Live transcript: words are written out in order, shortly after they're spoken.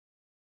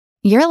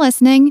You're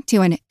listening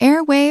to an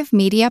Airwave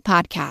Media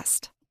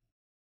Podcast.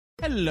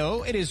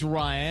 Hello, it is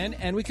Ryan,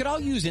 and we could all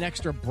use an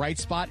extra bright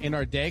spot in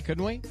our day,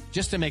 couldn't we?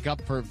 Just to make up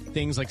for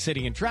things like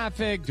sitting in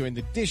traffic, doing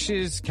the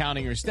dishes,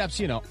 counting your steps,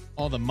 you know,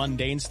 all the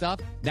mundane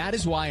stuff. That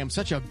is why I'm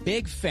such a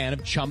big fan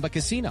of Chumba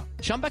Casino.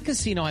 Chumba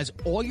Casino has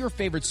all your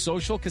favorite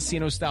social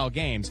casino-style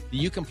games that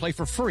you can play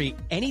for free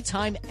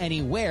anytime,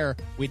 anywhere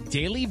with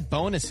daily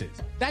bonuses.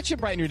 That should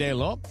brighten your day a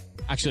little.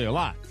 Actually, a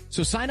lot.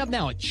 So sign up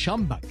now at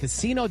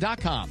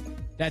ChumbaCasino.com.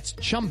 That's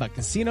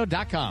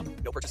ChumbaCasino.com.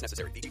 No purchase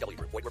necessary. VGW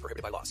Group. Void where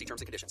prohibited by law. See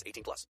terms and conditions.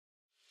 18+.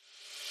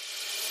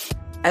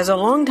 As a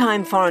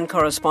longtime foreign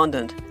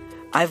correspondent,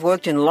 I've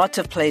worked in lots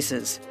of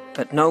places,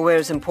 but nowhere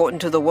as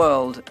important to the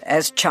world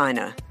as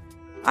China.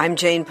 I'm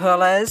Jane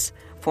Perlez,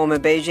 former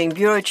Beijing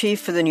bureau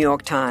chief for the New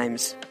York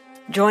Times.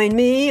 Join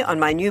me on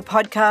my new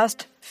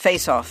podcast,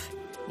 Face Off,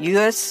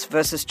 U.S.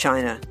 versus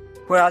China,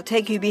 where I'll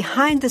take you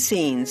behind the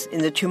scenes in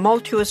the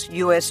tumultuous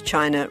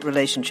U.S.-China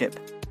relationship.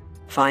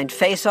 Find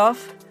Face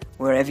Off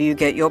wherever you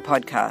get your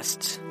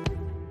podcasts.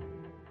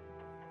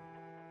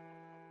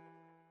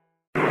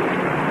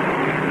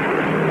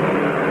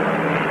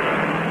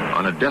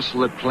 On a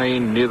desolate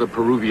plain near the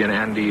Peruvian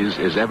Andes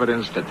is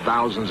evidence that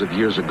thousands of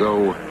years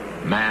ago,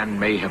 man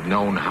may have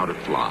known how to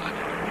fly.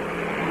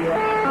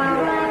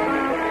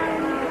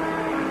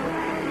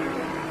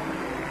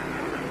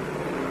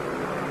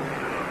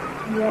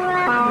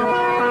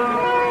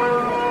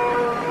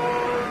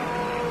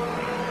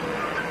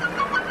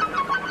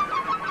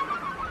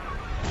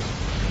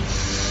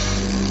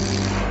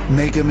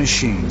 Mega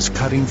machines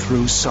cutting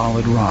through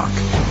solid rock.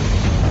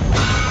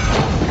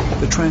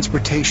 The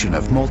transportation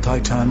of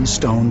multi-ton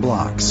stone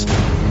blocks.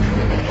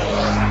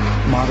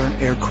 Modern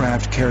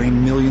aircraft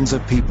carrying millions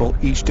of people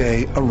each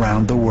day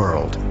around the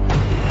world.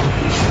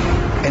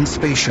 And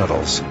space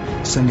shuttles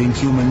sending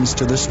humans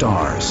to the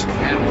stars.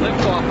 And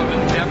liftoff of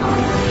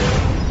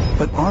Endeavour.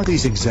 But are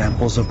these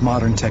examples of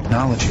modern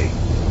technology?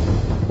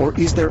 Or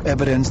is there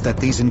evidence that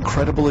these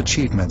incredible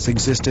achievements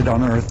existed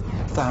on Earth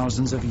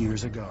thousands of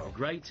years ago?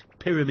 Great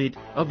Pyramid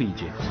of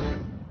Egypt.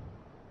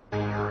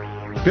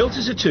 Built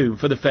as a tomb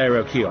for the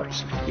pharaoh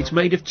Cheops, it's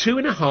made of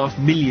 2.5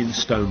 million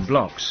stone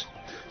blocks.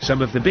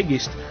 Some of the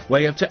biggest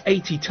weigh up to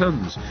 80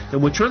 tons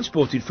and were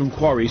transported from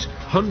quarries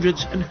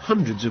hundreds and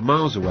hundreds of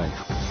miles away.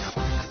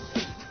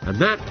 And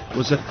that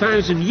was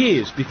 1,000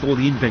 years before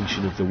the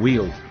invention of the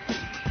wheel.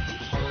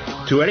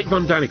 To Eric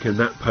von Daniken,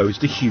 that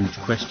posed a huge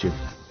question.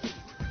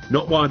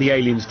 Not why the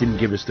aliens didn't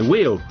give us the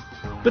wheel,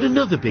 but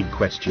another big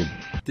question.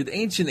 Did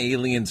ancient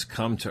aliens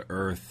come to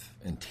Earth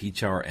and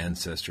teach our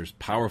ancestors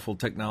powerful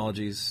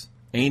technologies?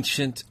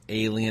 Ancient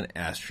alien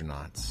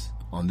astronauts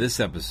on this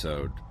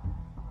episode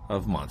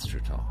of Monster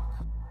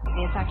Talk.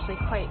 It's actually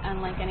quite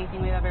unlike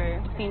anything we've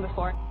ever seen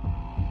before.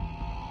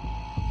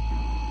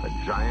 A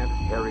giant,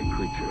 hairy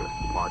creature,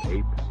 part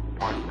ape,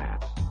 part man.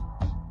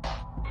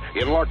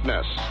 In Loch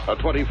Ness, a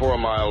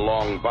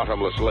 24-mile-long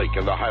bottomless lake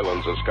in the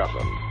Highlands of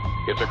Scotland.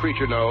 It's a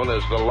creature known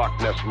as the Loch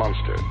Ness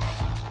Monster.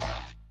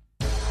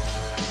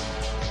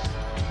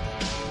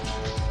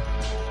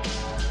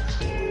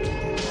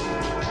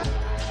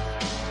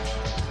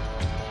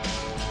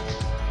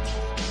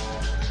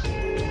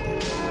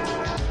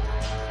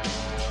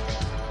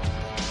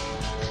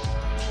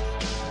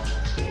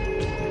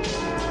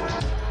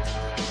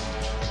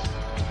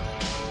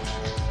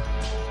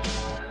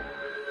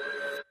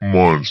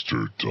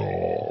 Monster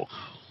Talk.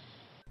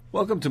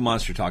 Welcome to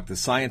Monster Talk, the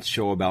science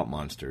show about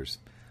monsters.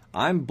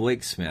 I'm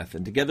Blake Smith,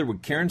 and together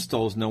with Karen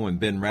Stolzno and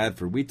Ben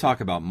Radford, we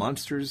talk about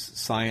monsters,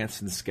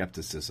 science, and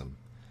skepticism.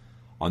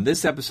 On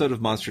this episode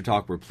of Monster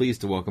Talk, we're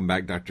pleased to welcome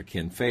back Dr.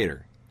 Ken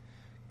Feder.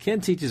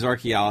 Ken teaches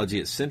archaeology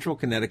at Central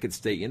Connecticut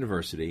State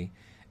University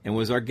and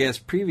was our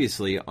guest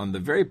previously on the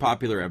very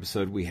popular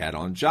episode we had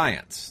on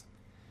giants.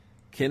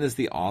 Ken is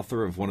the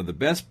author of one of the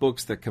best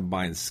books that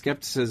combines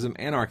skepticism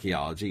and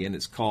archaeology, and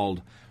it's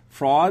called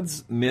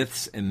Frauds,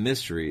 Myths, and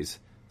Mysteries,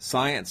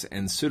 Science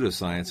and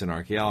Pseudoscience in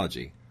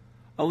Archaeology.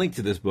 A link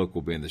to this book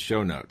will be in the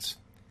show notes.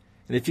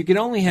 And if you can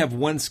only have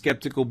one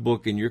skeptical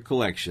book in your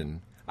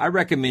collection, I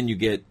recommend you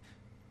get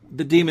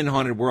The Demon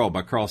Haunted World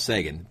by Carl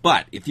Sagan.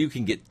 But if you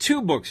can get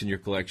 2 books in your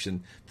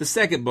collection, the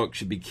second book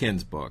should be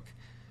Ken's book.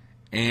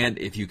 And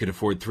if you can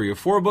afford 3 or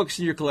 4 books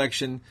in your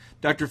collection,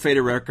 Dr.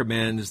 Feder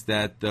recommends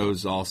that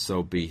those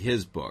also be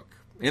his book.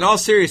 In all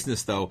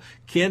seriousness, though,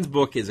 Ken's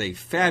book is a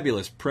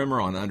fabulous primer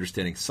on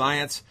understanding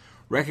science,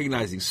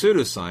 recognizing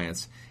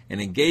pseudoscience, and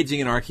engaging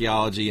in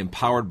archaeology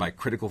empowered by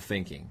critical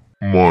thinking.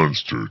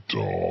 Monster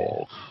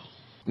Talk.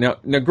 Now,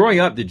 growing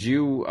up, did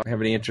you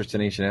have any interest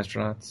in ancient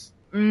astronauts?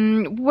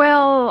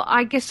 Well,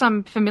 I guess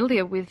I'm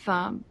familiar with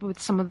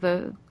some of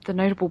the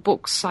notable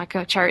books,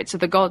 like Chariots of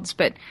the Gods,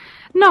 but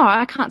no,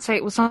 I can't say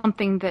it was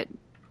something that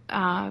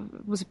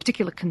was a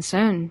particular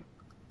concern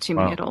to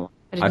me at all.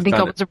 I didn't think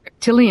I was a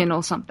reptilian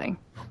or something.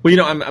 Well,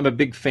 I'm a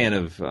big fan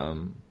of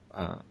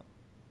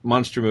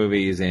monster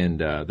movies and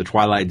The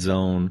Twilight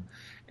Zone.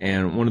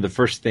 And one of the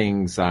first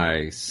things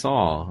I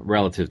saw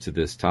relative to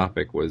this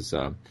topic was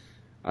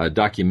a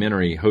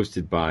documentary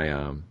hosted by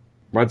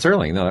Rod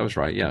Serling. No, that was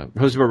right. Yeah,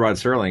 hosted by Rod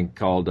Serling,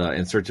 called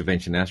 "In Search of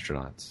Ancient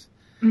Astronauts."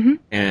 Mm-hmm.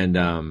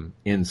 And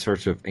In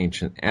Search of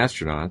Ancient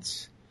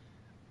Astronauts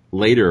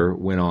later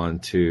went on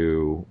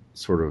to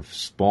sort of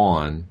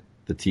spawn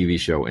the TV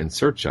show In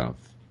Search of.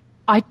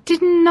 I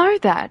didn't know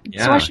that,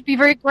 Yeah. so I should be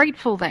very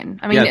grateful then.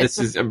 I mean, Yeah, this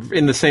is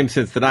in the same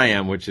sense that I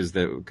am, which is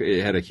that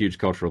it had a huge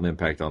cultural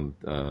impact on,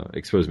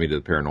 exposed me to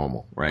the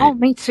paranormal, right? Oh,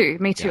 me too.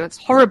 Yeah. It's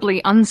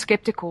horribly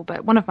unskeptical,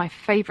 but one of my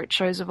favorite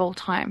shows of all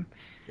time.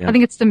 Yeah. I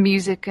think it's the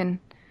music and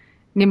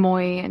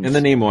Nimoy and the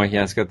Nimoy,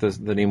 yeah, it's got the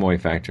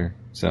Nimoy factor.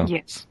 So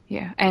yes,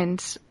 yeah, and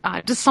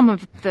just some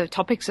of the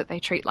topics that they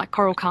treat, like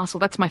Coral Castle.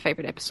 That's my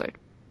favorite episode.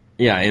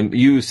 yeah, and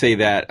you say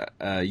that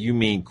you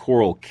mean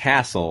Coral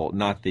Castle,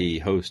 not the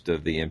host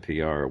of the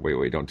NPR.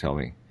 Wait, don't tell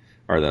me.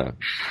 Or the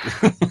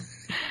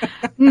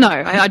No,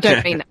 I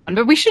don't mean that one,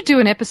 but we should do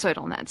an episode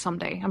on that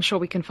someday. I'm sure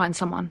we can find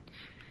someone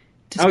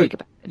to speak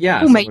about it.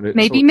 Yeah, Or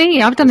maybe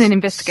me. I've done an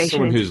investigation.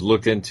 Someone who's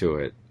looked into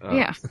it.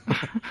 Yeah.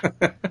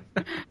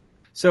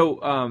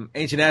 So,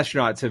 ancient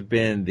astronauts have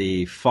been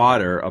the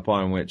fodder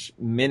upon which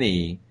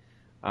many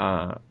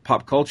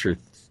pop culture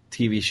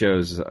TV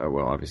shows,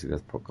 well, obviously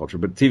that's pop culture,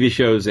 but TV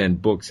shows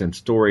and books and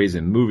stories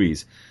and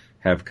movies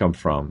have come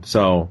from.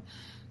 So,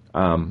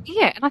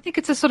 yeah, and I think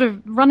it's a sort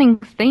of running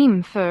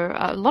theme for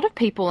a lot of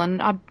people,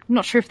 and I'm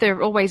not sure if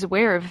they're always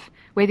aware of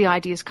where the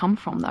ideas come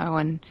from, though,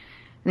 and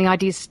the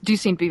ideas do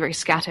seem to be very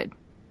scattered.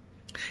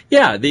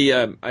 yeah,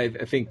 I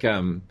think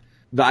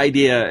the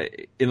idea,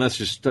 and let's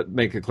just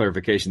make a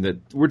clarification,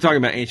 that we're talking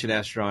about ancient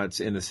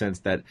astronauts in the sense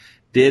that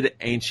did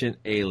ancient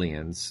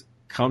aliens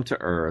come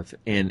to Earth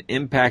and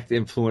impact,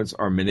 influence,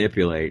 or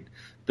manipulate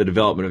the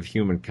development of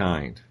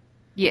humankind?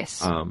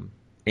 Yes.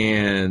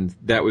 And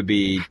that would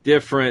be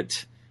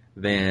different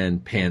than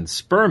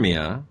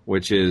panspermia,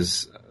 which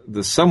is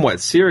the somewhat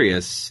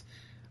serious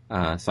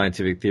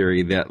scientific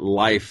theory that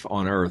life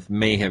on Earth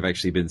may have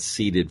actually been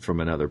seeded from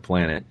another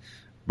planet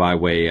by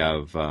way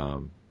of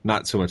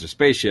not so much a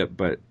spaceship,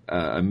 but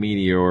a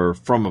meteor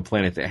from a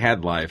planet that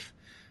had life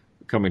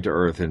coming to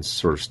Earth and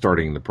sort of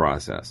starting the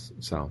process.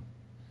 So,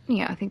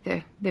 yeah, I think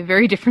they're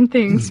very different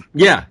things.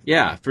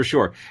 yeah, for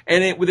sure.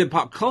 And within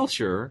pop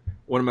culture,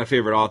 one of my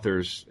favorite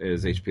authors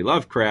is H.P.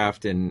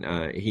 Lovecraft,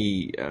 and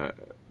he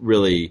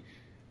really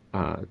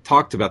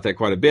talked about that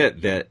quite a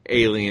bit, that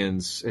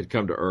aliens had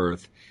come to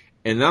Earth,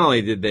 and not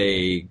only did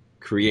they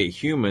create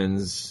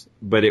humans,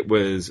 but it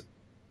was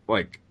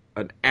like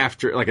an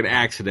accident.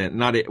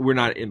 We're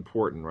not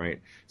important,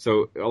 right?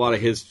 So a lot of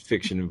his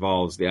fiction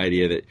involves the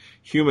idea that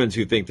humans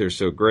who think they're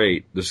so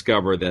great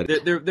discover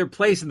that their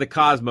place in the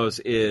cosmos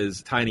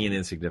is tiny and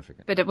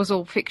insignificant. But it was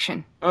all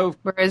fiction. Oh,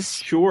 whereas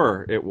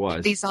sure it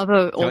was. These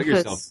other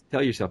authors.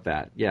 Tell yourself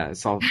that. Yeah,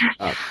 it's all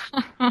up.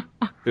 If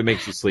it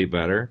makes you sleep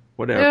better,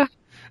 whatever.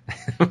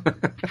 Yeah.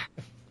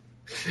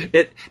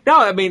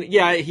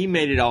 He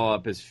made it all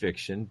up as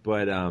fiction,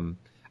 but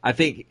I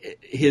think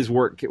his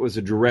work, it was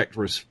a direct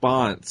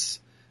response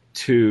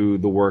to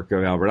the work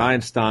of Albert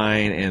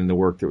Einstein and the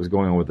work that was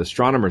going on with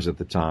astronomers at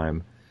the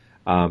time.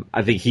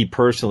 I think he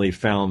personally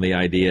found the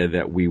idea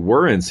that we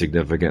were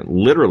insignificant,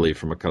 literally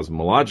from a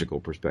cosmological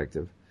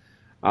perspective,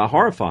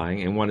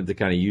 horrifying, and wanted to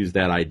kind of use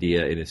that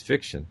idea in his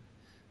fiction.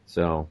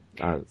 So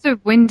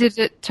when did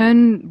it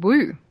turn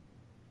woo?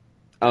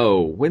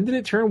 Oh, when did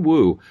it turn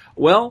woo?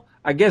 Well,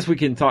 I guess we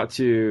can talk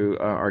to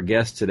our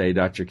guest today,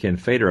 Dr. Ken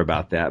Fader,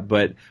 about that.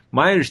 But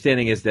my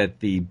understanding is that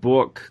the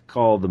book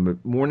called The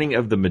Morning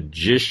of the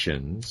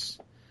Magicians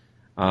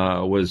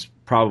was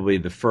probably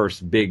the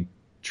first big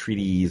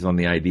treatise on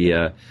the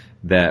idea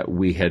that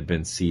we had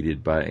been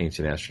seeded by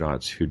ancient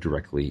astronauts who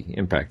directly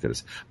impacted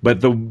us.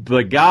 But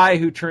the guy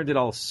who turned it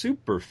all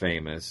super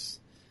famous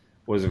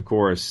was, of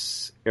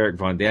course, Eric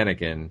von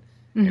Daniken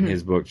and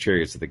his book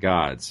Chariots of the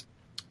Gods,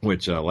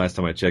 which last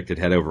time I checked, it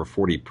had over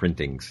 40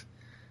 printings.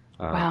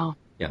 Wow.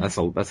 Yeah, that's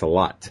a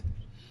lot.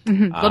 A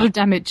lot of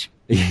damage.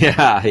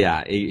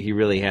 Yeah. He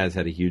really has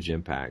had a huge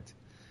impact.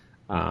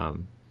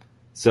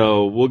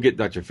 So we'll get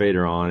Dr.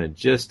 Fader on in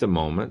just a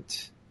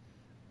moment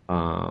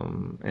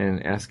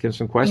and ask him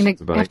some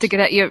questions about it. You have to get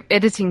out your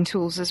editing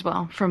tools as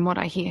well, from what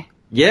I hear.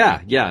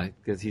 Yeah,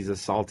 because he's a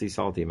salty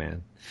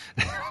man.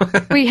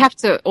 We have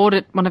to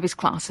audit one of his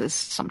classes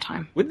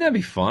sometime. Wouldn't that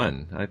be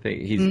fun? I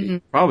think he's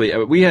probably.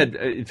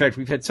 In fact,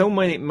 we've had so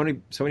many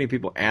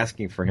people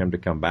asking for him to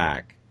come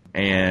back,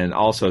 and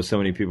also so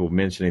many people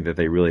mentioning that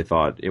they really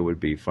thought it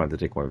would be fun to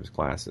take one of his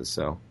classes.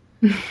 So,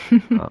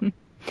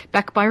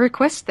 back by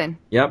request, then.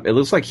 Yep, it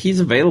looks like he's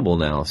available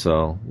now.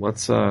 So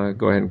let's go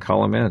ahead and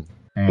call him in.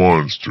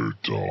 Monster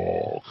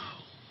Talk.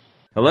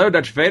 Hello,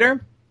 Dr.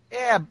 Fader.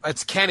 Yeah,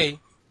 it's Kenny.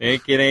 Hey,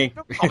 Kenny.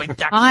 Don't call me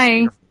Dr.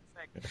 Hi.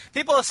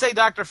 People say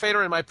Dr.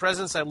 Fader in my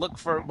presence. I look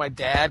for my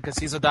dad because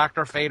he's a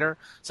Dr. Fader.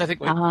 So I think,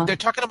 wait, they're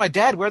talking to my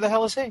dad. Where the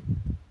hell is he?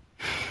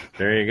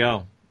 There you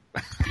go.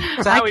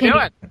 So how we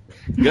doing?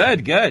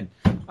 Good.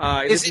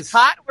 Is it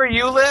hot where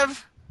you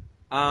live?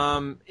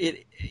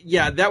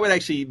 That would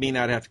actually mean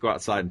I'd have to go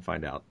outside and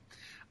find out.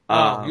 You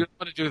don't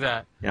want to do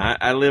that. Yeah,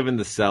 I live in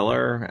the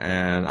cellar,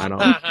 and I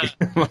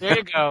don't. There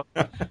you go.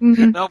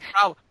 No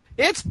problem.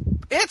 It's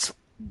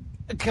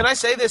can I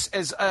say this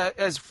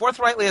as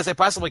forthrightly as I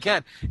possibly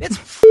can? It's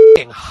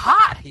f***ing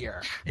hot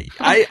here.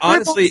 I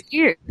honestly,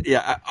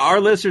 yeah, our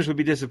listeners would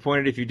be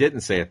disappointed if you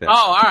didn't say it that. Oh,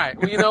 all right.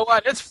 Well, you know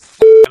what? It's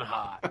f***ing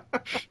hot.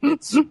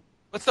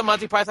 What's the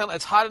Monty Python?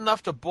 It's hot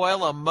enough to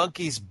boil a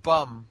monkey's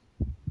bum.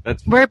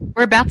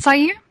 Whereabouts are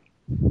you?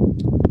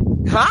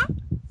 Huh?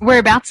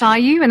 Whereabouts are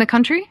you in the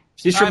country?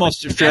 She's from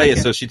Australia,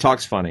 so she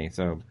talks funny.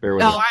 So bear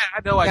with us. I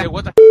had no idea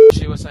what the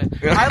she was saying.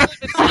 I live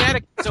in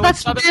Connecticut. So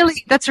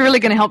that's really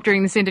going to help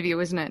during this interview,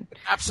 isn't it?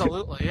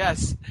 Absolutely,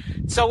 yes.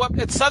 So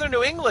it's southern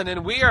New England,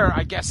 and we are,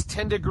 I guess,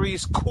 10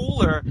 degrees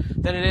cooler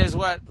than it is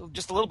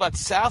just a little bit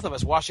south of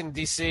us, Washington,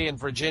 D.C. and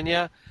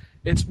Virginia.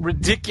 It's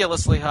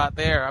ridiculously hot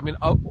there. I mean,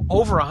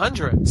 over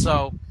 100.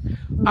 So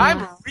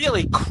I'm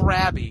really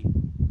crabby.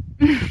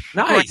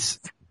 Nice.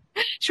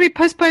 Should we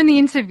postpone the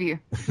interview?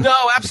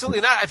 No,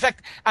 absolutely not. In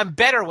fact, I'm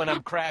better when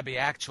I'm crabby,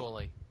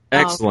 actually.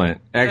 Excellent.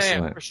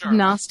 Excellent. Yeah, for sure.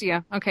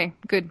 Nastier. Okay,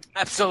 good.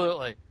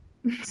 Absolutely.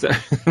 So,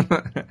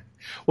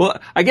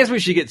 well, I guess we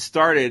should get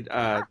started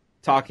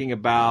talking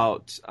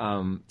about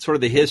sort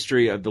of the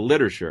history of the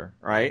literature,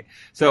 right?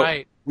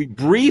 So we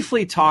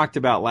briefly talked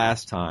about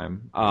last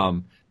time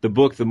the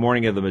book The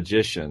Morning of the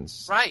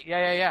Magicians. Right,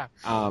 yeah.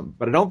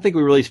 But I don't think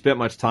we really spent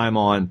much time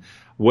on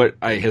what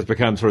has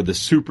become sort of the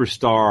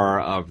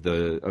superstar of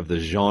the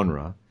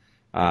genre,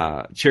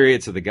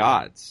 Chariots of the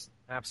Gods.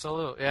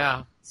 Absolutely,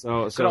 yeah.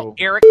 So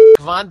Eric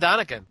von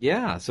Däniken.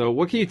 Yeah. So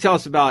what can you tell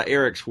us about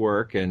Eric's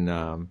work, and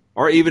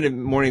or even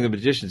in Morning of the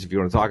Magicians, if you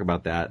want to talk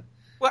about that?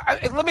 Well,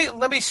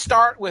 let me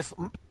start with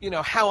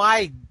how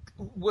I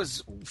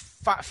was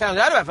found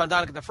out about von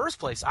Däniken in the first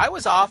place. I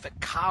was off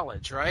at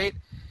college, right,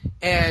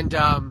 and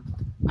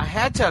I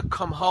had to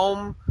come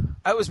home.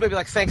 It was maybe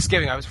like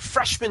Thanksgiving. I was a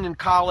freshman in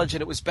college,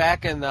 and it was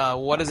back in the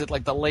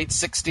late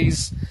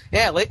 60s?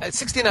 Yeah,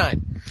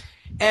 69.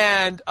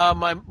 And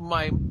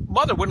my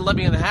mother wouldn't let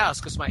me in the house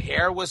because my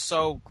hair was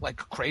so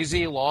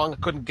crazy long. I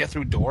couldn't get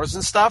through doors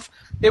and stuff.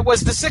 It was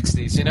the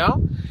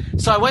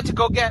 60s, So I went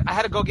to I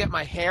had to go get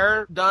my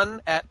hair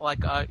done at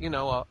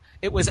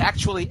it was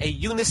actually a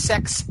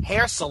unisex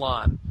hair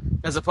salon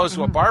as opposed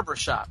to a barber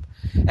shop.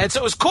 And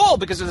so it was cool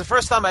because it was the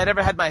first time I'd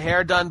ever had my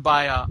hair done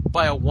by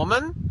a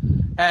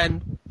woman.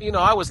 And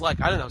I was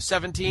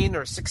 17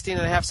 or 16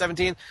 and a half,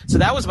 17. So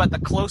that was about the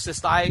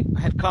closest I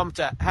had come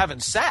to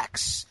having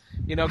sex.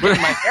 Getting my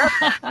hair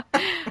cut by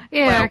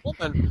a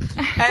woman.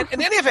 And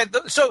in any event,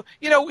 so,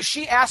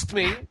 she asked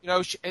me,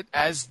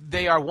 as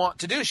they are wont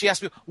to do, she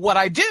asked me what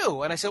I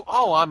do. And I said,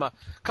 I'm a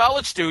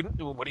college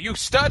student. What do you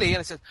study? And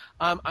I said,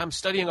 I'm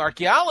studying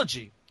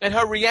archaeology. And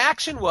her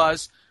reaction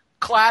was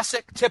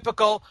classic,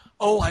 typical,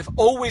 I've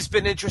always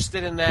been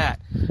interested in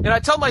that. And I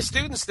tell my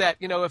students that,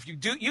 if you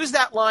do use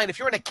that line, if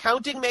you're an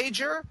accounting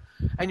major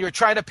and you're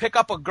trying to pick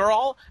up a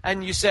girl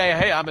and you say,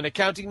 hey, I'm an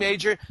accounting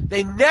major,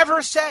 they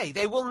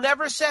will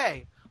never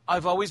say,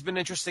 I've always been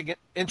interested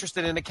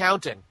in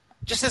accounting.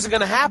 Just isn't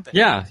going to happen.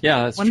 Yeah,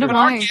 that's true.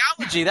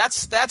 Archaeology,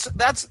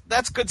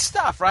 that's good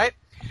stuff, right?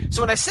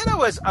 So when I said I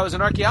was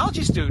an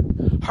archaeology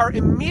student, her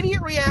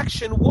immediate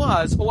reaction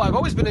was, I've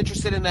always been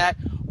interested in that.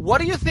 What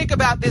do you think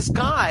about this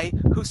guy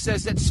who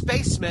says that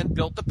spacemen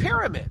built the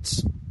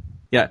pyramids?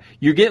 Yeah,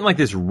 you're getting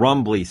this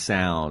rumbly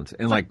sound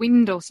and like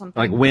wind or something.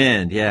 Like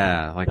wind,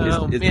 yeah.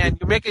 Man,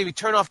 you're making me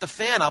turn off the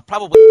fan. I'll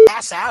probably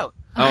pass out.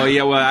 Oh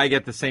yeah, well I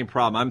get the same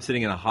problem. I'm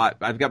sitting in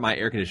I've got my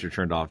air conditioner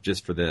turned off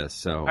just for this.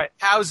 So all right,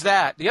 how's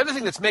that? The other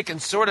thing that's making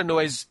sort of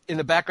noise in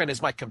the background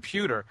is my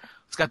computer.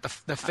 It's got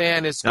the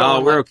fan is going.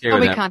 No, we're okay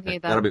with that. We can't hear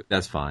that.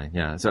 That's fine.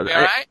 Yeah. So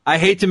right? I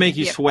hate to make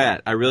you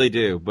sweat. I really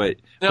do, but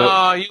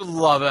you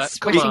love it.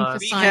 Come on.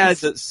 We had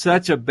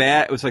such a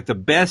bad. It was like the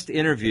best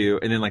interview,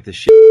 and then the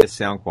shittiest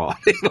sound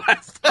quality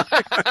last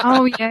time.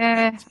 Oh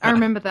yeah, I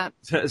remember that.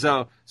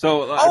 So.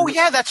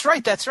 Yeah, that's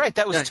right.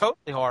 That was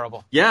totally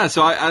horrible. Yeah.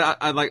 So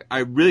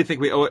I really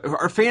think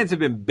our fans have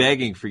been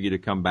begging for you to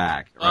come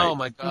back. Right? Oh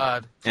my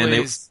God!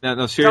 Please. And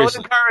no,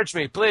 seriously. Don't encourage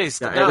me, please.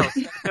 No,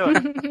 do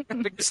it.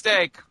 Big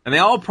mistake. And they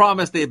all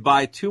promised they'd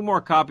buy 2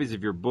 more copies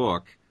of your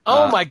book.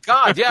 Oh my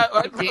God! Yeah,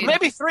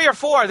 maybe 3 or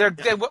 4.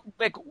 They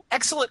make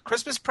excellent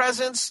Christmas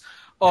presents,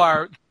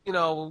 or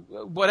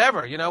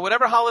whatever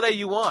whatever holiday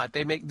you want.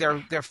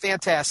 They're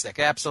fantastic.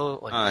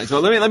 Absolutely. All right, so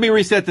let me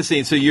reset the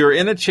scene. So you're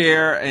in a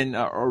chair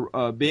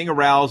and being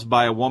aroused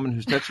by a woman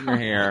who's touching your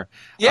hair.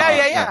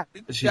 Yeah.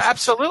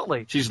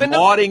 Absolutely. She's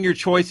lauding your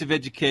choice of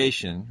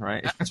education,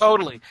 right?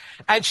 Totally.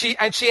 And she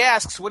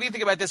asks, "What do you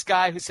think about this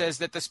guy who says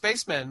that the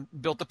spacemen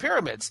built the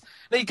pyramids?"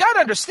 Now you got to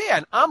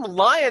understand, I'm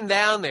lying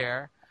down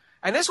there,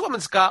 and this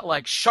woman's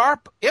got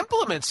sharp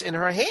implements in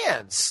her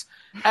hands.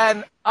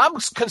 And I'm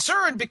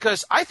concerned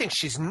because I think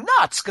she's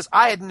nuts because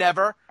I had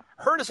never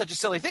heard of such a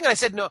silly thing. And I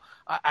said, no,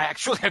 I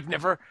actually have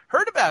never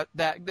heard about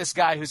this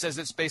guy who says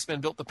that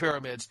spacemen built the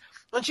pyramids.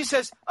 And she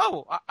says,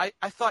 I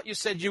thought you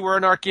said you were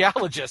an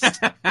archaeologist.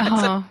 I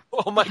said,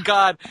 oh, my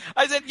God.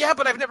 I said, yeah,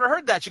 but I've never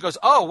heard that. She goes,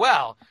 oh,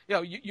 well,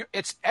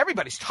 it's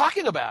everybody's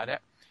talking about it.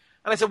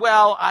 And I said,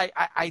 well,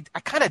 I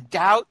kind of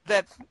doubt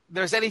that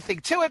there's anything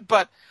to it,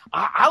 but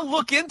I'll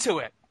look into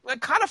it. I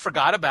kind of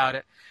forgot about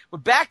it.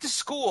 Went back to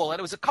school, and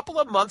it was a couple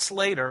of months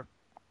later,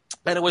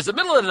 and it was the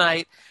middle of the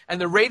night, and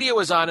the radio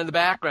was on in the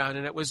background,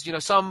 and it was,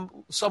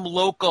 some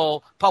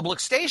local public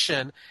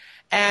station,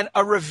 and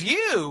a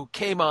review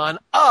came on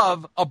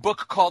of a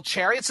book called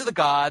Chariots of the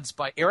Gods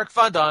by Erich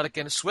von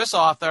Däniken, a Swiss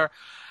author,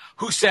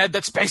 who said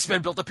that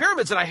spacemen built the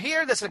pyramids. And I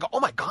hear this, and I go, oh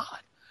my God,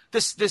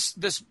 this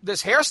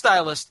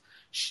hairstylist,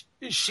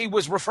 she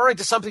was referring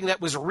to something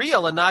that was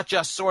real and not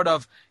just sort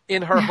of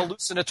in her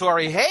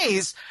hallucinatory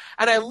haze.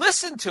 And I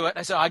listened to it, and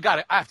I said, I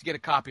have to get a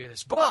copy of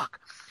this book.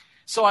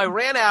 So I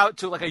ran out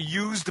to like a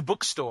used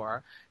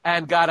bookstore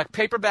and got a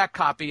paperback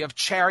copy of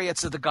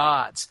Chariots of the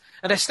Gods.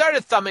 And I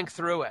started thumbing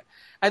through it.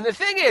 And the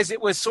thing is,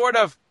 it was sort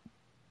of,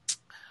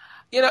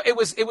 it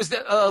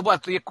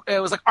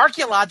was like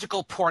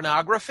archaeological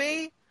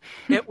pornography.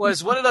 It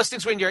was one of those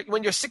things when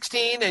you're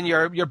 16 and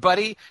your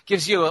buddy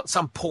gives you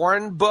some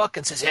porn book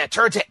and says, "Yeah,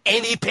 turn to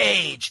any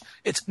page.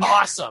 It's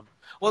awesome."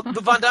 Well,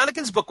 the von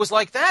Däniken's book was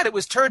like that. It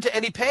was turn to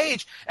any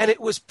page, and it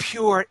was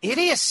pure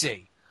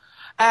idiocy.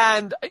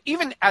 And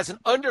even as an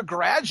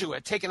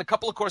undergraduate, taking a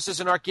couple of courses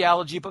in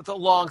archaeology, but with a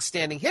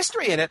long-standing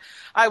history in it,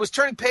 I was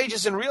turning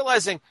pages and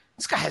realizing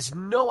this guy has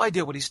no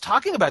idea what he's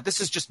talking about. This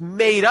is just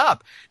made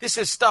up. This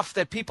is stuff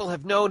that people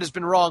have known has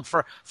been wrong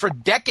for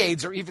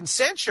decades or even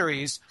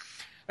centuries.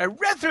 I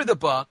read through the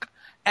book,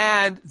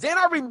 and then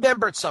I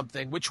remembered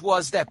something, which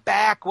was that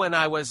back when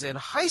I was in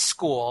high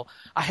school,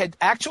 I had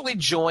actually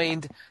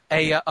joined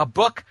a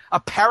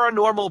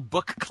paranormal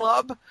book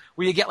club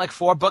where you get like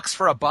 4 books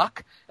for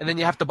 $1, and then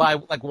you have to buy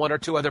like 1 or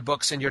 2 other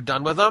books and you're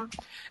done with them.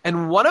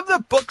 And one of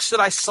the books that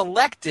I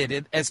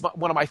selected as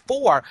one of my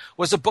 4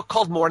 was a book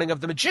called Morning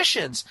of the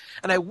Magicians.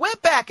 And I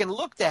went back and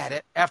looked at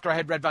it after I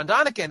had read von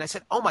Däniken, and I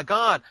said, oh my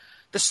God,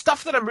 the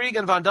stuff that I'm reading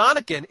in von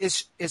Däniken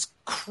is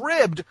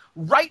cribbed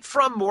right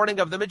from Morning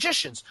of the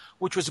Magicians,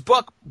 which was a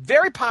book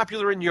very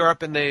popular in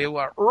Europe in the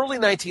early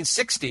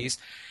 1960s,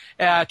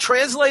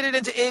 translated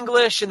into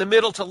English in the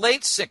middle to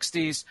late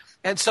 60s.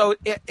 And so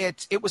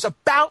it was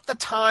about the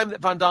time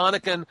that von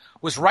Däniken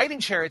was writing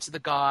Chariots of the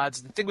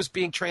Gods. The thing was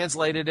being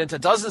translated into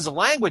dozens of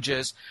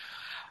languages.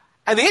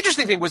 And the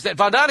interesting thing was that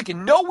von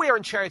Däniken, nowhere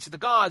in Chariots of the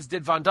Gods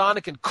did von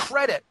Däniken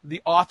credit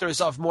the authors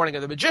of Morning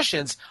of the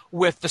Magicians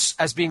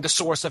as being the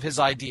source of his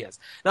ideas.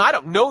 Now, I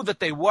don't know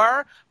that they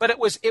were, but it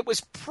was an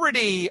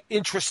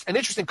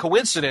interesting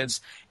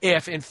coincidence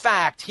if, in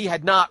fact, he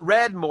had not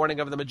read Morning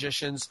of the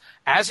Magicians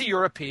as a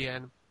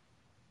European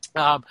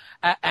and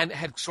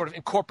had sort of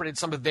incorporated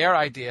some of their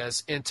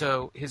ideas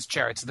into his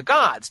Chariots of the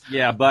Gods.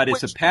 Yeah, but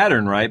it's a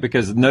pattern, right?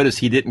 Because notice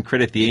he didn't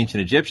credit the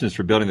ancient Egyptians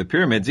for building the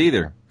pyramids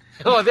either.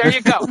 Oh, there you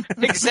go.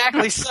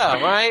 Exactly so,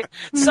 right?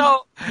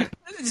 So,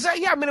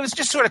 yeah, I mean, it was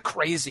just sort of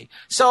crazy.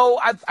 So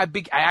I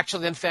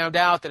actually then found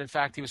out that, in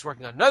fact, he was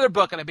working on another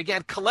book, and I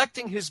began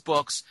collecting his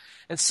books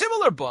and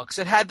similar books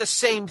that had the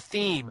same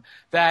theme,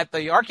 that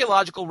the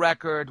archaeological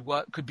record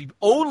could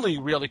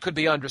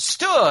be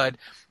understood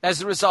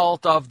as a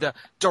result of the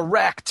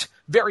direct,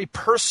 very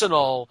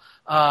personal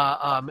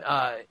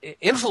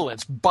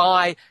influence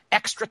by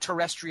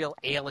extraterrestrial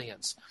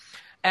aliens.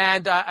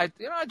 And I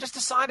just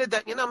decided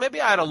that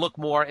maybe I ought to look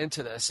more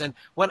into this. And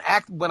when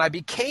I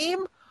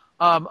became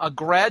a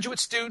graduate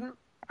student,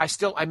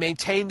 I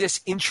maintained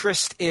this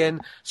interest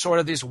in sort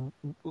of these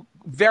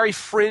very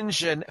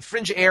fringe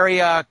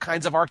area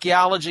kinds of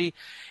archaeology.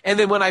 And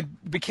then when I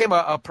became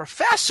a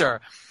professor,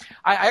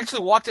 I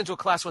actually walked into a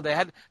class where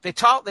they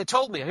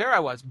told me, here I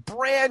was,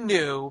 brand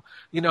new,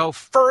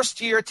 first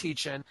year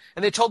teaching,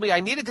 and they told me I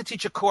needed to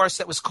teach a course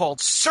that was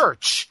called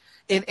Search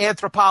in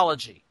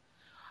Anthropology.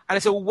 And I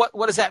said, well,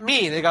 what does that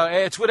mean? They go,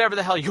 it's whatever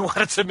the hell you want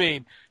it to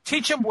mean.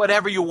 Teach them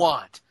whatever you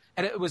want.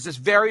 And it was this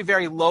very,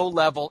 very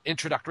low-level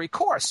introductory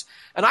course.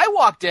 And I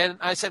walked in, and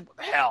I said,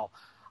 hell.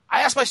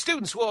 I asked my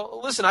students,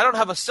 well, listen, I don't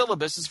have a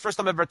syllabus. This is the first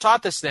time I've ever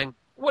taught this thing.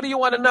 What do you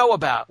want to know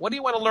about? What do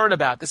you want to learn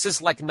about? This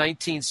is like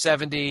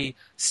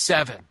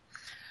 1977.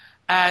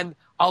 And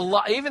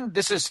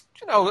this is,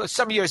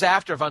 some years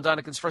after von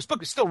Däniken's first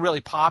book. It's still really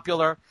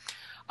popular.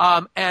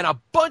 And a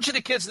bunch of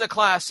the kids in the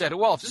class said,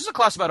 well, if this is a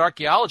class about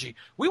archaeology,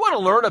 we want to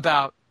learn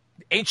about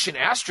ancient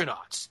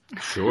astronauts.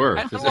 Sure.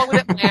 And along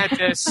with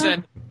Atlantis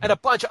and a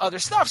bunch of other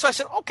stuff. So I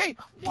said, okay,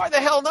 why the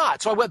hell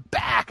not? So I went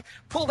back,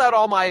 pulled out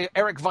all my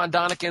Erich von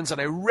Dänikens,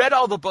 and I read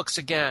all the books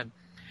again.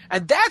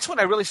 And that's when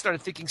I really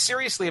started thinking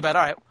seriously about,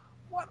 all right,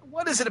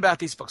 what is it about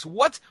these books?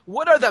 What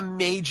are the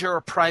major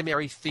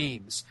primary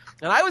themes?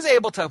 And I was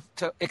able to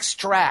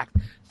extract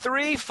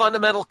 3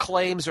 fundamental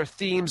claims or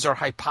themes or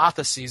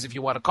hypotheses, if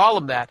you want to call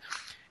them that,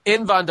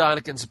 in von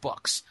Däniken's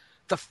books.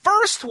 The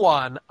first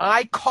one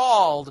I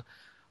called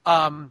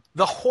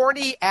the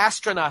horny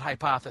astronaut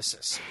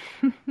hypothesis.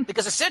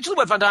 Because essentially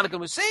what von Däniken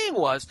was saying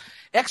was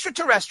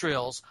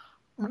extraterrestrials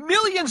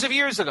millions of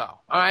years ago,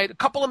 all right, a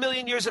couple of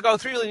million years ago,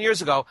 3 million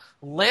years ago,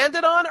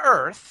 landed on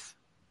Earth.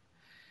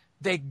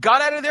 They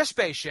got out of their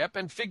spaceship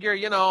and figure,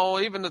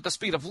 even at the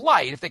speed of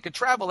light, if they could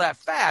travel that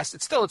fast,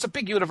 it's a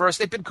big universe.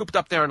 They've been cooped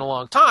up there in a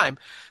long time.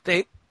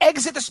 They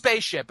exit the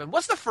spaceship, and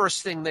what's the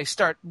first thing they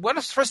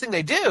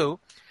do?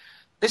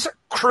 They start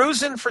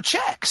cruising for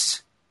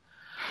chicks.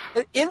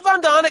 In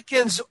von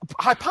Daniken's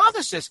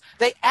hypothesis,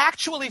 they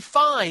actually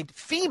find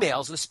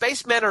females. The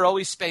spacemen are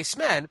always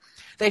spacemen.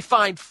 They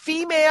find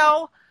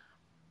female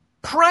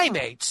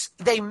primates.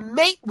 They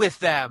mate with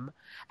them,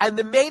 and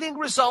the mating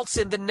results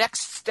in the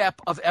next step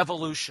of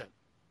evolution.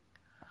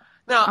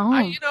 Now,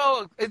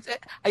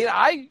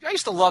 I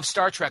used to love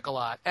Star Trek a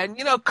lot, and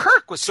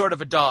Kirk was sort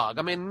of a dog.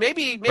 I mean,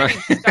 maybe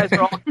these guys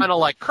are all kind of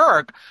like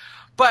Kirk,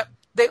 but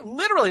they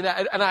literally,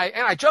 and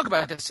I joke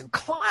about this in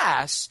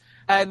class.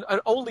 And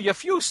only a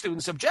few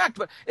students object,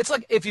 but it's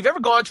like if you've ever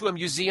gone to a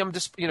museum,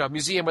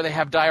 museum where they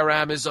have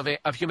dioramas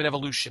of human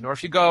evolution, or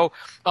if you go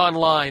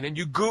online and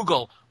you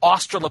Google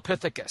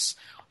Australopithecus,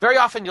 very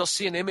often you'll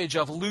see an image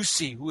of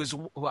Lucy, who is a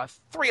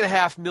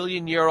 3.5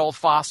 million year old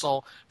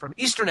fossil from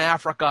Eastern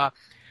Africa.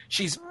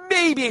 She's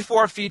maybe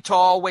 4 feet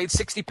tall, weighed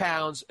 60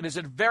 pounds, and is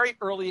a very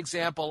early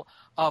example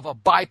of a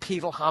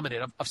bipedal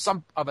hominid,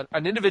 of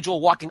an individual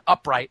walking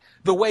upright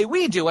the way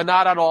we do, and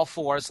not on all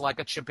fours like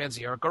a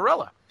chimpanzee or a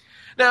gorilla.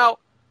 Now,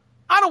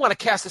 I don't want to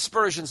cast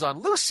aspersions on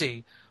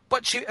Lucy,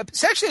 but she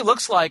essentially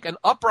looks like an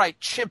upright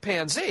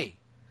chimpanzee.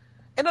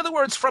 In other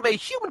words, from a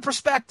human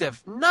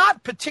perspective,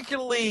 not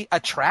particularly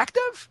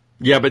attractive.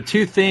 Yeah, but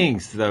two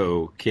things,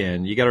 though,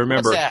 Ken. You got to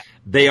remember,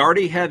 they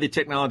already had the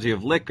technology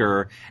of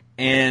liquor,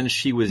 and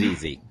she was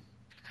easy.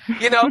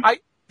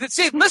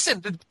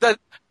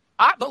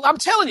 I'm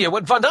telling you,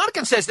 what von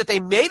Daniken says, that they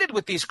mated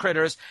with these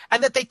critters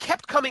and that they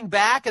kept coming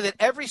back, and that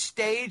every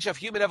stage of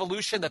human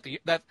evolution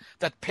that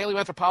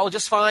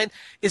paleoanthropologists find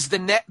is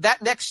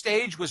that next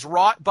stage was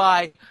wrought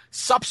by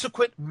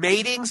subsequent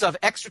matings of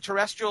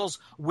extraterrestrials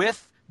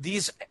with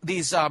these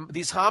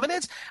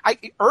hominids.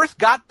 Earth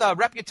got the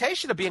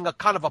reputation of being a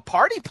kind of a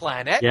party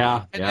planet.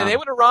 And they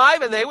would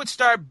arrive and they would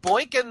start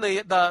boinking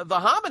the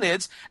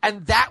hominids,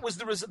 and that was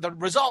the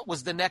result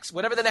was the next,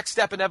 whatever the next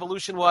step in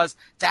evolution was,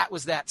 that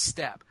was that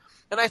step.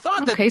 And I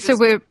thought that. Okay, so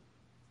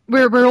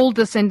we're all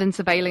descendants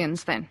of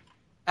aliens then.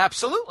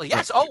 Absolutely,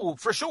 yes. Oh,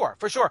 for sure.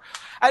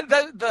 And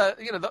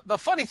the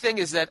funny thing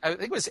is that I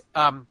think it was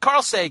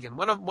Carl Sagan,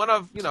 one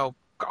of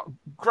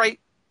great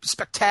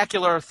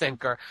spectacular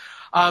thinker.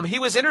 He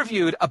was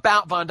interviewed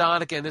about von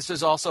Daniken. This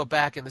is also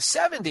back in the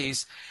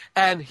 70s,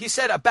 and he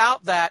said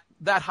about that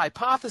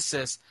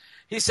hypothesis.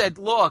 He said,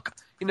 "Look,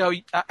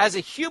 as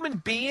a human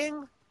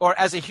being, or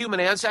as a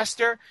human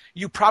ancestor,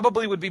 you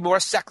probably would be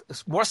more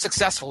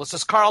successful," this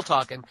is Carl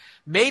talking,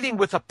 "mating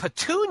with a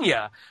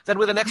petunia than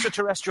with an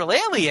extraterrestrial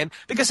alien,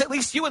 because at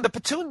least you and the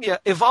petunia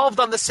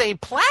evolved on the same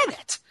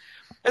planet."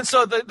 And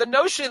so the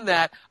notion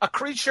that a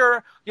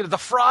creature, the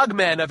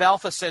frogmen of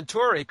Alpha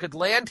Centauri could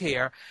land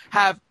here,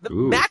 have the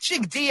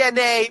matching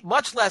DNA,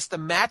 much less the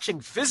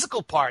matching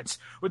physical parts,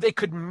 where they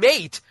could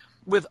mate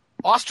with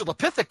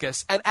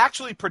Australopithecus and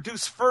actually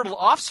produce fertile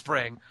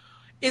offspring,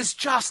 is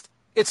just...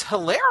 it's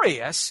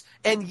hilarious,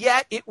 and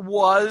yet it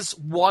was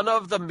one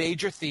of the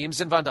major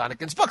themes in von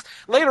Daniken's books.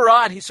 Later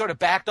on, he sort of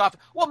backed off.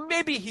 Well,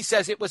 maybe he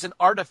says it was an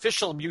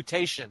artificial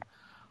mutation,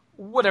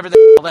 whatever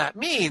the hell that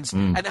means.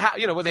 And how,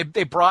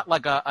 they brought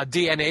like a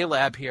DNA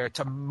lab here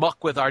to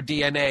muck with our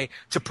DNA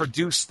to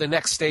produce the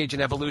next stage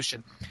in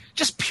evolution.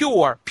 Just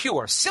pure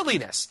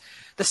silliness.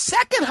 The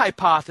second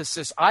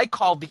hypothesis I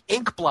called the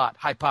inkblot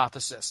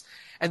hypothesis.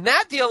 And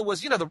that deal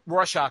was, the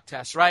Rorschach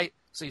test, right?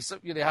 So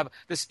you have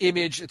this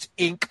image, it's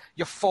ink,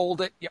 you fold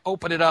it, you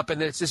open it up,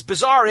 and it's this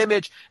bizarre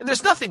image, and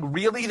there's nothing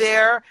really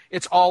there.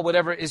 It's all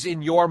whatever is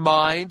in your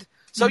mind.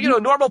 So, a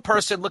normal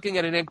person looking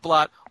at an ink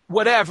blot,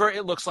 whatever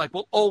it looks like,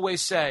 will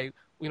always say,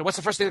 what's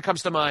the first thing that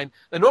comes to mind?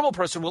 The normal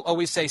person will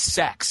always say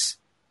sex.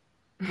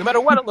 No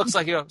matter what it looks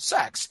like,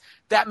 sex.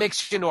 That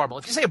makes you normal.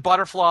 If you say a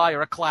butterfly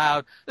or a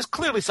cloud, there's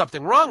clearly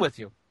something wrong with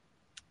you.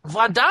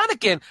 Von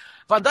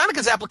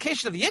Daniken's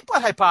application of the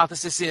inkblot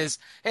hypothesis is,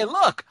 hey,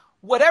 look,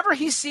 whatever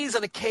he sees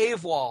on a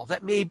cave wall,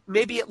 that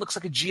maybe it looks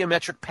like a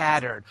geometric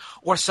pattern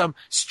or some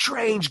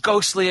strange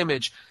ghostly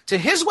image, to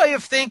his way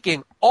of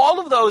thinking, all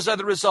of those are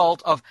the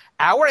result of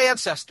our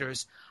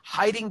ancestors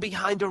hiding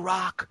behind a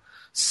rock,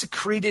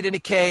 secreted in a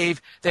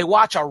cave. They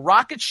watch a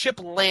rocket ship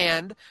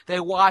land. They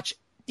watch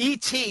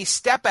E.T.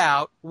 step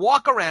out,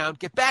 walk around,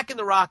 get back in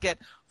the rocket,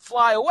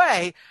 fly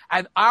away,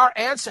 and our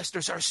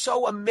ancestors are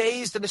so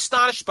amazed and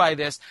astonished by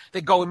this,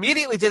 they go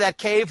immediately to that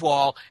cave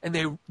wall and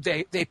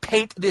they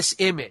paint this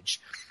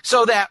image.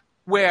 So that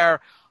where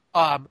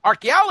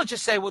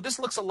archaeologists say, well, this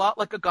looks a lot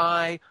like a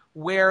guy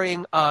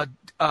wearing a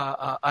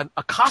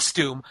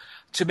costume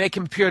to make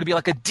him appear to be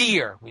like a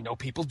deer. We know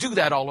people do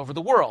that all over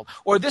the world.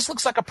 Or this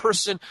looks like a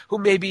person who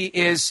maybe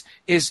is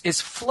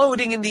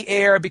floating in the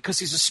air because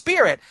he's a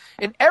spirit.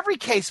 In every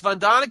case,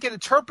 von Daniken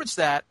interprets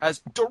that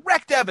as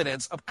direct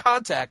evidence of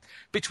contact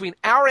between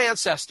our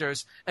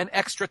ancestors and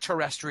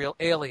extraterrestrial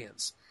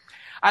aliens.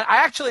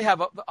 I actually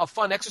have a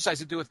fun exercise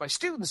to do with my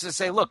students to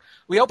say, look,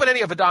 we open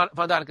any of von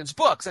Daniken's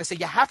books. I say,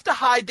 you have to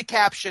hide the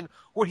caption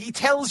where he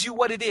tells you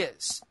what it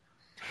is.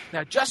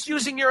 Now, just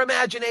using your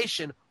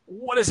imagination,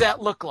 what does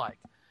that look like?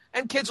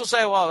 And kids will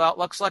say, well, that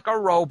looks like a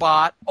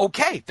robot.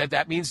 Okay,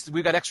 that means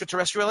we've got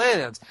extraterrestrial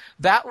aliens.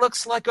 That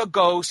looks like a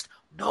ghost.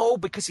 No,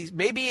 because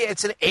maybe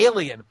it's an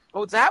alien.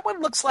 Oh, that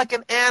one looks like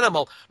an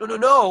animal.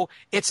 No,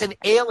 it's an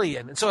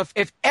alien. And so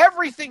if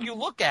everything you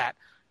look at,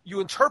 you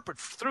interpret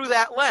through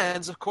that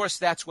lens, of course,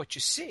 that's what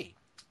you see.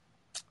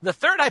 The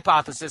third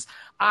hypothesis,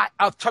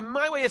 to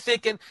my way of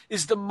thinking,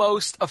 is the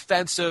most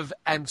offensive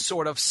and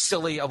sort of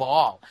silly of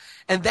all.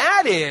 And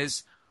that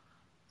is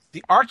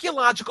the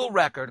archaeological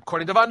record,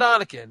 according to von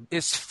Daniken,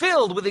 is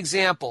filled with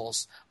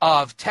examples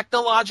of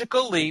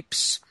technological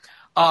leaps,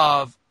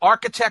 of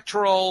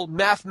architectural,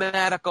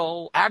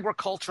 mathematical,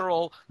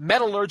 agricultural,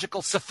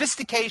 metallurgical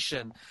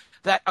sophistication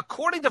that,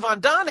 according to von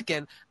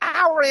Daniken,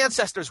 our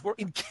ancestors were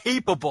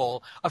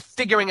incapable of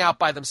figuring out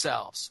by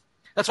themselves.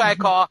 That's why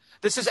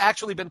this has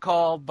actually been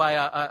called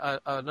by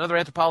another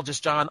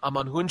anthropologist, John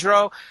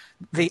Amonhundro,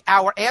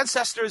 our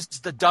ancestors,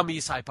 the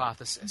dummies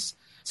hypothesis.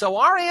 So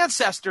our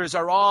ancestors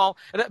are all,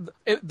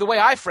 the way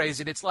I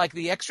phrase it, it's like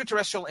the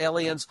extraterrestrial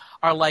aliens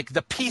are like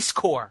the Peace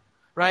Corps,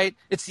 right?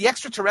 It's the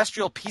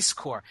extraterrestrial Peace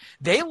Corps.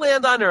 They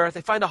land on Earth,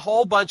 they find a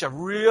whole bunch of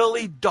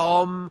really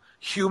dumb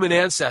human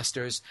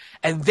ancestors,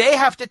 and they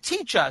have to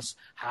teach us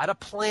how to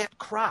plant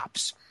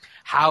crops,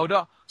 how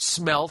to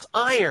smelt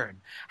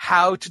iron,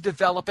 how to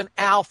develop an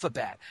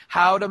alphabet,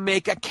 how to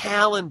make a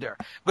calendar.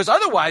 Because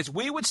otherwise,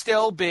 we would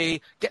still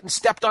be getting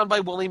stepped on by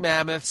woolly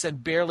mammoths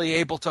and barely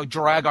able to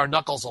drag our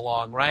knuckles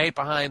along, right,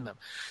 behind them.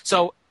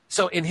 So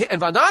in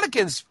von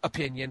Daniken's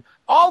opinion,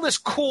 all this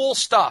cool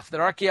stuff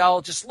that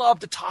archaeologists love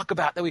to talk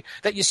about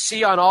that you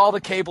see on all the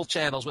cable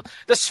channels with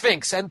the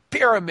Sphinx and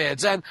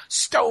pyramids and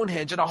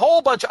Stonehenge and a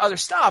whole bunch of other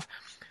stuff,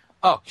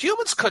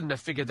 humans couldn't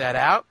have figured that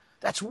out.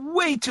 That's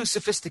way too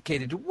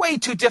sophisticated, way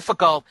too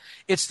difficult.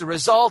 It's the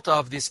result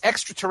of this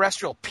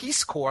extraterrestrial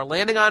Peace Corps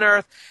landing on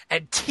Earth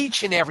and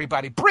teaching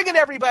everybody, bringing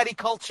everybody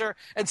culture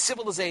and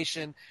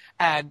civilization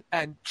and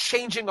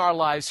changing our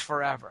lives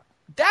forever.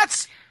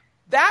 That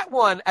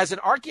one, as an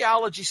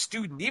archaeology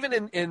student,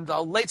 even in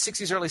the late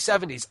 60s, early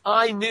 70s,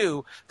 I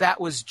knew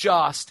that was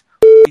just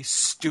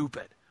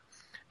stupid.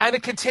 And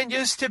it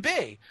continues to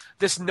be.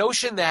 This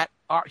notion that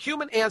our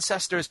human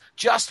ancestors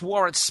just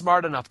weren't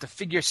smart enough to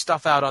figure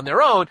stuff out on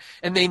their own,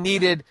 and they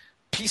needed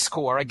Peace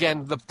Corps,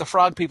 again, the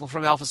frog people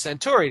from Alpha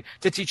Centauri,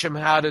 to teach them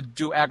how to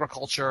do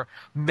agriculture,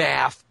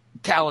 math,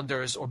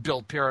 calendars, or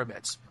build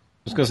pyramids. I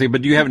was going to say,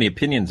 but do you have any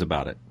opinions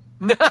about it?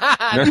 Every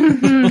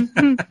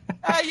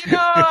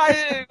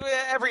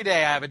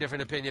day I have a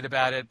different opinion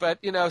about it. But,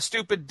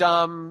 stupid,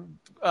 dumb,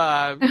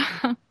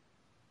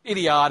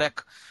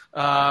 idiotic.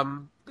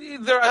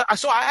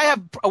 So I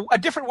have a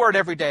different word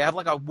every day. I have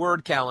like a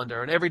word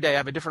calendar, and every day I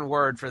have a different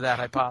word for that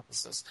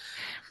hypothesis.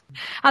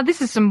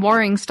 This is some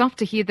worrying stuff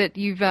to hear that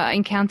you've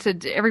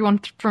encountered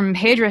everyone from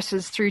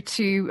hairdressers through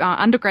to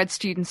undergrad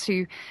students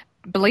who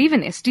believe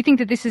in this. Do you think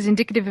that this is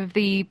indicative of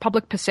the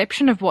public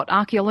perception of what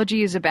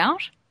archaeology is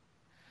about?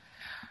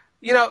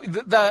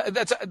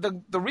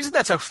 The reason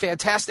that's a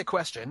fantastic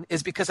question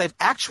is because I've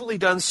actually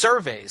done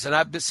surveys,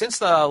 and since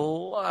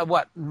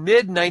the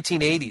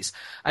mid-1980s,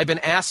 I've been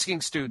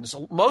asking students,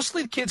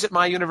 mostly kids at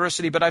my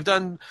university, but I've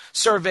done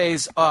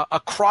surveys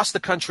across the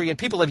country, and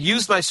people have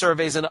used my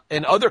surveys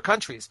in other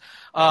countries,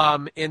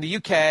 in the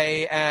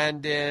UK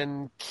and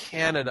in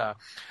Canada.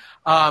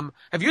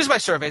 Have used my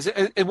surveys,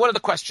 and one of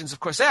the questions,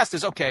 of course, asked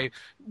is, okay,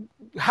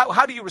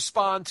 how do you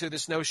respond to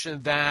this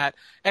notion that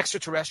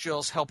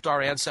extraterrestrials helped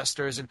our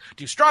ancestors? And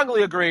do you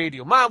strongly agree? Do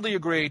you mildly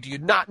agree? Do you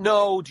not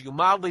know? Do you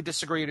mildly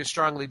disagree? Do you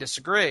strongly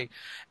disagree?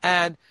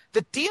 And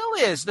the deal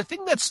is, the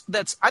thing that's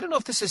I don't know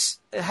if this is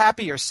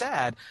happy or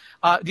sad,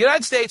 the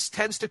United States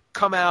tends to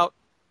come out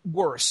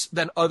worse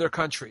than other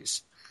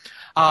countries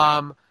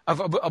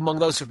among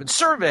those who've been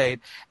surveyed,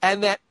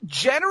 and that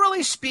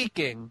generally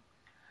speaking,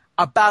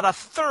 about a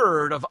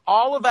third of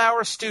all of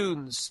our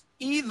students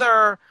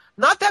either,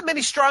 not that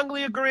many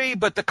strongly agree,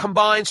 but the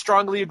combined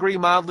strongly agree,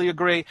 mildly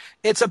agree,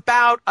 it's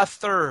about a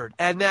third.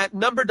 And that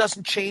number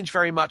doesn't change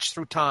very much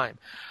through time.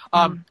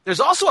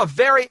 There's also a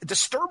very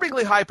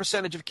disturbingly high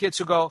percentage of kids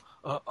who go,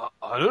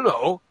 I don't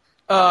know.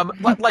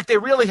 Like they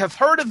really have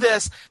heard of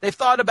this, they've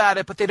thought about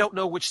it, but they don't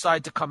know which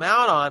side to come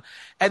out on.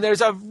 And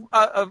there's a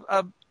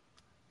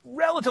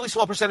relatively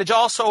small percentage,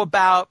 also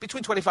about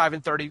between 25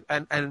 and 30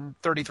 and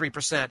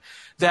 33%,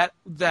 that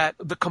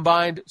the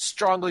combined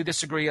strongly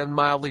disagree and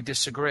mildly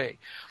disagree.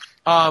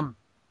 And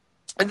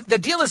the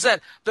deal is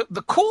that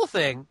the cool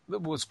thing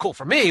that was cool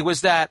for me was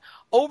that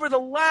over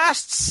the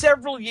last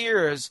several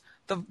years,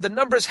 the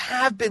numbers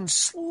have been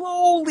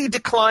slowly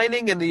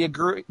declining in the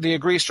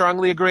agree,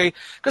 strongly agree,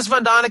 because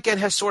von Daniken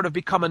has sort of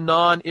become a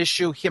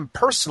non-issue, him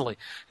personally.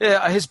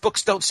 His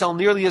books don't sell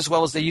nearly as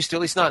well as they used to,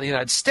 at least not in the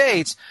United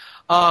States.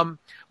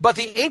 But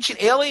the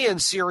Ancient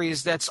Aliens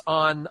series that's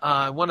on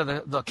one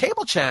of the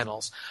cable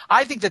channels,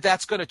 I think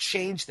that's going to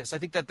change this. I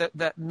think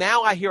that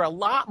now I hear a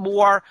lot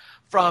more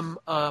from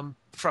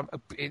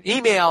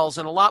emails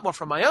and a lot more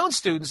from my own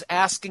students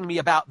asking me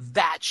about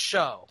that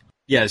show.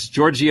 Yes,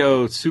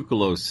 Giorgio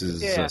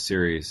Tsoukalos'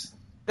 series.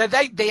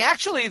 They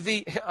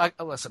actually,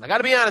 listen, I got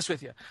to be honest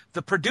with you.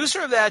 The producer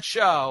of that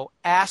show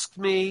asked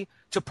me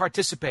to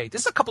participate.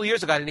 This is a couple of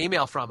years ago. I got an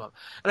email from him.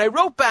 And I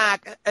wrote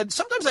back, and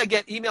sometimes I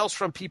get emails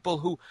from people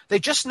who they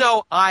just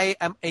know I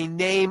am a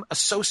name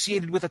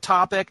associated with a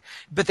topic,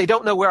 but they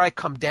don't know where I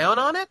come down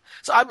on it.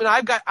 So I mean,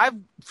 I've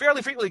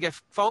fairly frequently get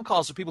phone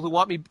calls from people who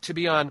want me to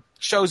be on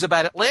shows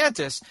about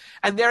Atlantis,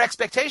 and their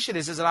expectation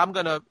is that I'm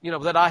going to,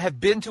 that I have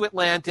been to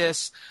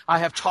Atlantis, I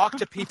have talked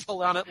to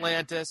people on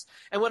Atlantis,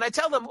 and when I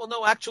tell them, well,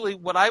 no, actually,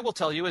 what I will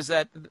tell you is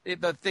that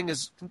the thing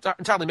is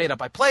entirely made up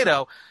by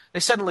Plato, they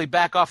suddenly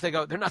back off. They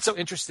go, they're not so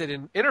interested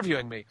in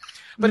interviewing me.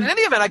 But in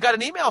any event, I got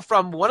an email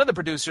from one of the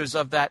producers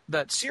of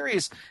that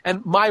series,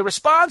 and my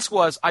response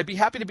was, I'd be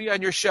happy to be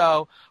on your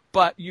show,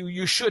 but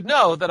you should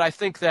know that I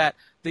think that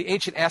the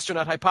ancient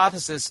astronaut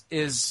hypothesis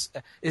is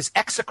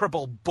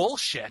execrable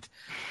bullshit,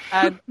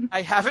 and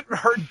I haven't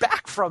heard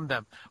back from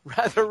them,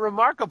 rather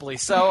remarkably.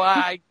 So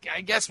I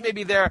guess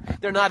maybe they're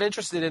not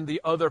interested in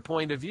the other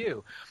point of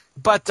view.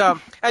 But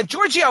and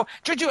Giorgio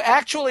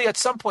actually at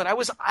some point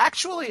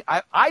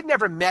I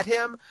never met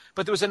him,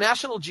 but there was a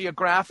National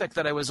Geographic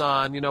that I was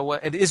on,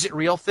 an Is It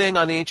Real thing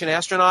on the ancient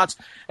astronauts,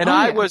 and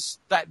I was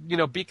that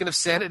beacon of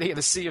sanity in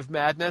the sea of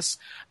madness,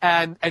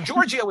 and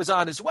Giorgio was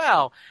on as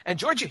well, and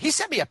Giorgio he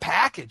sent me a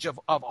package of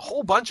a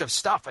whole bunch of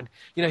stuff, and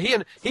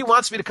he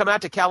wants me to come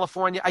out to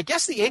California. I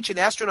guess the Ancient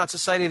Astronaut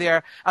Society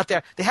out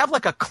there they have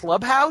like a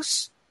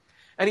clubhouse.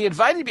 And he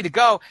invited me to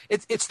go.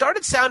 It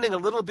started sounding a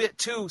little bit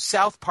too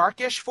South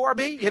Parkish for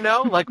me,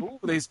 like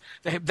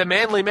the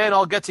manly men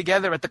all get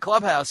together at the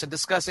clubhouse and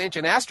discuss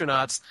ancient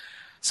astronauts.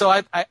 So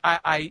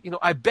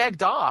I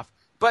begged off.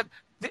 But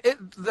in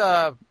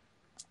the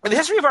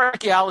history of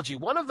archaeology,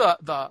 one of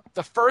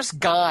the first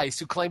guys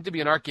who claimed to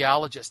be an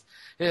archaeologist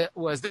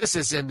this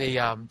is in the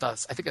I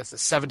think it's the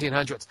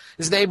 1700s.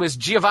 His name was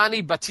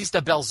Giovanni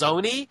Battista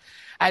Belzoni,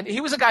 and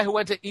he was a guy who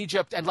went to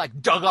Egypt and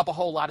dug up a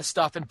whole lot of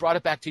stuff and brought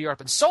it back to Europe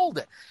and sold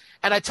it.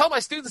 And I tell my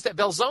students that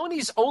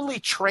Belzoni's only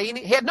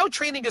training, he had no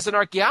training as an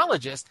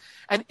archaeologist,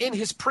 and in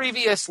his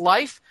previous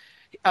life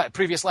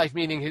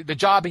meaning the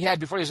job he had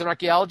before he was an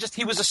archaeologist,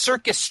 he was a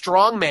circus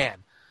strongman.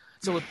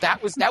 So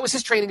that was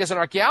his training as an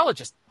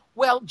archaeologist.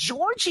 Well,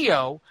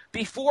 Giorgio,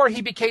 before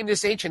he became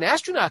this ancient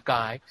astronaut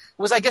guy,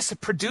 was, I guess, a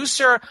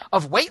producer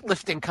of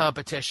weightlifting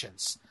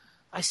competitions.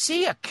 I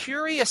see a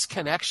curious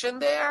connection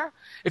there.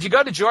 If you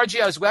go to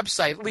Giorgio's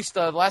website, at least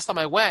the last time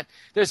I went,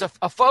 there's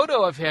a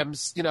photo of him,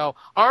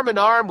 arm in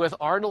arm with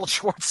Arnold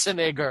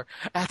Schwarzenegger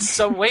at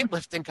some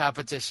weightlifting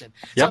competition.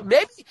 Yep. So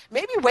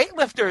maybe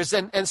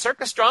weightlifters and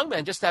circus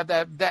strongmen just have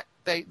that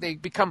they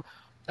become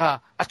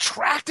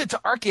attracted to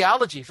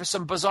archaeology for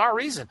some bizarre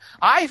reason.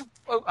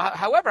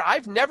 However,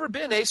 I've never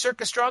been a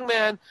circus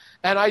strongman,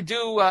 and I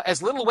do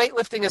as little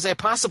weightlifting as I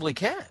possibly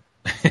can.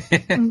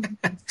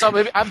 So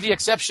maybe I'm the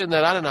exception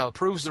that, I don't know,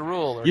 proves the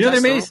rule. Or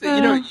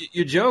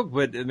you joke,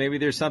 but maybe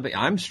there's something.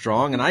 I'm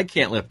strong, and I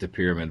can't lift a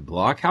pyramid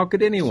block. How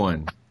could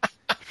anyone?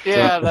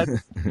 Yeah,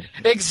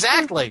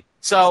 exactly.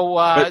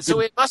 So,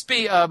 so it must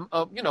be,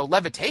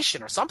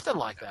 levitation or something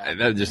like that.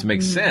 That just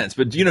makes sense.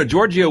 But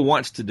Giorgio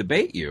wants to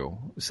debate you,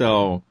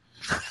 so.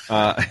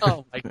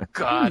 Oh my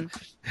God!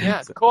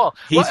 Yeah, cool.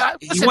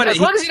 As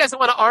long as he doesn't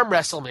want to arm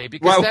wrestle me,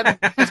 because then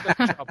he's going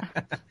to trouble.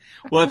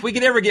 Well, if we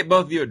could ever get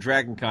both of you at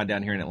DragonCon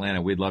down here in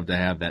Atlanta, we'd love to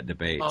have that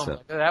debate. Oh, my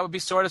God, that would be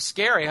sort of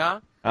scary,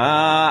 huh?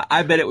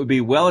 I bet it would be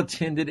well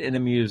attended and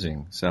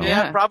amusing. So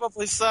yeah,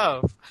 probably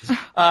so.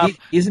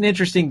 He's an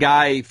interesting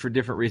guy for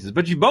different reasons,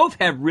 but you both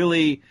have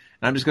really,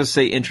 and I'm just going to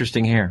say,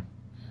 interesting hair.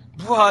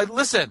 Well,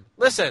 listen.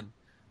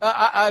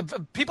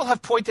 People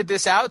have pointed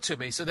this out to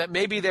me, so that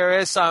maybe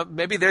there's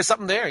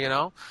something there,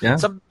 Yeah.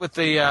 Something with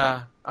the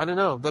I don't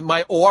know,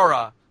 my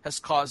aura has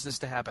caused this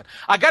to happen.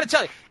 I got to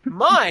tell you,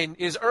 mine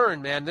is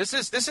earned, man. This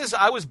is.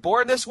 I was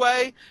born this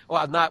way.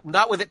 Well,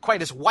 not with it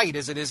quite as white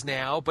as it is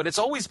now, but it's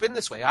always been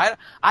this way.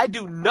 I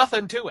do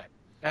nothing to it,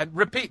 and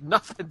repeat,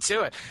 nothing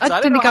to it. So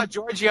I don't know how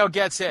Giorgio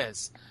gets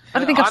his. I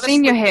don't think I've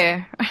seen your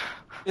hair.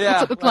 Yeah,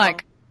 what's it look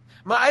like?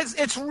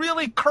 It's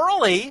really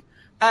curly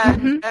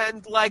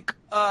and like.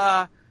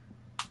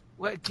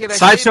 What can I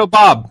Sideshow say?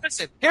 Bob.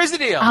 Listen, here's the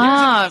deal.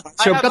 I've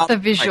got the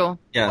visual.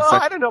 Yeah,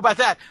 I don't know about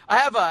that. I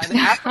have an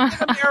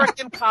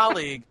African-American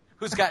colleague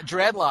who's got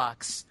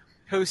dreadlocks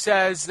who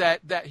says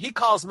that he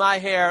calls my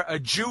hair a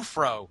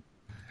Jufro.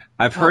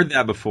 I've heard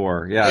that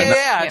before. Yeah.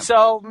 Yeah.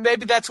 So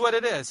maybe that's what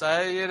it is.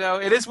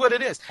 It is what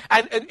it is.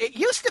 And it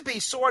used to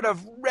be sort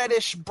of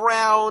reddish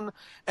brown,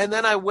 and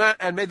then I went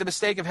and made the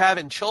mistake of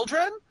having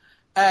children,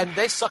 and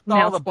they sucked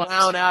all the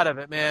brown out of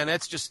it, man.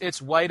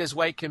 It's white as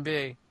white can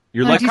be.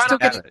 You're lucky to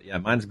have it. Yeah,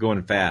 mine's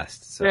going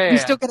fast. So. Yeah. You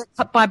still get it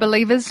cut by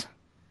believers?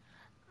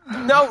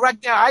 No, right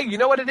now, you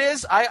know what it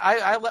is?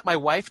 I let my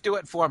wife do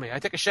it for me. I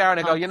take a shower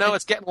and I go,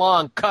 it's getting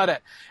long, cut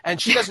it.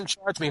 And she doesn't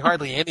charge me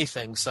hardly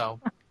anything,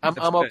 so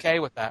I'm okay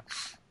with that.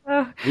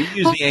 We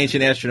use the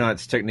ancient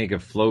astronauts technique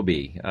of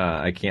Flowbee.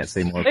 I can't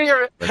say more.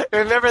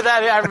 Remember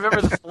that? I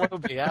remember the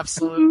Flowbee,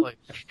 absolutely.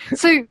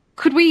 So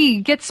could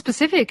we get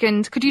specific,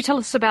 and could you tell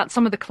us about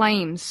some of the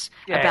claims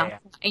about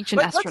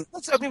ancient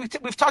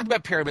astronauts? We've talked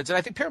about pyramids, and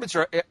I think pyramids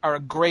are a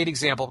great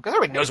example, because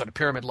everybody knows what a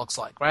pyramid looks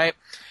like, right?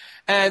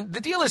 And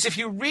the deal is, if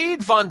you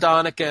read von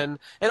Däniken,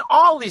 and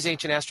all these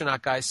ancient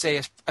astronaut guys say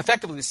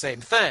effectively the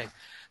same thing,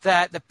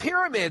 that the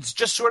pyramids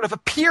just sort of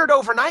appeared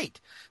overnight.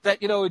 That,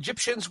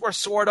 Egyptians were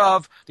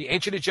the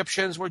ancient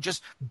Egyptians were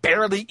just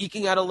barely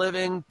eking out a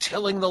living,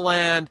 tilling the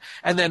land,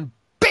 and then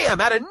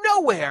bam, out of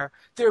nowhere,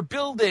 they're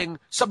building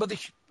some of the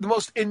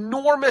most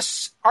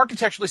enormous,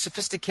 architecturally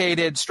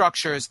sophisticated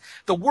structures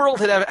the world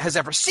has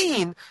ever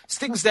seen. It's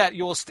things that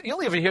you'll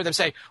even hear them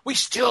say, we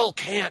still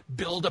can't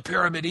build a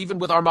pyramid even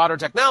with our modern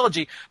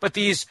technology, but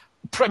these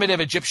primitive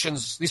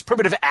Egyptians, these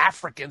primitive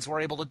Africans were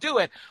able to do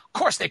it. Of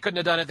course, they couldn't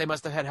have done it. They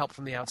must have had help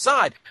from the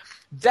outside.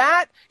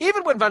 That,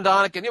 even when von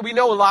Däniken, we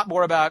know a lot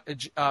more about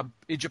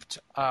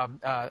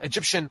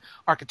Egyptian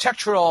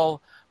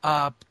architectural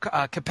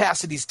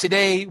capacities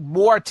today,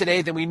 more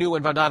today than we knew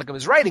when von Däniken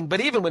was writing.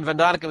 But even when von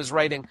Däniken was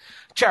writing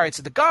Chariots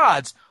of the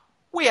Gods,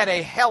 we had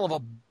a hell of a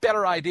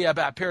better idea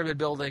about pyramid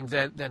building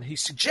than he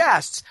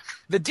suggests.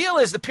 The deal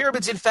is the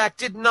pyramids, in fact,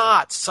 did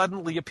not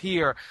suddenly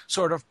appear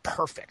sort of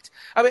perfect.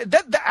 I mean,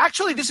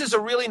 actually, this is a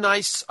really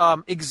nice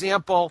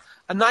example,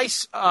 a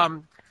nice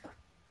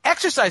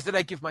exercise that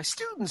I give my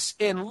students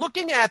in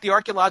looking at the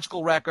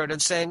archaeological record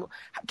and saying,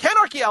 can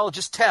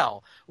archaeologists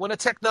tell when a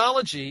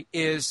technology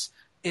is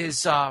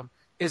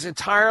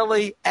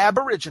entirely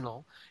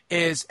aboriginal,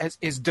 is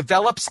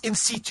develops in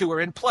situ or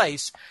in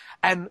place,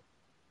 and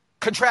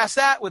contrast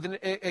that with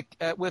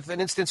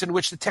an instance in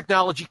which the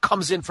technology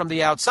comes in from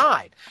the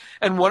outside.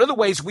 And one of the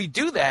ways we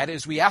do that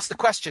is we ask the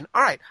question,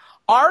 all right,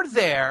 are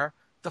there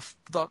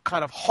the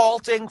kind of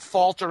halting,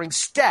 faltering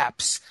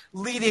steps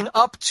leading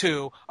up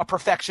to a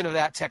perfection of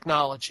that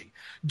technology?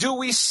 Do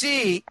we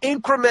see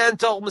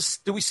incremental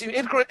steps? Do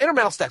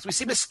we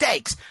see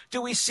mistakes?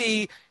 Do we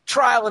see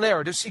trial and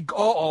error? Do we see,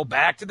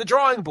 back to the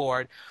drawing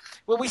board?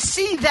 When we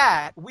see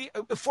that,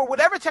 for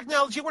whatever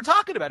technology we're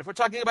talking about, if we're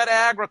talking about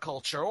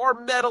agriculture or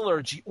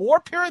metallurgy or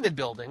pyramid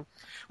building,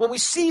 when we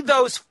see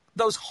those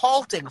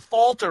halting,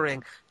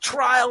 faltering,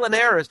 trial and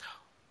errors,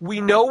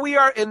 we know we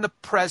are in the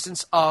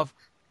presence of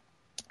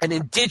an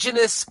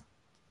indigenous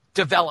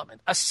development,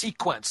 a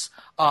sequence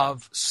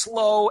of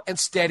slow and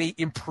steady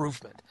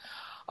improvement.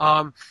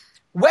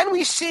 When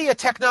we see a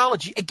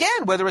technology,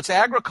 again, whether it's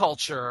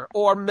agriculture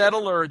or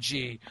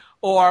metallurgy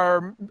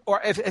or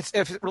if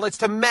it relates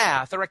to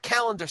math or a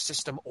calendar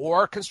system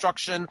or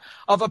construction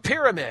of a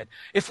pyramid,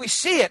 if we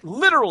see it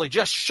literally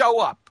just show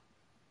up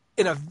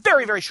in a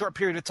very, very short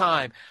period of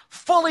time,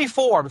 fully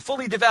formed,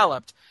 fully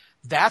developed,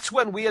 that's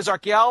when we as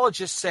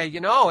archaeologists say,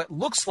 it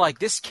looks like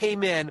this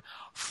came in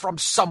from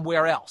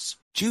somewhere else.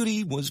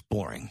 Judy was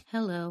boring.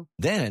 Hello.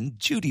 Then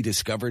Judy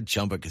discovered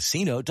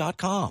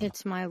ChumbaCasino.com.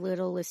 It's my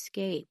little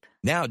escape.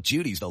 Now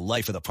Judy's the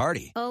life of the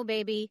party. Oh,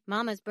 baby,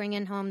 mama's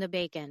bringing home the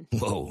bacon.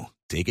 Whoa,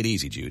 take it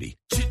easy, Judy.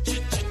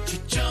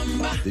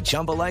 The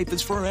Chumba life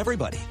is for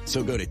everybody.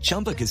 So go to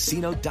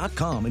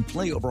ChumbaCasino.com and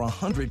play over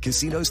 100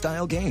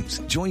 casino-style games.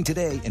 Join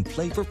today and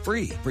play for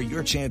free for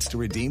your chance to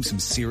redeem some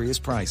serious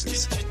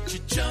prizes.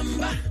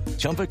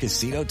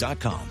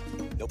 ChumbaCasino.com.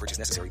 No purchase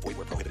necessary. Void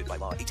where prohibited by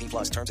law.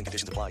 18+ terms and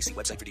conditions apply. See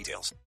website for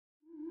details.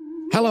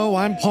 Hello,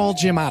 I'm Paul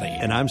Giamatti.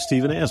 And I'm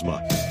Stephen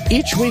Asma.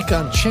 Each week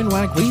on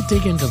Chinwag, we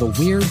dig into the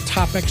weird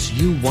topics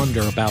you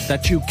wonder about,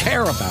 that you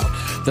care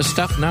about. The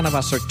stuff none of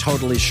us are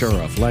totally sure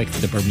of, like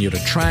the Bermuda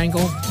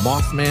Triangle,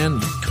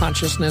 Mothman,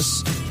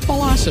 consciousness,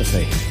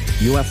 philosophy,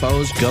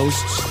 UFOs,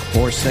 ghosts,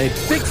 or, say,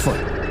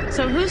 Bigfoot.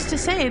 So who's to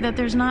say that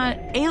there's not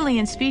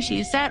alien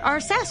species that are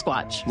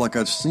Sasquatch? Like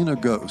I've seen a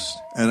ghost,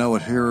 and I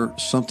would hear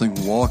something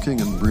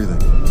walking and breathing.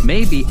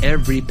 Maybe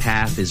every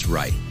path is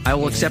right. I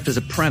will accept as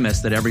a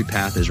premise that every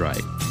path is right.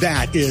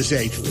 That is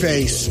a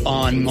face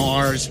on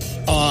Mars,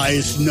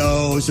 eyes,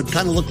 nose. It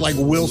kind of looked like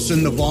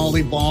Wilson, the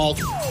volleyball.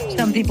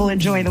 Some people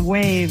enjoy the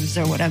waves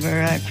or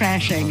whatever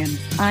crashing, and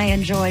I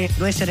enjoy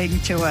listening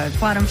to a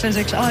quantum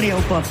physics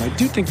audiobook. I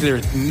do think there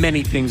are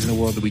many things in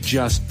the world that we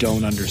just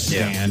don't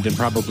understand and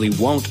probably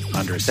won't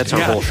understand. That's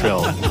our whole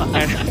show.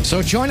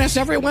 So join us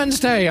every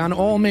Wednesday on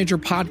all major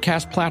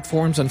podcast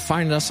platforms and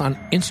find us on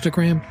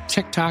Instagram,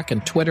 TikTok,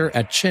 and Twitter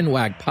at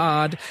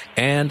ChinwagPod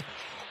and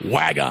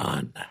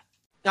Wagon.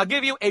 I'll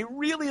give you a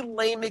really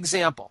lame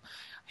example.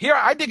 Here,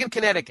 I dig in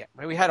Connecticut.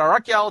 We had our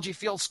archaeology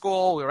field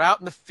school. We were out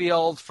in the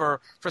field for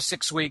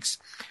 6 weeks.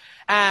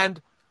 And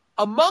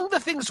among the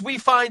things we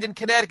find in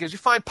Connecticut is we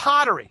find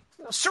pottery,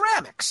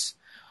 ceramics.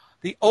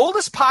 The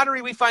oldest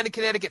pottery we find in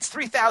Connecticut is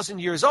 3,000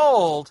 years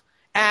old,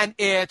 and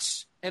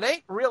it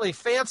ain't really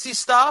fancy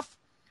stuff,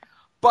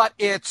 but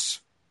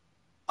it's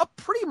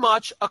pretty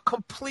much a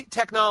complete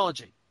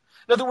technology.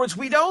 In other words,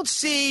 we don't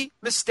see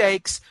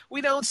mistakes,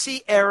 we don't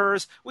see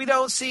errors, we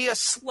don't see a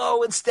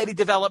slow and steady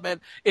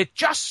development. It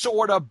just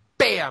sort of,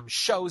 bam,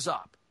 shows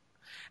up.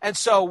 And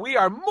so we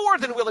are more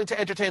than willing to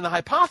entertain the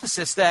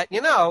hypothesis that,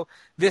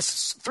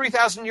 this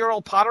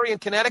 3,000-year-old pottery in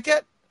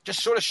Connecticut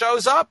just sort of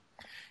shows up.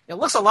 It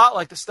looks a lot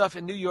like the stuff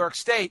in New York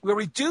State, where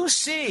we do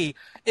see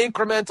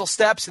incremental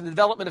steps in the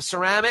development of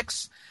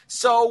ceramics.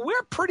 So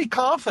we're pretty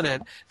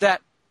confident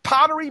that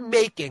pottery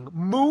making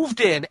moved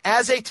in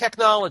as a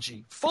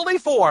technology, fully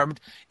formed,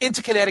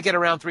 into Connecticut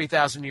around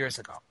 3,000 years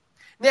ago.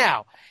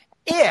 Now,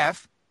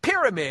 if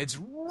pyramids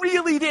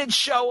really did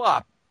show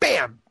up,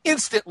 bam,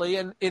 instantly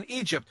in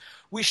Egypt,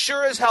 we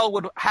sure as hell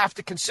would have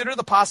to consider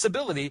the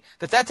possibility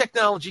that that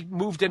technology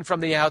moved in from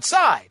the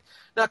outside.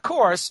 Now, of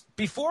course,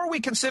 before we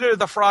consider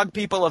the frog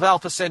people of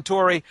Alpha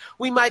Centauri,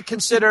 we might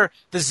consider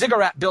the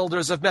ziggurat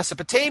builders of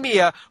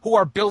Mesopotamia who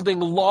are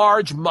building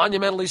large,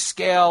 monumentally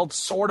scaled,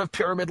 sort of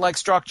pyramid-like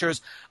structures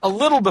a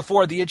little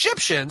before the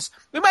Egyptians.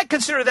 We might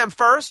consider them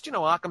first,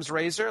 Occam's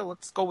razor.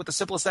 Let's go with the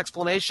simplest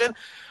explanation.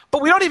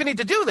 But we don't even need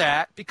to do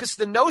that because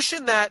the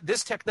notion that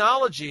this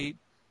technology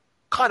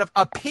kind of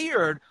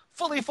appeared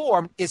fully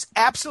formed is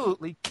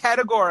absolutely,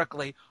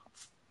 categorically,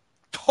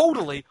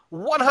 totally,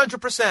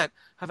 100%.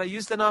 Have I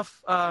used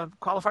enough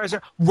qualifiers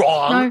there?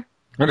 Wrong.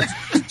 No.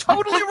 It's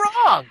totally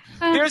wrong.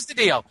 Here's the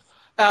deal.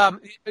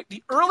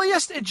 The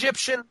earliest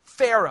Egyptian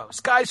pharaohs,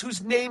 guys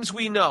whose names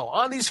we know,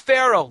 on these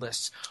pharaoh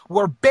lists,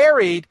 were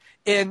buried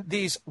in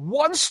these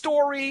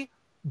one-story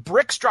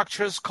brick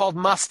structures called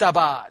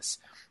mastabas.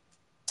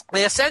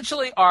 They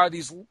essentially are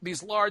these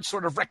large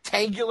sort of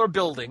rectangular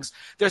buildings.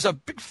 There's a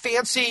big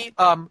fancy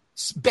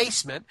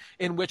basement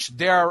in which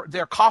their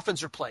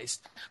coffins are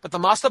placed. But the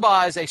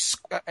mastaba is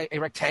a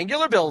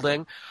rectangular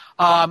building,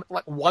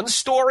 like 1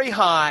 story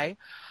high.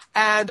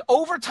 And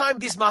over time,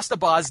 these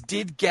mastabas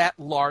did get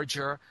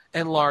larger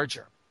and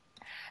larger.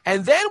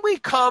 And then we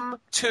come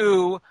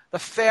to the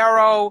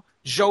pharaoh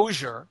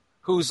Djoser,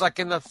 who's like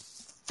in the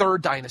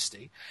 3rd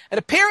dynasty. And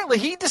apparently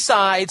he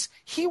decides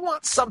he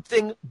wants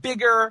something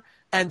bigger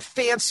and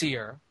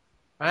fancier,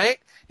 right?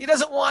 He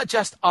doesn't want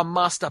just a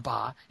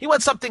mastaba. He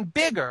wants something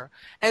bigger.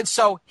 And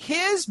so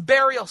his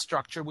burial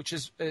structure, which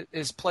is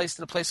placed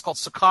in a place called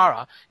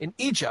Saqqara in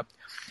Egypt,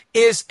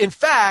 is in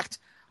fact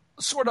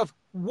sort of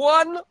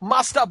one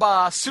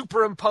mastaba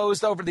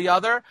superimposed over the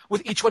other,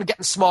 with each one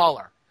getting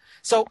smaller.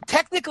 So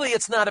technically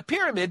it's not a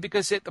pyramid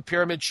because the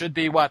pyramid should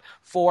be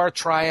 4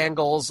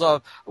 triangles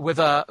with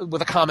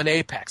a common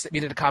apex. It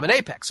needed a common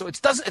apex. So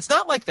it's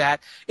not like that.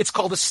 It's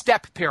called a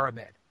step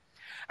pyramid.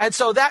 And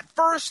so that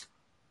first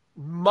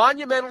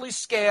monumentally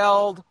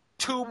scaled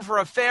tomb for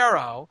a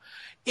pharaoh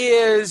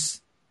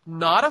is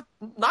not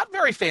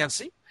very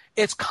fancy.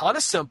 It's kind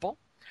of simple.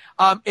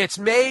 It's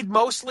made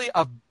mostly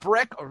of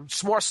brick or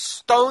more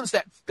stones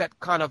that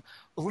kind of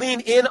lean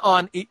in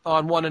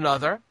on one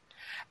another.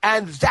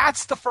 And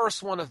that's the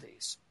first one of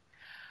these.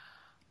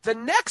 The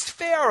next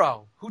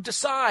pharaoh who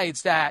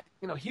decides that,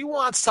 he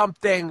wants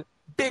something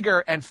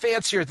bigger and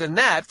fancier than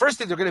that, first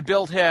thing they're going to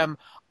build him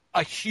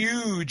a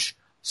huge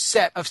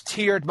set of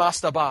tiered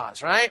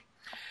mastabas, right?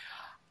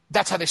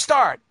 That's how they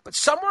start. But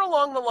somewhere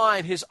along the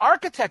line, his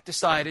architect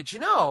decided,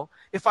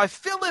 if I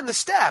fill in the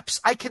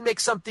steps, I can make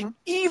something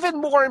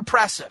even more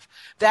impressive.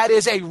 That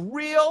is a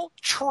real,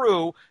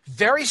 true,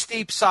 very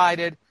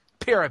steep-sided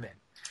pyramid.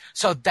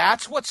 So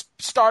that's what's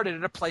started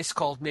at a place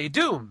called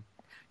Meidum.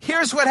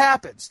 Here's what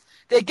happens.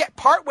 They get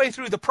partway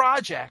through the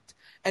project,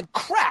 and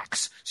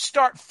cracks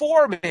start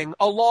forming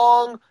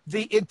along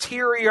the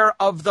interior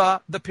of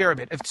the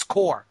pyramid, its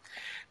core,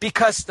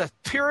 because the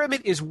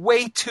pyramid is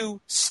way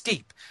too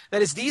steep.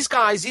 That is, these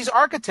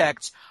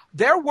architects,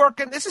 they're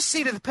working, this is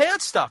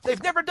seat-of-the-pants stuff.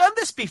 They've never done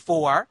this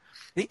before.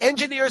 The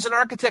engineers and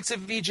architects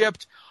of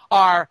Egypt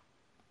are,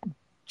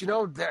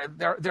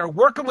 they're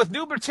working with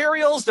new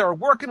materials. They're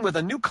working with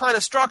a new kind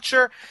of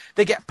structure.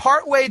 They get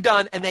partway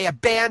done, and they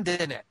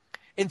abandon it.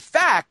 In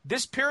fact,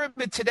 this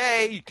pyramid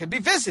today can be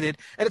visited,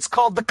 and it's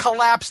called the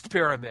collapsed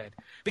pyramid,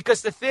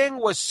 because the thing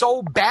was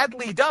so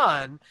badly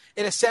done,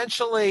 it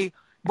essentially,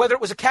 whether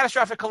it was a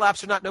catastrophic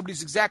collapse or not,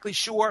 nobody's exactly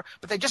sure,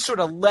 but they just sort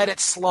of let it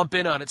slump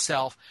in on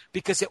itself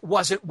because it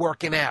wasn't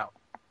working out.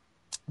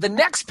 The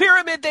next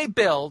pyramid they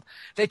build,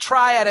 they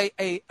try at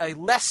a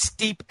less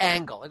steep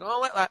angle.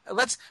 Like,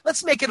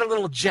 let's make it a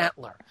little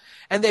gentler.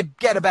 And they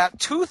get about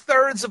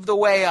 2/3 of the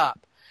way up.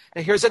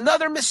 Now, here's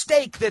another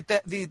mistake that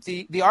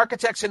the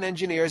architects and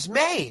engineers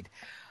made.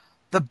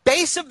 The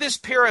base of this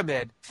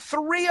pyramid,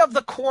 3 of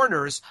the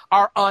corners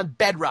are on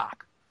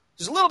bedrock.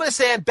 There's a little bit of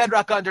sand,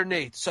 bedrock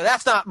underneath, so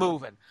that's not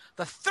moving.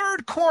 The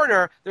 3rd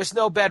corner, there's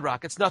no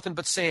bedrock. It's nothing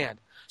but sand.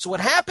 So what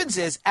happens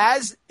is,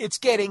 as it's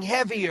getting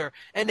heavier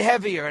and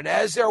heavier, and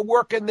as they're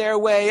working their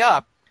way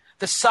up,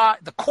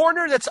 the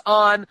corner that's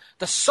on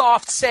the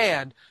soft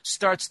sand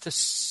starts to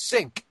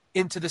sink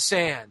into the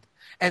sand.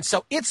 And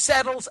so it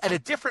settles at a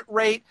different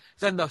rate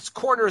than the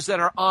corners that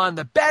are on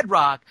the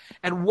bedrock.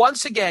 And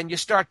once again, you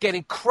start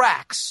getting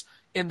cracks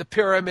in the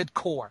pyramid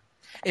core.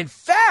 In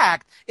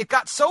fact, it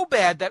got so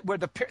bad that where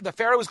the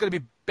pharaoh was going to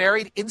be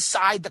buried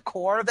inside the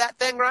core of that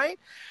thing, right?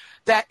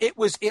 That it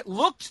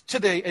looked to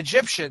the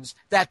Egyptians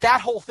that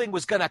whole thing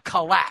was going to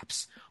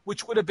collapse,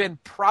 which would have been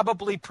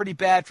probably pretty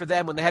bad for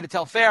them when they had to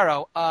tell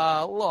Pharaoh,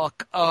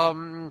 look,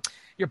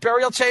 your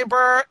burial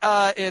chamber,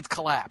 it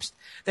collapsed.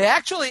 They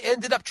actually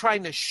ended up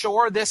trying to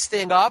shore this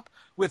thing up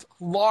with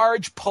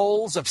large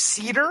poles of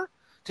cedar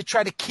to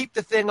try to keep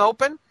the thing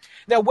open.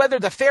 Now, whether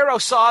the Pharaoh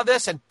saw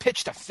this and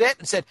pitched a fit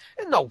and said,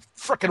 no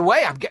frickin'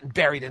 way I'm getting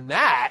buried in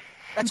that,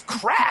 that's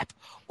crap.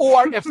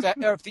 Or if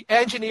the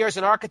engineers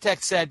and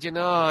architects said,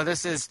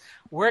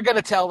 we're going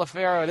to tell the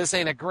Pharaoh this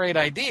ain't a great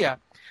idea.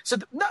 So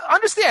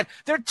understand,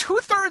 they're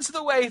 2/3 of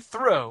the way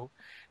through.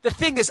 The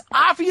thing is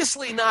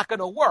obviously not going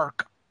to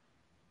work.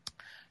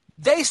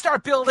 They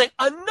start building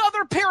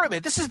another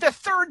pyramid. This is their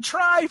third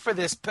try for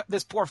this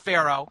poor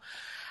pharaoh.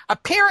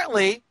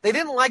 Apparently, they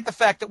didn't like the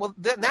fact that, well,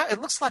 now it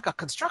looks like a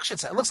construction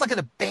site. It looks like an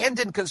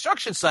abandoned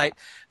construction site.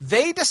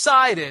 They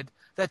decided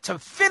that to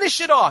finish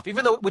it off,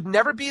 even though it would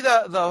never be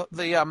the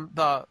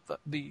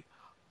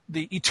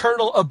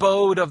eternal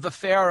abode of the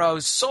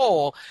pharaoh's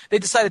soul, they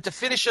decided to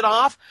finish it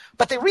off.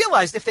 But they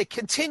realized if they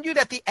continued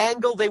at the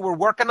angle they were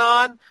working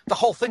on, the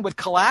whole thing would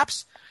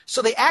collapse.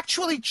 So they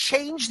actually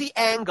changed the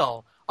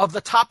angle of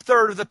the top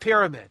third of the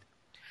pyramid.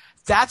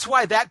 That's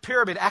why that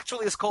pyramid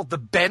actually is called the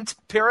bent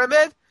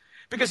pyramid.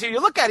 Because if you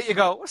look at it, you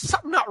go, there's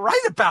something not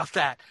right about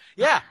that.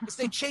 Yeah, because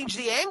they changed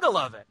the angle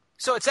of it.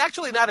 So it's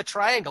actually not a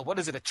triangle. What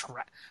is it, a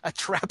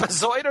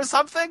trapezoid or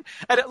something?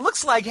 And it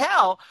looks like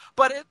hell,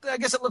 but I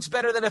guess it looks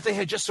better than if they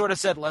had just sort of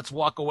said, let's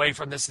walk away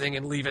from this thing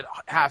and leave it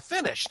half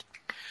finished.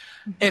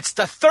 It's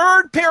the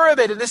third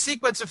pyramid in this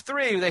sequence of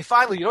three. They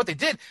finally, you know what they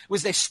did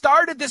was they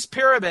started this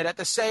pyramid at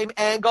the same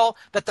angle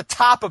that the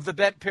top of the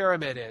bent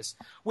pyramid is,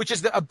 which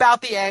is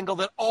about the angle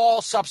that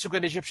all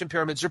subsequent Egyptian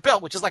pyramids are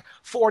built, which is like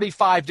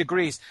 45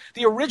 degrees.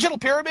 The original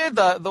pyramid,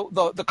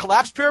 the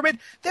collapsed pyramid,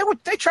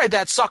 they tried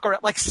that sucker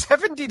at like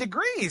 70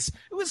 degrees.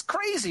 It was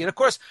crazy. And of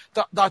course,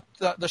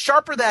 the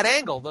sharper that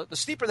angle, the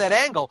steeper that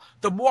angle,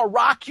 the more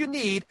rock you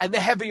need and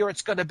the heavier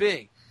it's going to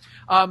be.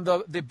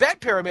 The bent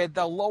pyramid,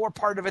 the lower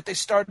part of it, they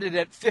started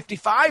at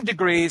 55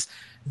 degrees.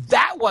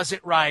 That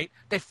wasn't right.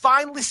 They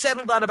finally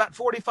settled on about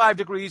 45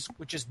 degrees,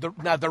 which is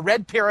now the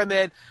red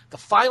pyramid, the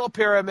final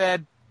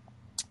pyramid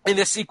in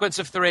this sequence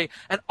of three,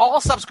 and all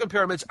subsequent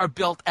pyramids are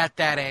built at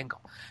that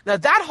angle. Now,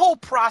 that whole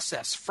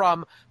process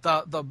from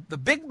the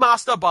big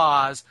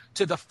mastabas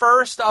to the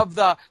first of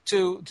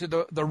to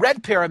the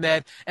red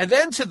pyramid, and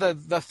then to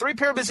the three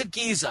pyramids at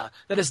Giza,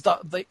 that is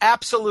the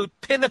absolute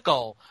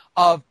pinnacle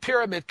of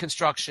pyramid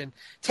construction,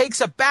 takes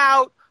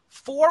about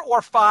 4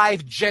 or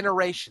 5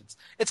 generations.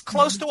 It's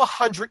close to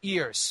 100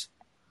 years.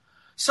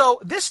 So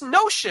this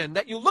notion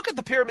that you look at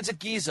the pyramids at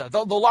Giza,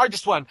 the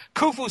largest one,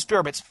 Khufu's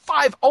pyramids,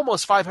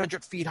 almost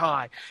 500 feet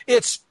high.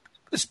 It's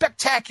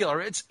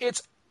spectacular.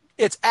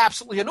 It's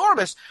absolutely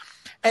enormous.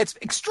 It's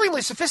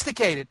extremely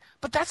sophisticated.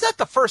 But that's not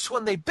the first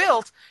one they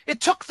built. It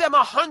took them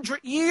 100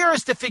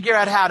 years to figure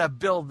out how to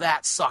build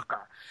that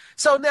sucker.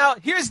 So now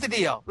here's the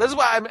deal. This is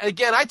why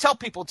I tell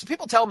people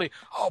tell me,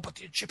 oh, but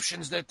the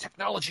Egyptians, their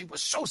technology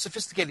was so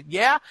sophisticated.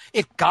 Yeah,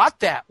 it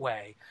got that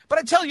way. But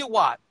I tell you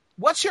what.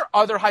 What's your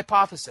other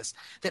hypothesis?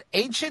 That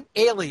ancient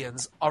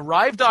aliens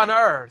arrived on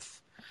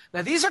Earth.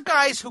 Now, these are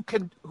guys who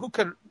can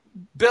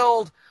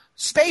build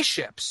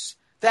spaceships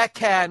that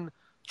can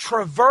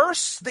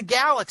traverse the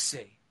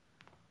galaxy,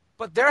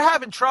 but they're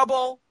having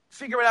trouble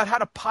figuring out how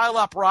to pile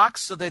up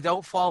rocks so they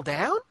don't fall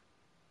down?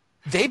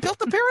 They built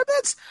the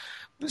pyramids?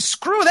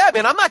 Screw that,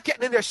 man. I'm not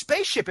getting in their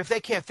spaceship if they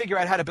can't figure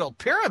out how to build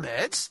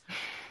pyramids.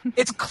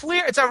 It's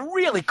clear. It's a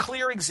really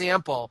clear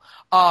example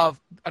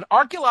of an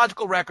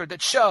archaeological record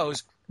that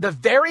shows the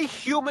very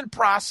human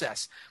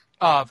process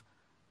of,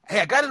 hey,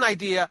 I got an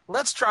idea.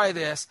 Let's try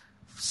this.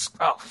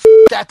 Oh,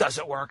 that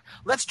doesn't work.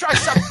 Let's try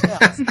something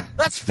else.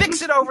 Let's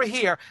fix it over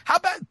here. How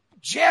about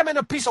jamming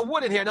a piece of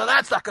wood in here? No,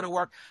 that's not going to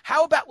work.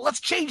 How about let's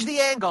change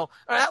the angle?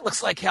 Oh, that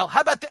looks like hell. How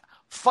about that?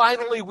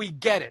 Finally, we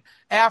get it.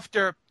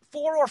 After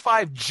 4 or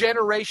 5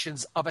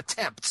 generations of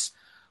attempts.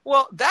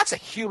 Well, that's a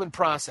human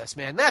process,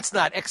 man. That's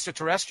not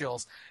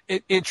extraterrestrials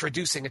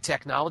introducing a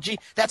technology.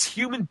 That's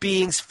human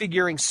beings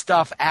figuring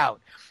stuff out.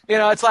 You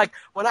know, it's like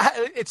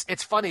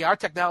it's funny. Our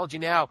technology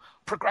now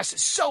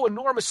progresses so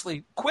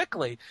enormously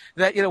quickly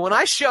that, you know, when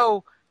I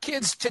show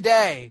kids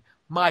today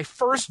my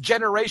first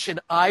generation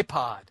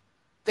iPod,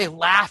 they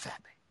laugh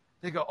at me.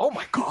 They go, "Oh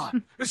my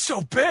God, it's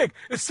so big,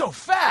 it's so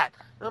fat."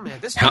 Oh man,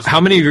 how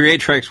many of your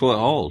 8 tracks will it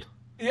hold?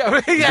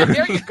 Yeah,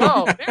 there you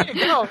go. There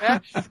you go,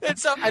 man.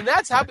 And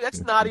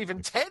that's not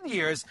even 10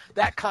 years,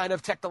 that kind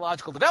of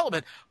technological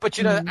development. But,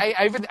 you know,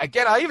 I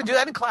even do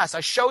that in class. I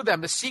show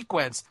them the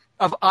sequence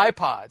of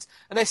iPods.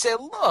 And I say,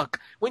 look,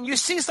 when you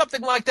see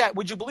something like that,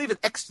 would you believe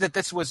that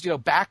this was, you know,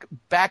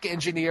 back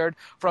engineered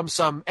from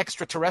some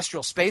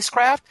extraterrestrial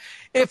spacecraft?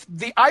 If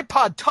the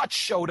iPod Touch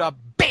showed up,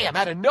 bam,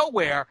 out of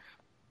nowhere,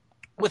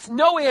 with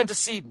no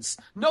antecedents,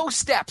 no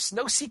steps,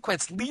 no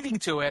sequence leading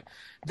to it,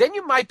 then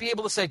you might be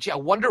able to say, gee, I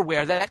wonder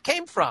where that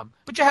came from.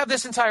 But you have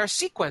this entire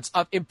sequence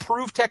of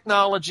improved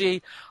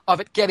technology,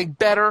 of it getting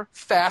better,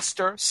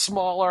 faster,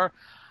 smaller.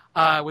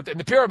 Within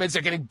the pyramids,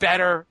 they're getting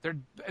better.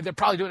 They're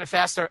probably doing it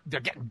faster. They're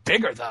getting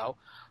bigger, though.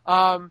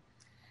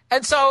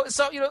 And so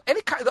you know,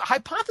 any kind of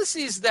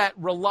hypotheses that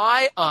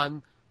rely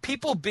on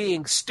people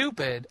being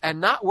stupid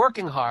and not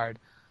working hard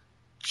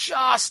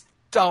just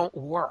don't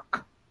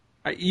work.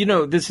 You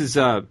know, this is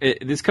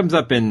this comes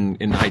up in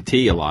IT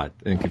a lot,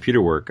 in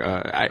computer work.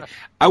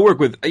 I work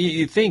with,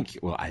 I think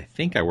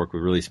I work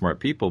with really smart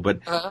people, but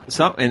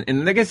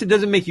and I guess it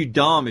doesn't make you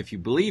dumb if you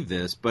believe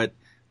this, but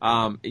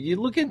you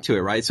look into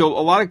it, right? So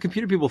a lot of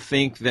computer people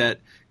think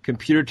that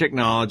computer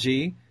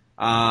technology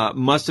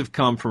must have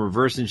come from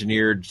reverse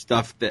engineered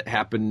stuff that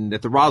happened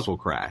at the Roswell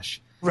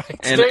crash. Right.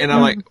 And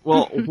I'm like,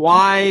 well,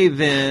 why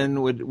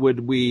then would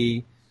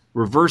we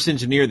reverse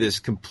engineer this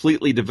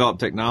completely developed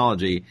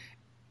technology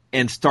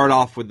and start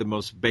off with the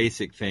most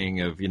basic thing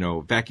of,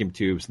 vacuum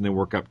tubes, and then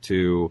work up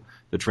to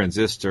the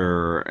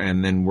transistor,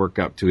 and then work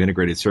up to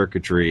integrated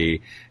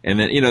circuitry, and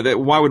then,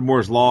 why would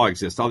Moore's Law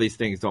exist? All these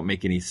things don't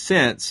make any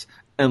sense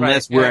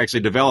unless we're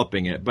actually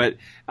developing it. But,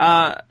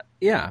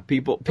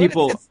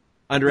 people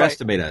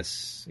underestimate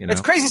us.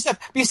 It's crazy stuff.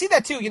 But you see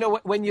that too.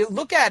 When you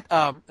look at,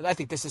 I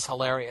think this is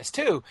hilarious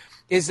too,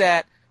 is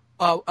that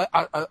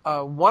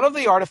one of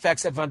the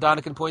artifacts that von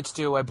Daniken points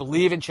to, I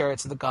believe in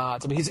Chariots of the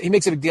Gods, I mean, he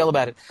makes a big deal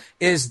about it,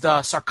 is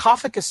the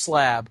sarcophagus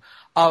slab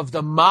of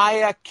the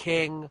Maya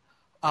king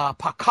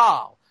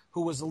Pakal,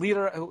 who was the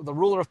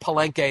ruler of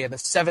Palenque in the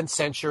 7th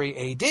century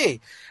AD. And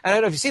I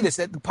don't know if you see this,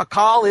 that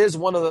Pakal is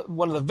one of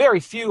the very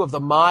few of the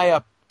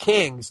Maya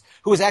kings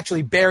who was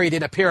actually buried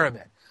in a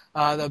pyramid.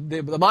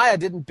 The Maya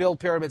didn't build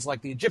pyramids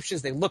like the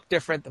Egyptians. They look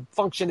different. The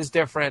function is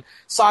different.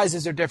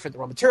 Sizes are different. The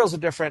raw materials are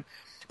different.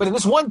 But in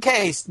this one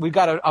case, we've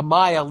got a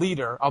Maya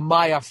leader, a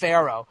Maya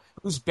pharaoh,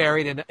 who's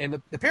buried in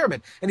the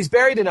pyramid. And he's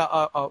buried in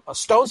a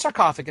stone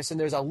sarcophagus, and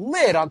there's a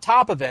lid on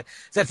top of it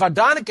that von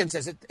Daniken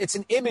says it's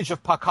an image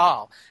of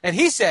Pakal. And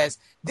he says,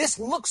 this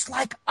looks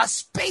like a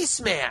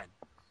spaceman.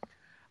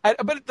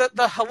 But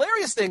the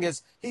hilarious thing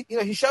is,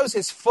 he shows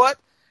his foot,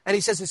 and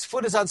he says his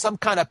foot is on some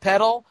kind of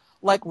pedal,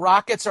 like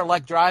rockets are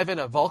like driving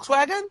a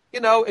Volkswagen.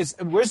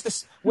 Where's the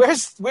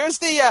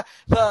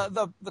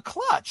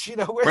clutch?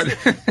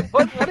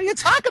 What are you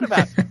talking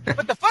about?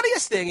 But the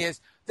funniest thing is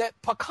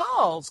that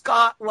Pakal's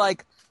got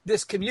like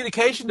this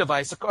communication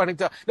device. According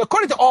to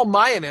all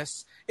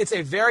Mayanists, it's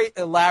a very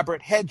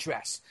elaborate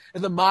headdress.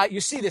 And you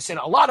see this in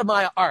a lot of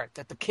Maya art,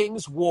 that the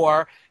kings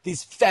wore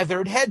these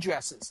feathered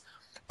headdresses.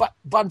 But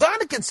von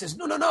Daniken says,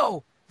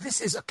 no,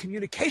 this is a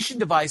communication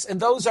device, and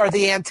those are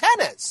the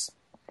antennas.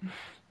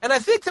 And I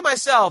think to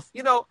myself,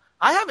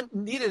 I haven't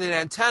needed an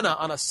antenna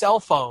on a cell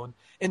phone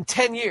in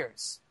 10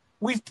 years.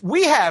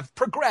 We have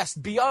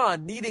progressed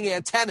beyond needing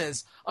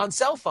antennas on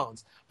cell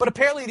phones. But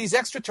apparently these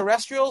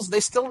extraterrestrials, they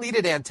still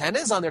needed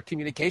antennas on their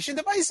communication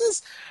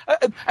devices.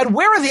 And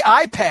where are the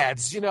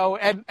iPads,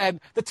 and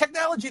the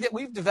technology that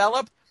we've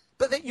developed,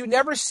 but that you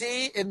never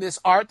see in this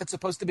art that's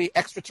supposed to be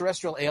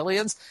extraterrestrial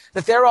aliens,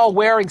 that they're all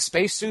wearing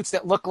spacesuits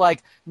that look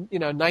like,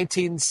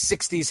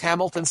 1960s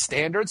Hamilton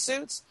Standard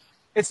suits?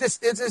 It's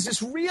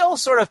this real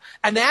sort of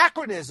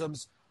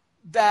anachronisms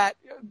that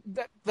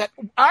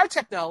our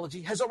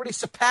technology has already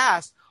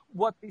surpassed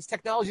what these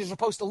technologies are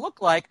supposed to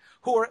look like,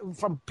 who are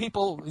from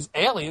people, these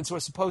aliens who are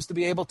supposed to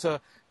be able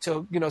to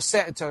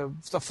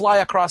fly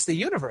across the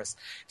universe.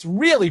 It's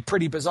really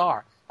pretty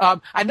bizarre.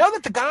 I know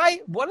that the guy,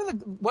 one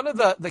of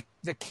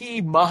the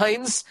key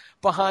minds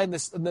behind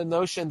the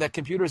notion that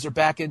computers are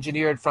back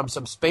engineered from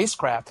some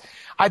spacecraft,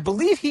 I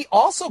believe he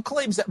also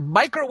claims that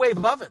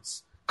microwave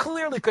ovens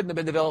clearly couldn't have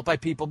been developed by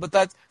people, but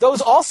that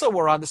those also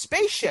were on the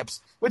spaceships,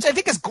 which I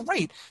think is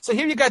great. So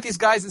here you got these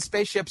guys in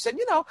spaceships, and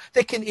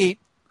they can eat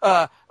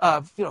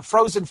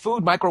frozen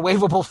food,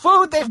 microwavable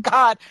food. They've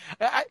got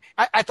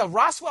at the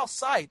Roswell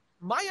site.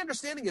 My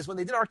understanding is when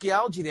they did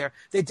archaeology there,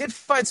 they did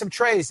find some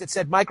trays that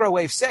said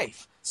microwave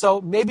safe.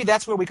 So maybe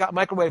that's where we got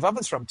microwave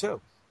ovens from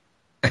too.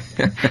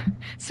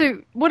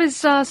 So, what is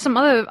some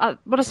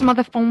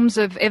other forms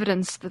of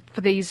evidence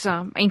for these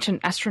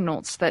ancient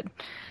astronauts that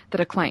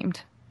are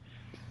claimed?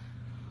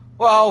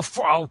 Well,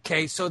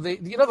 so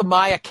the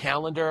Maya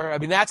calendar, I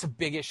mean, that's a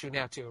big issue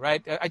now too,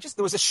 right? There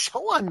was a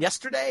show on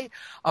yesterday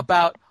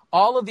about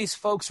all of these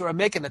folks who are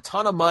making a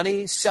ton of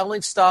money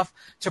selling stuff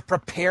to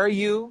prepare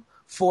you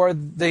for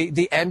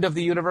the end of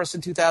the universe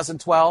in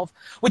 2012,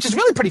 which is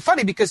really pretty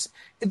funny because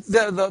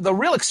the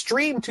real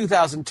extreme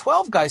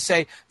 2012 guys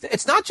say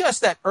it's not just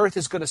that Earth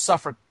is going to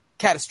suffer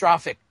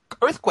catastrophic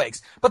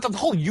earthquakes, but the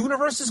whole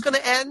universe is going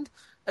to end.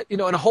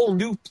 And a whole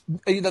new,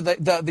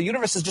 the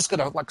universe is just going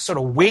to like sort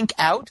of wink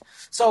out.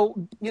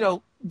 So,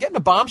 getting a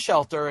bomb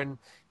shelter and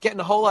getting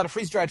a whole lot of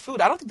freeze-dried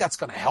food, I don't think that's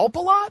going to help a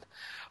lot.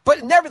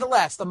 But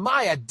nevertheless, the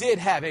Maya did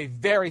have a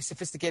very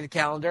sophisticated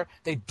calendar.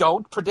 They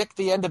don't predict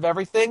the end of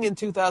everything in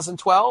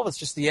 2012. It's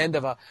just the end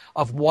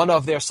of one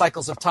of their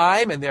cycles of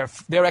time, and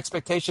their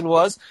expectation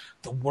was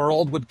the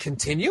world would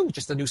continue.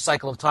 Just a new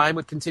cycle of time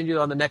would continue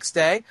on the next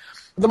day.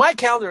 The Maya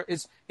calendar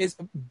is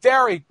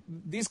very.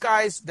 These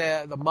guys,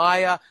 the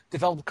Maya,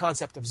 developed the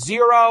concept of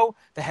zero.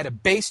 They had a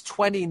base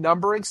 20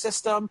 numbering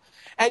system,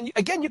 and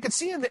again, you can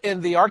see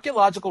in the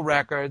archaeological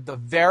record the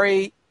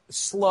very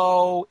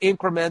slow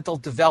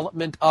incremental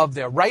development of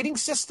their writing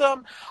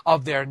system,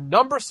 of their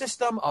number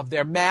system, of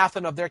their math,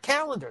 and of their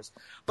calendars.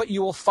 But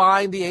you will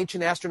find the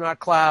ancient astronaut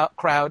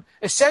crowd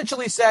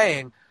essentially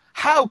saying,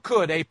 how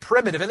could a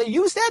primitive, and they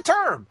use that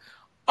term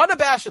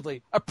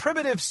unabashedly, a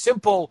primitive,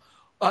 simple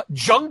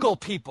jungle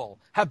people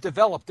have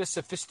developed this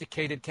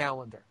sophisticated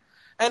calendar?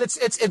 And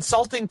it's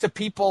insulting to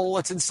people,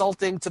 it's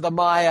insulting to the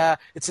Maya,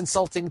 it's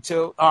insulting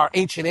to our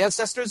ancient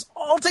ancestors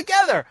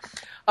altogether.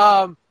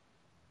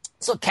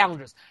 So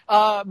calendars.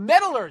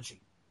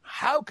 Metallurgy.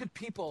 how could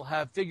people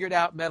have figured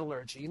out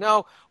metallurgy? You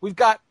know,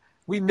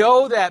 we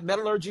know that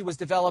metallurgy was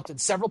developed in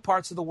several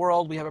parts of the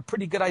world. We have a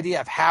pretty good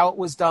idea of how it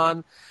was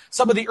done.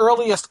 Some of the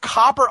earliest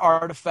copper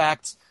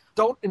artifacts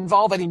don't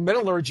involve any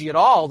metallurgy at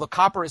all. The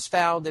copper is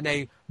found in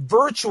a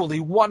virtually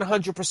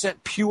 100%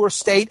 pure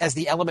state as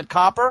the element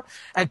copper,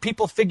 and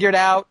people figured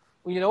out,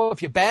 you know,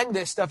 if you bang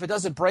this stuff, it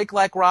doesn't break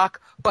like rock,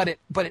 but it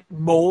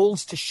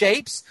molds to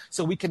shapes.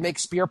 So we can make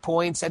spear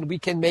points, and we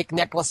can make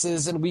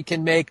necklaces, and we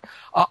can make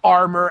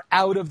armor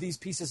out of these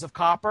pieces of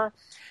copper.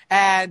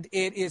 And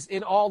it is,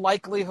 in all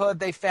likelihood,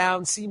 they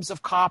found seams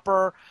of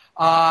copper,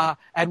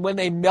 and when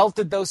they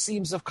melted those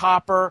seams of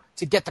copper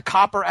to get the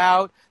copper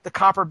out, the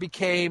copper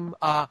became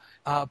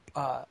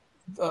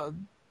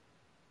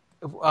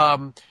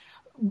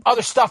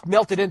other stuff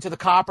melted into the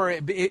copper,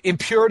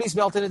 impurities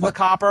melted into the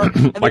copper,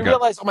 and they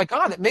realized, oh my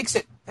God, that makes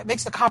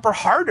the copper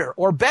harder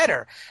or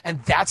better.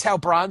 And that's how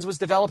bronze was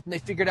developed, and they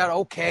figured out,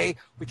 okay,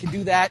 we can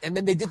do that. And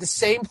then they did the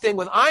same thing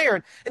with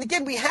iron. And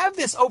again, we have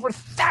this over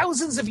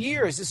thousands of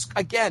years, this,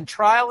 again,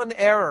 trial and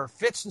error,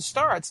 fits and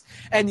starts,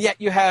 and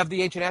yet you have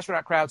the ancient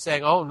astronaut crowd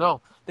saying, oh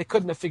no, they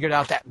couldn't have figured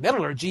out that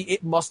metallurgy.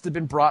 It must have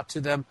been brought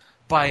to them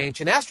by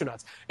ancient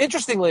astronauts.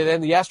 Interestingly,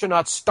 then, the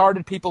astronauts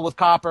started people with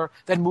copper,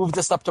 then moved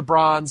us up to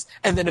bronze,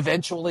 and then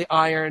eventually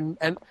iron.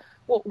 And,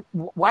 well,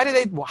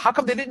 how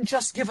come they didn't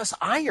just give us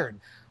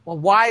iron? Well,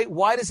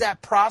 why does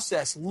that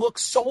process look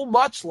so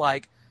much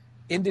like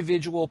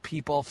individual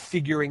people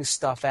figuring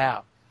stuff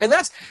out? And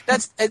that's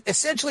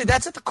essentially,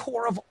 that's at the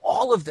core of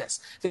all of this.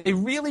 They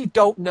really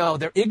don't know.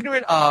 They're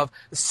ignorant of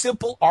the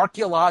simple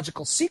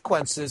archaeological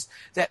sequences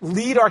that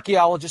lead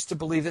archaeologists to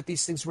believe that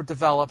these things were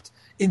developed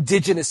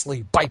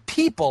indigenously by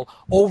people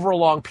over a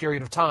long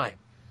period of time.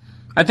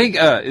 I think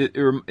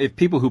if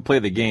people who play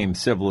the game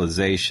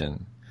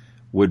Civilization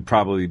would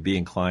probably be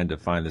inclined to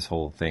find this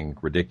whole thing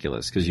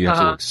ridiculous, because you have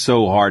to work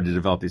so hard to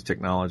develop these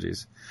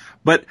technologies.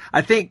 But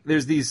I think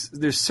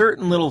there's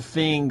certain little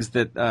things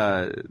that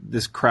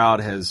this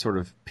crowd has sort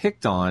of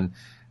picked on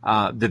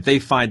that they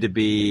find to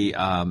be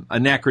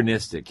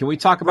anachronistic. Can we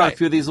talk about a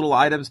few of these little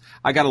items?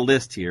 I got a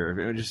list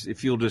here.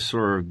 If you'll just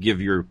sort of give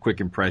your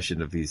quick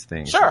impression of these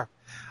things. Sure.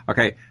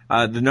 Okay.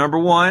 The number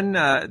one,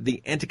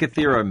 the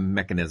Antikythera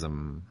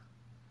mechanism.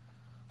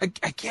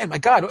 Again, my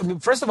God. I mean,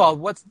 first of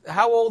all,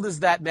 how old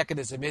is that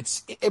mechanism? It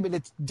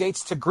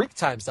dates to Greek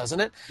times, doesn't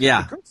it?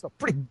 Yeah. The Greeks are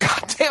pretty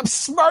goddamn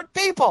smart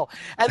people.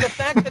 And the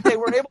fact that they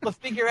were able to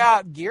figure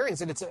out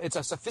gearings, and it's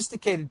a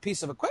sophisticated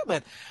piece of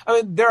equipment.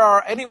 I mean, there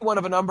are any one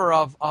of a number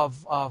of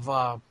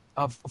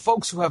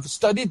folks who have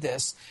studied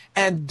this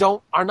and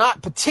are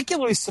not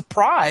particularly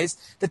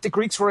surprised that the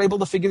Greeks were able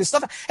to figure this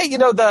stuff out. Hey, you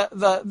know,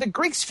 the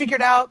Greeks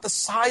figured out the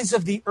size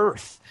of the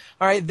earth.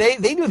 All right,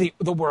 they knew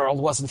the world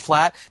wasn't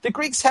flat. The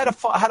Greeks had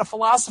a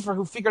philosopher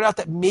who figured out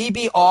that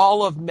maybe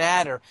all of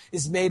matter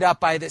is made up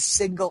by this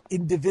single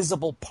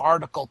indivisible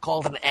particle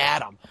called an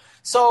atom.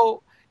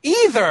 So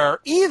either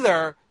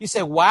you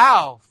say,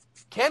 wow,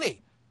 Kenny,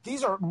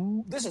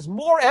 this is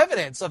more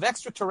evidence of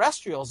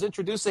extraterrestrials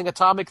introducing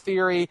atomic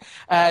theory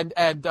and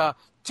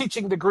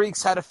teaching the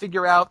Greeks how to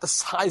figure out the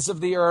size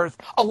of the earth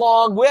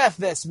along with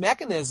this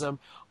mechanism.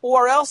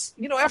 Or else,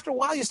 you know, after a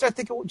while you start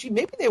thinking, well, gee,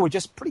 maybe they were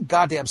just pretty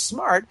goddamn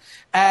smart.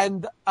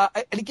 And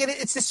again,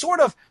 it's this sort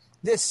of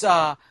this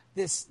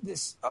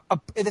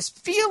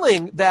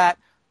feeling that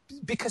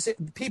because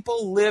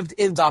people lived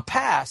in the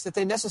past, that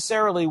they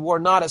necessarily were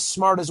not as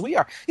smart as we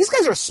are. These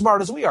guys are as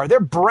smart as we are.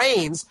 Their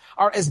brains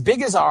are as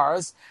big as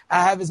ours,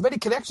 have as many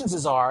connections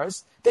as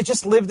ours. They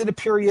just lived in a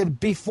period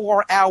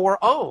before our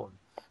own.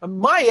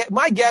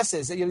 My guess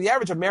is that, you know, the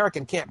average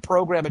American can't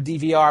program a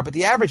DVR, but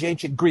the average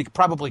ancient Greek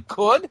probably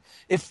could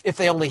if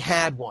they only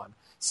had one.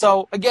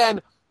 So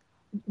again,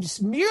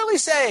 just merely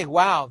saying,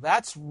 wow,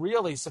 that's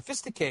really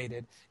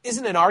sophisticated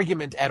isn't an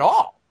argument at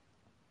all.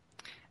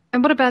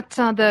 And what about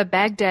the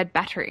Baghdad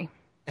Battery?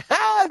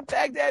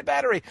 Baghdad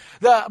Battery.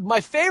 My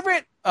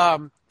favorite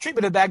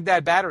treatment of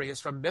Baghdad Battery is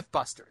from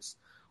Mythbusters,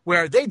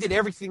 where they did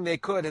everything they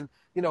could, and,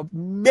 you know,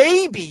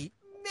 maybe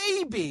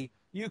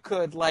you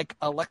could, like,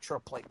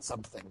 electroplate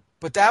something.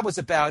 But that was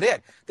about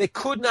it. They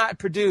could not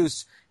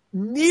produce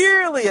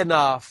nearly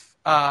enough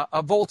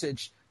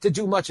voltage to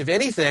do much of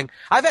anything.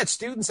 I've had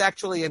students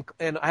actually,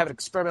 and I have an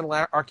experimental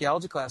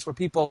archaeology class where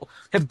people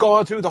have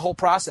gone through the whole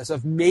process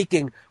of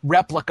making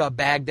replica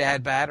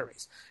Baghdad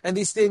batteries. And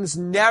these things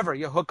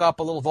you hook up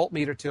a little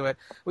voltmeter to it,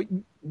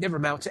 never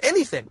mount to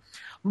anything.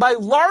 My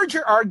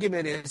larger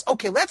argument is,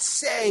 okay, let's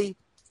say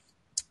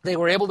they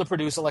were able to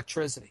produce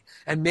electricity.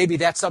 And maybe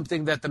that's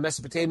something that the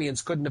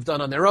Mesopotamians couldn't have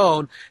done on their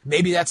own.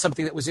 Maybe that's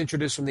something that was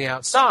introduced from the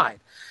outside.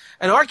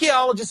 An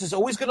archaeologist is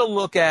always going to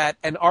look at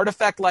an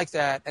artifact like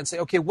that and say,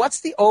 okay, what's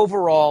the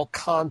overall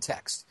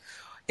context?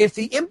 If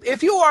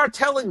you are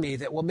telling me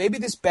that, well, maybe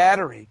this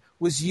battery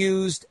was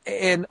used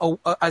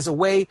as a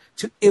way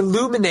to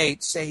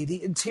illuminate, say,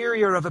 the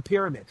interior of a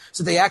pyramid.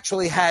 So they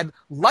actually had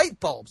light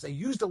bulbs. They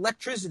used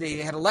electricity.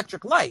 They had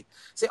electric light.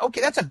 Say,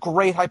 okay, that's a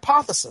great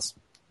hypothesis.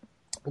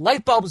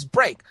 Light bulbs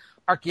break.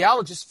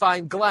 Archaeologists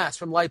find glass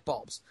from light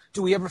bulbs.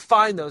 Do we ever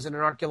find those in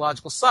an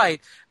archaeological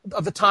site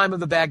of the time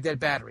of the Baghdad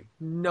battery?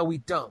 No, we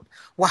don't.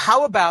 Well,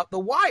 how about the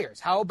wires?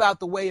 How about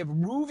the way of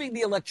moving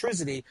the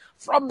electricity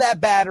from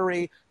that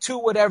battery to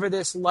whatever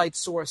this light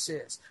source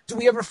is? Do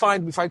we ever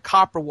find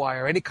copper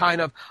wire, any kind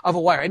of a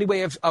wire, any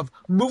way of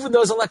moving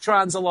those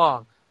electrons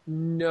along?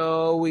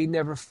 No, we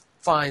never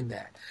find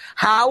that.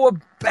 How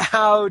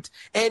about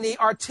any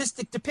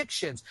artistic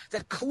depictions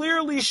that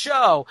clearly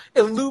show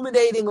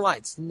illuminating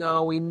lights?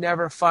 No, we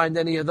never find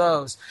any of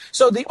those.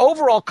 So the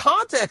overall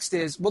context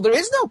is, well, there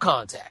is no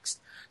context.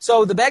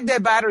 So the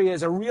Baghdad battery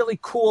is a really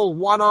cool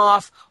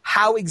one-off.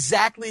 How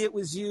exactly it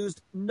was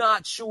used,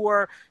 not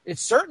sure. It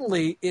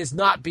certainly is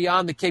not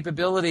beyond the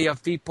capability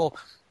of people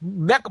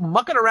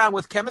mucking around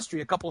with chemistry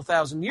a couple of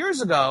thousand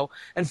years ago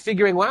and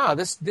figuring, wow,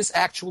 this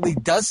actually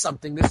does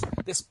something.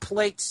 This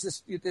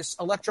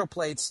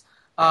electroplates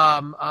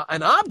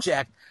an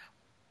object.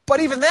 But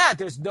even that,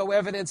 there's no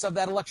evidence of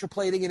that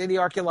electroplating in any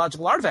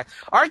archaeological artifact.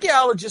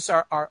 Archaeologists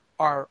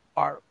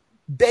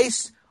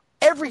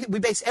we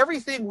base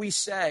everything we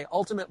say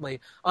ultimately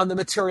on the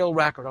material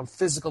record, on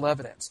physical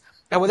evidence.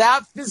 And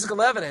without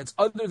physical evidence,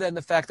 other than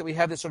the fact that we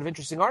have this sort of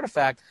interesting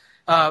artifact,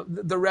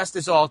 the rest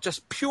is all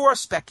just pure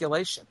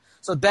speculation.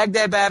 So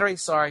Baghdad battery,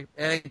 sorry,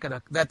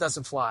 that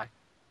doesn't fly.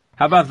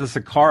 How about the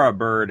Saqqara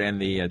bird and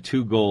the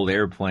 2 gold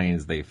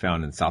airplanes they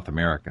found in South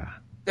America?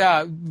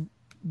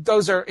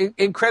 Those are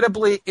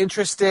incredibly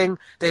interesting.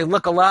 They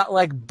look a lot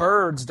like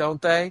birds,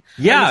 don't they?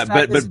 Yeah,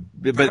 but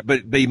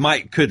they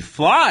could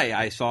fly,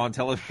 I saw on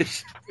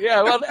television.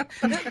 Yeah, well,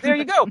 there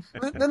you go.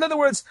 In other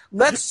words,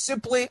 let's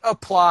simply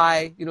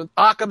apply,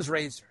 Occam's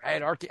razor.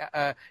 Right?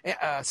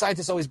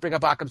 Scientists always bring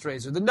up Occam's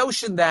razor. The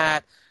notion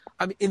that,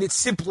 in its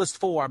simplest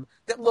form,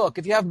 that look,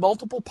 if you have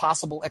multiple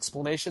possible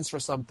explanations for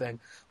something,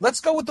 let's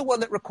go with the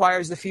one that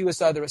requires the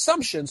fewest other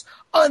assumptions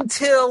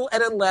until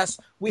and unless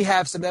we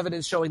have some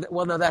evidence showing that,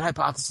 well, no, that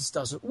hypothesis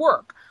doesn't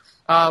work.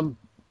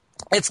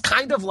 It's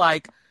kind of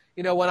like,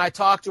 when I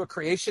talk to a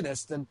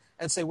creationist and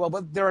say, well,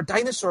 but there are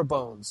dinosaur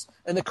bones.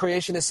 And the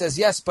creationist says,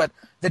 yes, but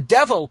the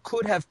devil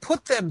could have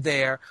put them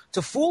there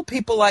to fool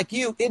people like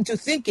you into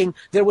thinking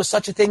there was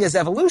such a thing as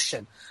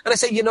evolution. And I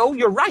say,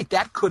 you're right.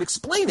 That could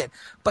explain it.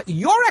 But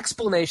your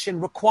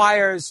explanation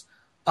requires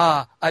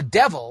a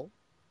devil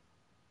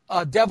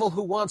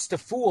who wants to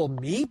fool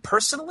me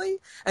personally,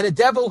 and a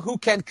devil who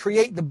can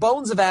create the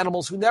bones of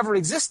animals who never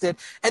existed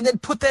and then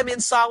put them in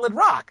solid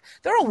rock.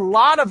 There are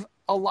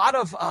a lot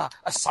of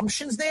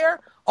assumptions there.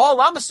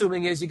 All I'm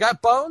assuming is you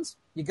got bones,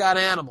 you got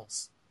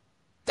animals.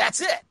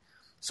 That's it.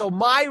 So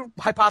my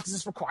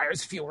hypothesis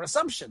requires fewer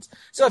assumptions.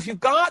 So if you've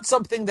got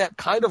something that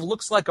kind of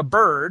looks like a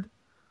bird,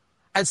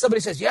 and somebody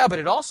says, yeah, but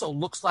it also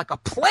looks like a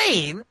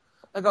plane,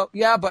 I go,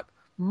 yeah, but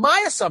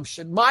my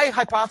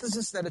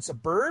hypothesis that it's a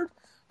bird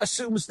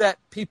assumes that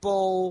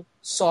people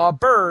saw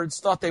birds,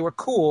 thought they were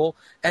cool,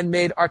 and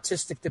made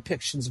artistic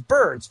depictions of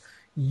birds.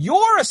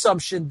 Your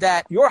assumption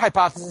that your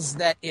hypothesis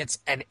that it's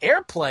an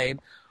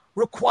airplane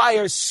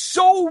requires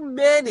so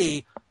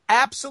many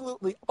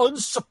absolutely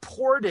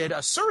unsupported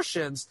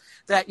assertions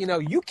that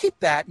you keep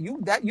that you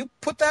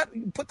put that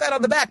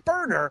on the back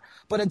burner.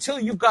 But until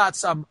you've got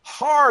some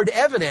hard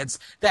evidence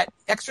that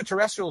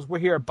extraterrestrials were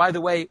here, by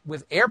the way,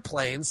 with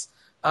airplanes.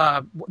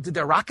 Did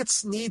their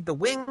rockets need the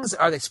wings?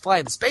 Are they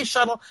flying the space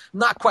shuttle?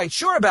 Not quite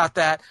sure about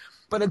that.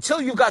 But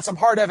until you've got some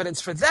hard evidence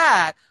for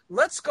that,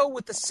 let's go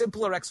with the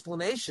simpler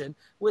explanation,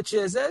 which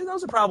is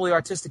those are probably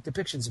artistic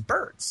depictions of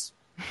birds.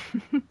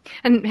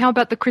 And how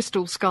about the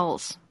crystal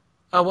skulls?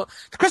 Well,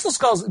 the crystal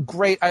skulls,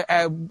 great.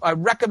 I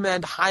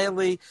recommend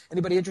highly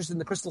anybody interested in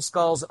the crystal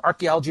skulls.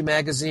 Archaeology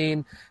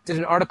Magazine did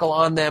an article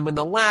on them in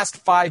the last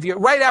 5 years,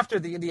 right after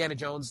the Indiana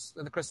Jones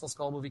and the Crystal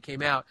Skull movie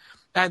came out.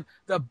 And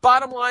the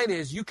bottom line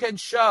is you can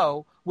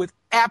show with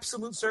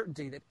absolute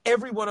certainty that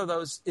every one of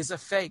those is a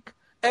fake.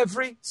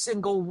 Every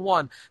single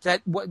one.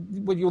 That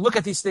when you look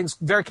at these things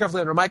very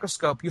carefully under a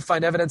microscope, you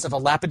find evidence of a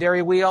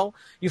lapidary wheel.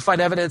 You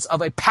find evidence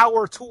of a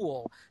power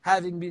tool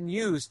having been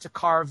used to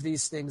carve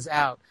these things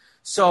out.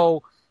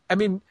 So,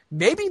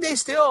 maybe they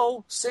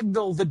still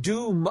signal the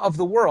doom of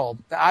the world.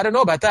 I don't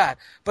know about that.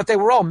 But they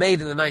were all made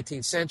in the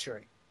 19th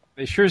century.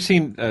 They sure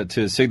seem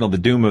to signal the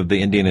doom of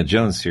the Indiana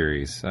Jones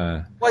series.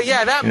 Well,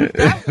 yeah,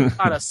 that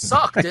kind of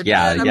sucked, didn't it?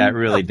 Yeah, it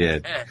really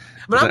did.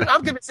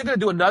 I'm convinced they're going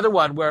to do another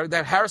one where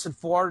that Harrison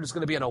Ford is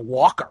going to be in a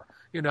walker,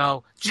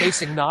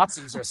 chasing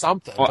Nazis or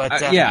something.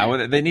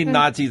 Well, they need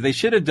Nazis. They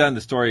should have done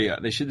the story.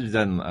 They should have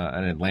done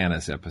an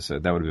Atlantis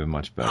episode. That would have been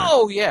much better.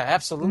 Oh yeah,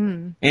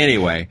 absolutely.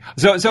 Anyway,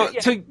 so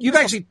you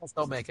actually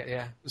don't make it.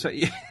 Yeah. So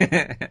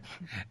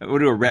we'll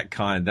do a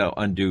retcon. They'll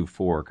undo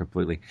 4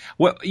 completely.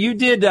 Well, you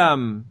did.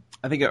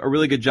 I think a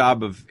really good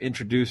job of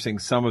introducing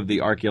some of the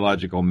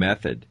archaeological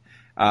method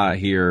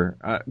here.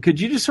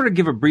 Could you just sort of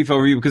give a brief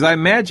overview? Because I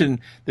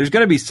imagine there's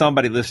going to be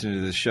somebody listening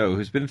to this show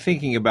who's been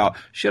thinking about,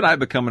 should I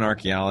become an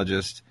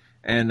archaeologist?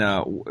 And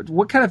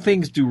what kind of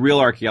things do real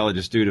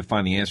archaeologists do to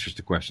find the answers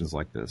to questions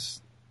like this?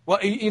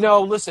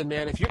 Well, listen,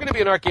 man, if you're going to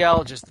be an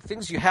archaeologist, the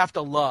things you have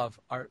to love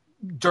are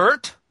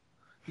dirt,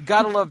 You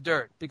got to love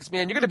dirt because,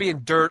 man, you're going to be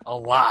in dirt a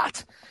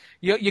lot.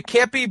 You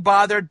can't be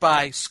bothered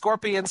by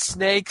scorpions,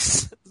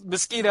 snakes,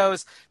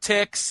 mosquitoes,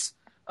 ticks,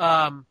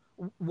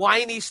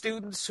 whiny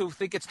students who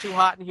think it's too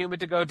hot and humid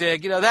to go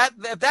dig.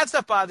 If that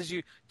stuff bothers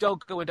you,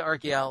 don't go into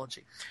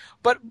archaeology.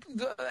 But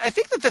I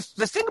think that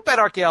the thing about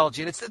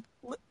archaeology, and it's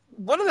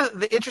one of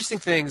the interesting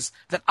things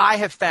that I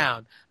have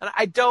found, and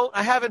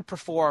I haven't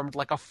performed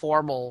like a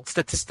formal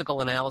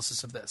statistical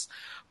analysis of this,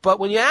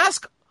 but when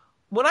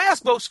I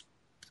ask most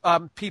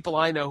people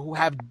I know who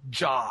have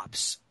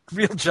jobs,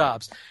 real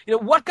jobs,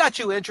 what got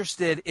you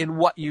interested in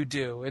what you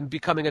do, in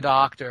becoming a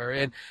doctor,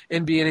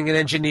 in being an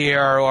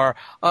engineer, or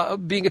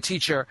being a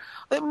teacher?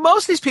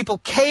 Most of these people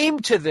came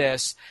to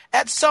this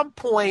at some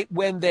point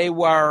when they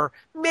were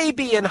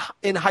maybe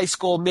in high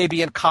school,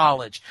 maybe in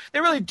college. They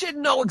really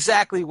didn't know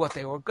exactly what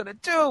they were going to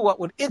do, what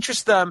would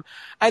interest them,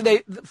 and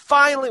they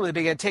finally, when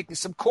they began taking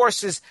some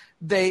courses,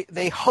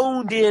 they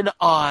honed in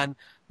on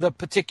the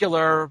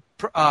particular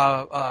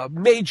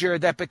major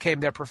that became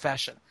their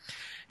profession.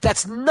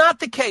 That's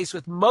not the case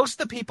with most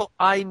of the people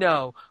I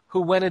know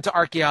who went into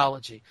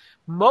archaeology.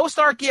 Most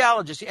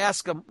archaeologists, you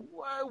ask them,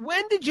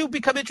 when did you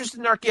become interested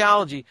in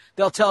archaeology?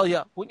 They'll tell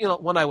you,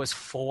 when I was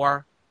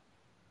 4.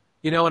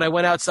 When I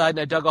went outside and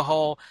I dug a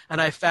hole and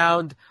I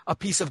found a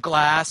piece of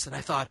glass and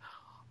I thought,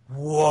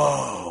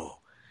 whoa.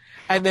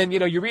 And then,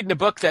 you read in a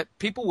book that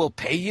people will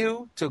pay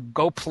you to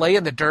go play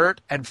in the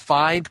dirt and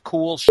find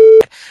cool shit.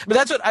 I mean,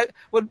 that's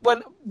what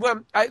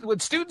when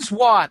students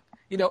want,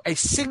 a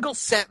single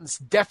sentence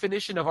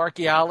definition of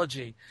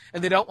archaeology,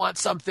 and they don't want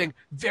something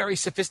very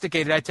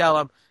sophisticated, I tell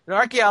them,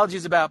 archaeology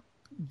is about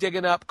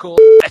digging up cool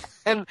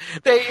and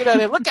they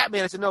look at me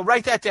and I said, no,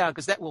 write that down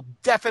because that will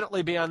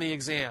definitely be on the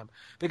exam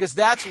because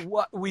that's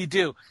what we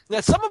do.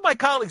 Now, some of my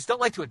colleagues don't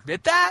like to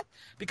admit that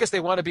because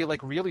they want to be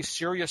like really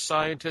serious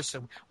scientists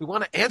and we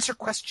want to answer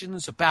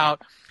questions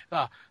about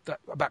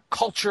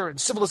culture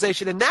and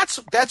civilization, and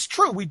that's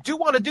true. We do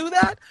want to do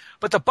that,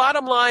 but the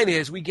bottom line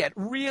is we get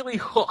really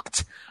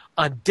hooked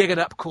on digging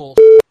up cool.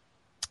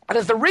 And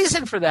as the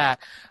reason for that,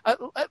 I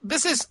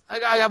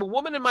have a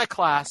woman in my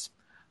class,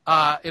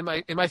 in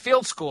my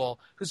field school,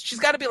 she's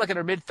got to be like in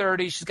her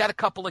mid-30s. She's got a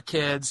couple of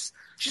kids.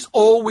 She's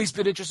always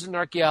been interested in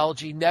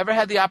archaeology, never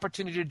had the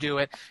opportunity to do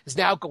it, is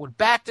now going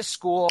back to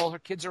school. Her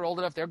kids are old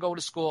enough, they're going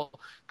to school,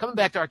 coming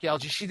back to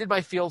archaeology. She did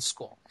my field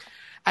school.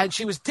 And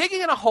she was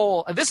digging in a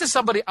hole, and this is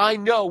somebody I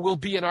know will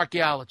be an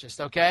archaeologist,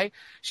 okay?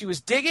 She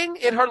was digging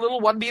in her little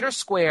 1-meter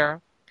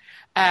square,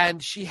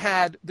 and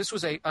this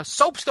was a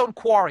soapstone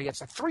quarry.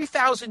 It's a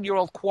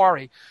 3,000-year-old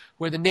quarry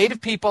where the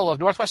native people of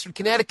northwestern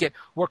Connecticut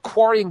were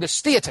quarrying the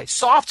steatite,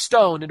 soft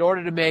stone, in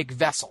order to make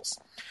vessels.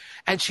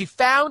 And she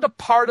found a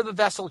part of the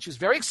vessel. She was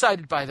very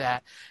excited by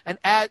that. And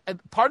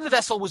part of the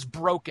vessel was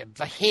broken.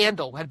 The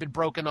handle had been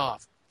broken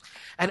off.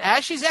 And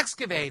as she's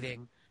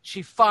excavating,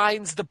 she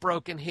finds the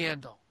broken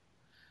handle.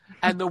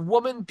 And the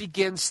woman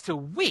begins to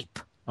weep.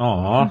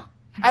 Aww.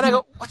 And I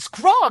go, what's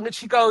wrong? And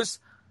she goes,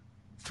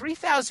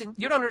 3,000,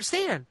 you don't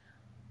understand.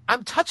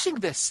 I'm touching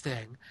this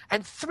thing,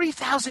 and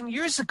 3,000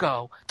 years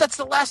ago, that's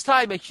the last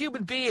time a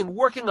human being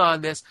working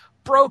on this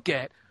broke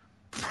it,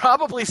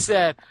 probably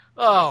said,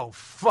 oh,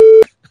 fuck.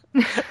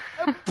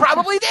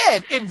 Probably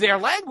did, in their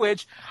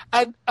language,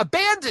 and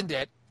abandoned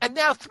it. And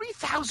now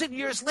 3,000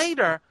 years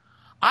later,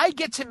 I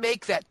get to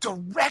make that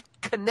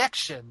direct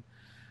connection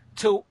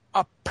to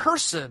a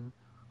person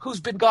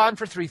who's been gone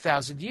for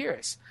 3,000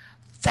 years.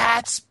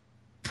 That's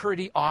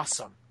pretty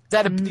awesome.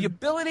 The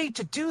ability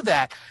to do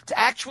that, to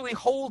actually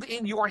hold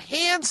in your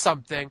hand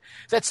something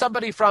that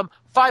somebody from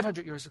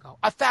 500 years ago,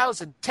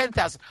 1,000,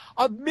 10,000,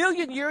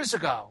 1,000,000 years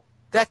ago,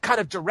 that kind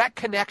of direct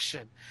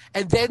connection,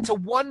 and then to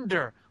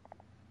wonder.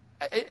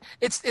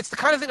 It's the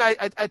kind of thing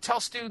I tell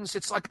students.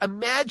 It's like,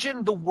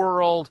 imagine the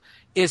world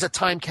is a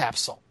time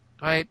capsule,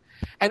 right?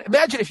 And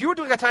imagine if you were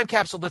doing a time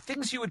capsule, the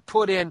things you would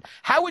put in,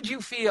 how would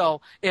you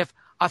feel if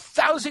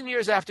 1,000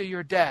 years after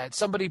you're dead,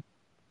 somebody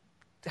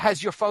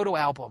has your photo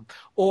album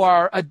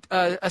or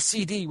a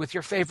CD with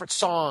your favorite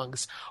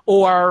songs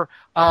or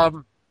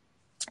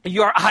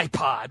your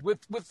iPod with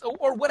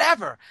or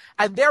whatever,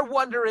 and they're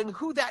wondering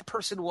who that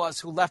person was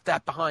who left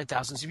that behind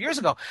thousands of years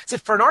ago. So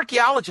for an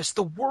archaeologist,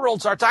 the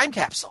world's our time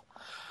capsule.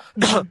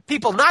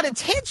 People not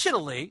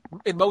intentionally,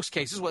 in most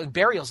cases, well, in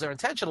burials they're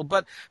intentional,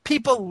 but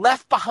people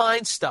left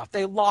behind stuff.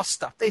 They lost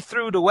stuff. They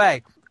threw it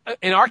away.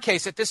 In our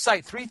case, at this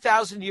site,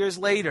 3,000 years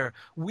later,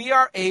 we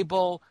are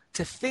able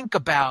to think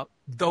about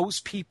those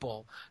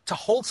people, to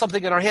hold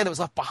something in our hand that was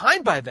left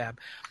behind by them.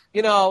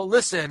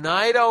 Listen,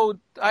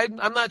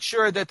 I'm not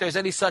sure that there's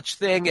any such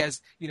thing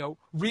as,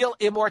 real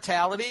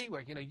immortality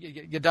where,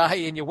 you die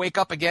and you wake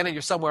up again and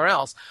you're somewhere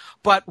else.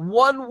 But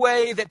one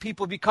way that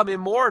people become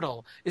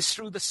immortal is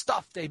through the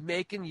stuff they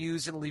make and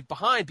use and leave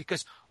behind,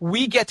 because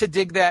we get to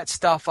dig that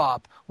stuff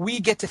up.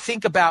 We get to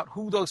think about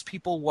who those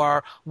people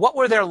were. What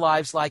were their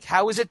lives like?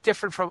 How are they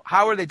different from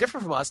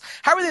us?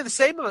 How are they the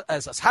same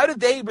as us? How did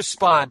they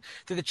respond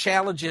to the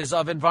challenges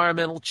of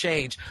environmental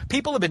change?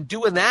 People have been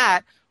doing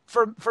that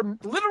for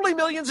literally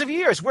millions of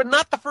years. We're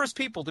not the first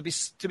people to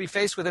be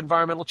faced with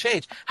environmental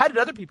change. How did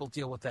other people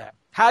deal with that?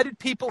 How did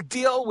people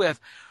deal with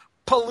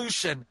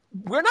pollution?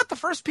 We're not the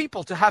first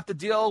people to have to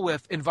deal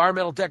with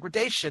environmental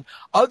degradation.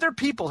 Other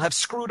people have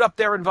screwed up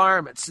their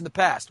environments in the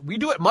past. We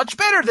do it much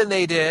better than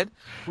they did.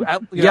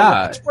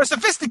 Much more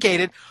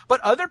sophisticated.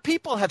 But other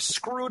people have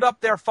screwed up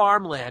their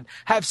farmland,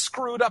 have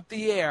screwed up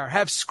the air,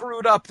 have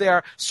screwed up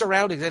their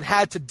surroundings, and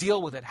had to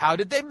deal with it. How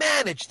did they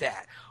manage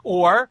that?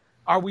 Or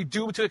are we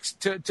doomed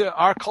to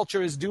our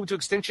culture is doomed to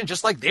extinction,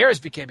 just like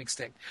theirs became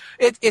extinct?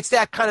 It's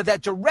that kind of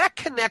that direct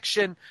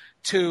connection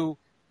to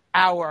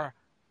our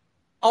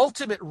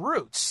ultimate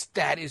roots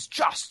that is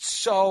just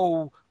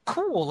so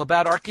cool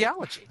about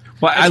archaeology.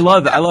 Well, I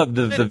love the I was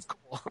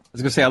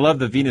going to say I love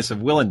the Venus of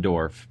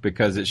Willendorf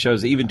because it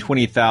shows that even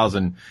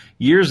 20,000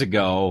 years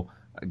ago,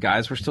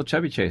 guys were still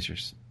chubby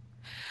chasers.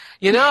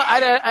 You know,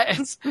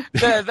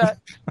 the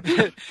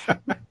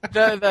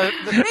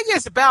thing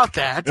is about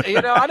that,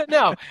 you know, I don't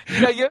know.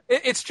 You know,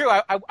 it's true.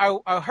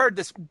 I heard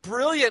this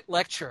brilliant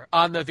lecture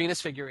on the Venus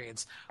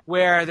figurines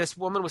where this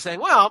woman was saying,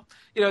 well,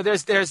 you know,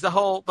 there's the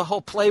whole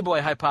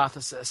Playboy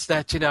hypothesis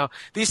that, you know,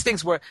 these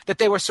things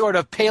they were sort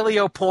of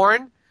paleo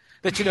porn,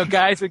 that, you know,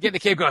 guys would get in the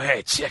cave and go,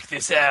 hey, check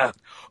this out.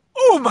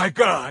 Oh my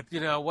God,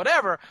 you know,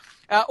 whatever.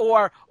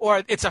 Or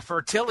it's a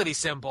fertility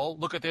symbol.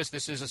 Look at this.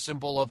 This is a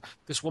symbol of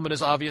this woman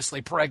is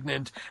obviously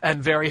pregnant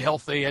and very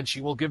healthy, and she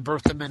will give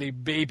birth to many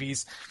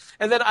babies.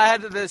 And then I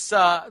had this.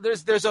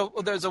 There's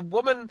a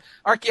woman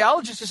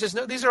archaeologist who says,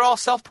 no, these are all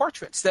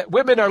self-portraits. That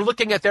women are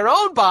looking at their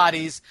own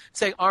bodies,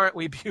 saying, "Aren't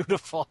we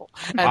beautiful?"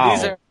 And wow.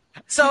 These are.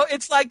 So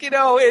it's like, you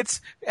know,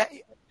 it's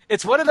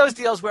one of those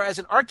deals where, as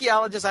an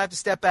archaeologist, I have to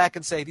step back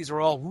and say these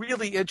are all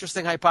really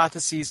interesting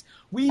hypotheses.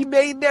 We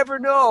may never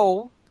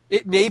know.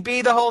 It may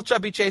be the whole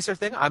chubby chaser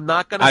thing. I'm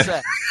not going to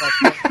say.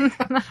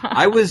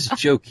 I was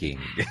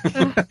joking.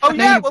 Oh,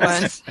 yeah. Well,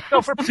 listen,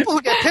 for people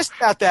who get pissed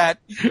about that,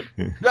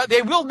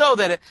 they will know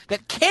that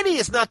Kenny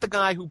is not the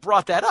guy who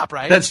brought that up,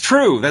 right? That's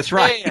true. That's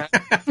right.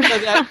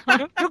 Yeah.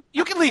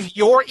 You can leave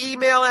your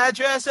email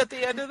address at the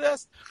end of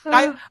this.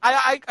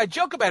 I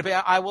joke about it,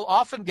 but I will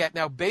often get,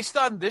 now, based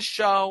on this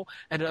show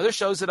and other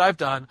shows that I've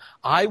done,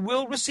 I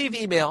will receive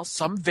emails,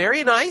 some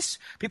very nice,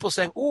 people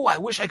saying, "Oh, I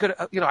wish I could,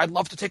 I'd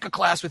love to take a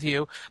class with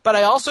you." But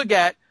I also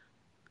get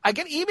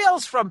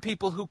emails from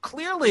people who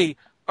clearly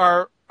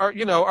are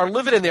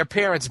living in their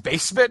parents'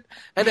 basement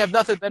and have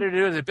nothing better to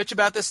do than bitch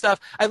about this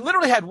stuff. I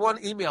literally had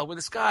one email where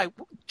this guy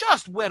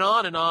just went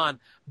on and on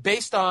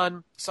based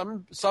on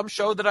some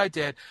show that I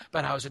did,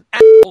 but I was an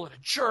asshole and a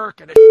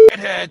jerk and a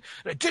shithead and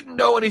I didn't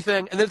know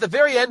anything. And then at the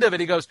very end of it,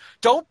 he goes,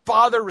 "Don't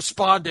bother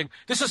responding.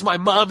 This is my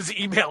mom's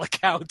email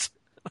account."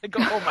 I go,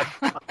 "Oh my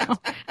God."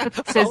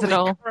 That says it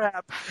all.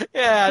 Crap.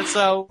 Yeah,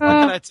 so what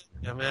can I tell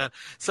you, man?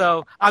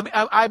 So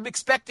I'm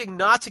expecting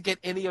not to get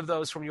any of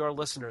those from your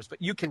listeners,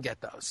 but you can get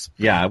those.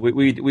 Yeah, we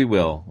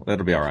will.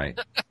 That'll be all right.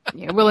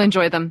 Yeah, we'll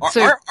enjoy them.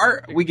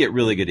 We get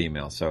really good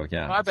emails, so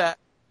yeah. I bet.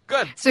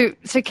 Good.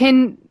 So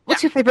Ken,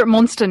 what's your favorite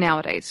monster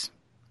nowadays?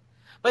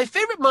 My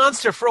favorite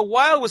monster for a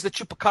while was the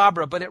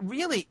chupacabra, but it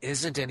really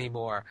isn't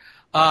anymore.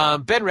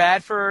 Ben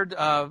Radford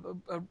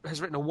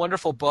has written a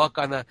wonderful book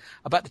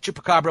about the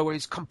chupacabra where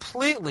he's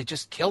completely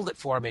just killed it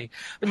for me.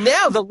 But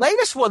now the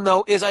latest one,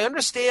 though, is I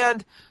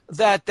understand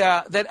that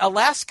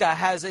Alaska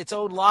has its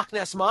own Loch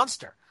Ness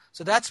monster.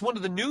 So that's one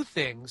of the new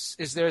things.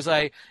 Is there's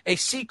a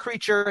sea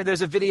creature?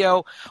 There's a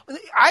video.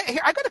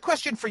 I got a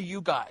question for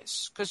you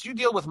guys because you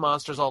deal with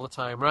monsters all the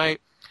time,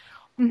 right?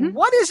 Mm-hmm.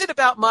 What is it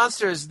about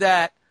monsters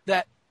that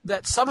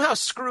somehow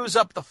screws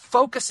up the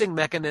focusing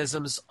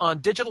mechanisms on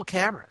digital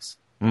cameras?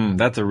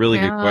 That's a really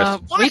good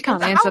question. We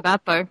can't answer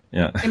that, though.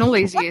 Yeah. In all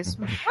these years.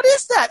 What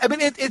is that? I mean,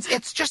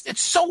 it's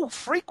so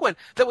frequent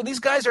that when these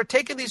guys are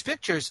taking these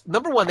pictures,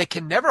 number one, they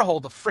can never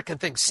hold the frickin'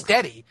 thing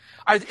steady.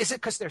 Is it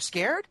because they're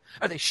scared?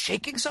 Are they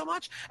shaking so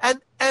much?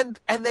 And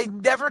they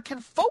never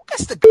can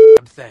focus the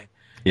damn thing.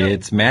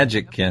 It's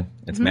magic, Ken.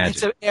 It's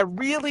magic. It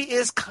really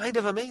is kind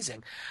of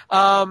amazing.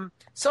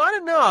 So I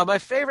don't know. My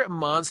favorite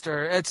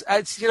monster. It's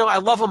I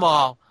love them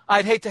all.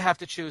 I'd hate to have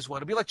to choose one.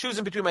 It'd be like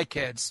choosing between my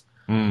kids.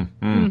 That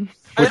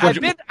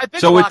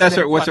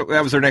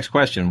was our next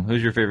question.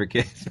 Who's your favorite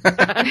kid?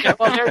 Yeah,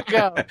 well, there you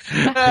go.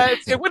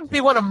 It wouldn't be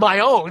one of my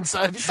own,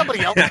 so it'd be somebody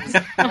else's.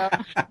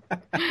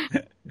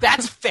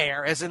 That's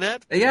fair, isn't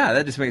it? Yeah,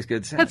 that just makes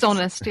good sense. That's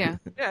honest, yeah.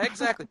 Yeah,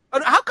 exactly.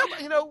 How come,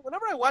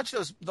 whenever I watch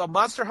the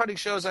monster hunting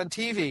shows on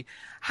TV,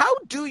 how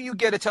do you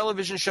get a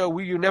television show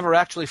where you never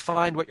actually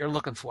find what you're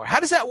looking for? How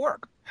does that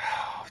work?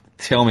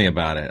 Tell me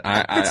about it.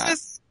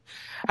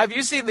 Have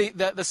you seen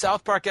the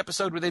South Park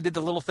episode where they did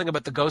the little thing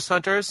about the ghost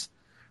hunters,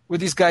 where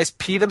these guys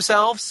pee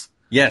themselves?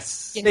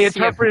 Yes. They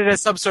interpret it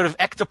as some sort of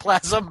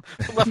ectoplasm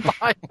left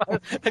behind.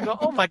 And go,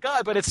 oh my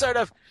God! But it's sort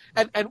of,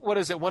 and what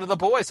is it? One of the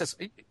boys says,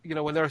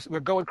 when we're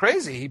going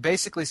crazy, he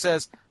basically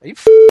says, "Are you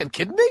f***ing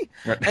kidding me?"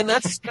 And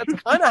that's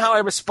kind of how I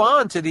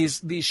respond to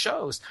these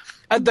shows.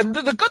 And the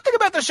good thing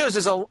about the shows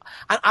is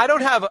I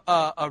don't have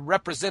a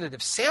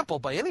representative sample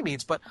by any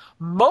means, but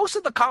most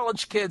of the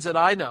college kids that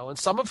I know, and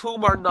some of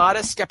whom are not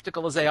as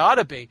skeptical as they ought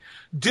to be,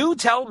 do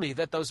tell me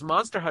that those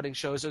monster hunting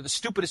shows are the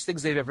stupidest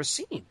things they've ever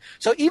seen.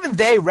 So even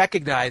they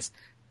recognize,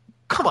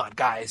 come on,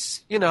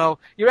 guys,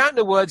 you're out in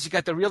the woods, you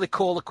got the really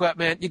cool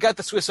equipment, you got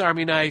the Swiss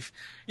Army knife,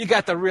 you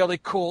got the really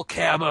cool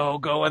camo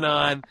going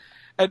on.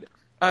 And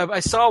I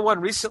saw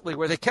one recently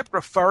where they kept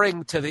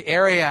referring to the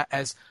area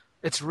as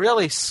it's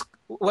really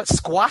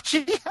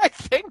squatchy, I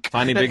think.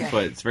 Finding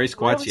Bigfoot. It's very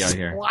squatchy really out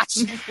here.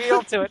 Squatchy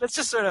feel to it. It's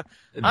just sort of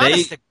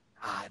They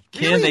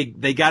really?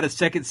 they got a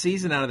second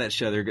season out of that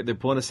show. They're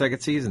pulling a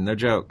second season. No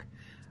joke.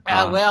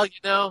 Well,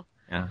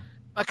 Yeah.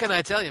 what can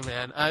I tell you,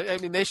 man? I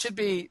mean, they should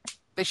be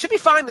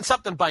finding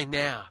something by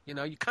now.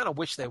 You kind of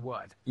wish they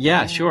would.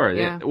 Yeah, sure.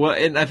 Yeah. Well,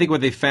 and I think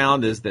what they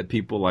found is that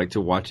people like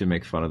to watch and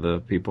make fun of the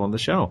people on the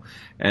show,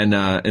 and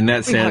in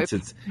that sense,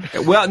 it's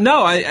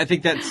I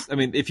think that's. I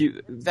mean,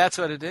 that's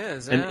what it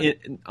is.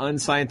 And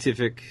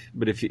unscientific,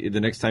 but the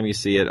next time you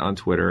see it on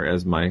Twitter,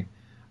 as my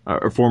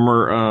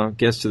former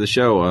guest to the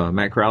show,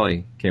 Matt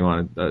Crowley, came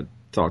on and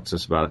talked to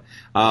us about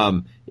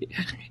it.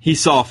 He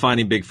saw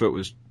Finding Bigfoot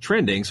was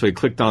trending, so he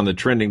clicked on the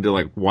trending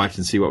to watch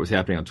and see what was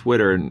happening on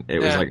Twitter, and it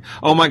was like,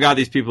 oh my God,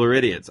 these people are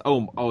idiots.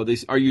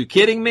 Are you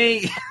kidding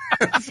me?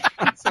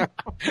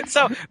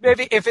 So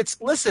maybe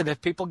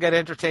if people get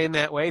entertained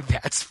that way,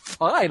 that's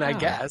fine, I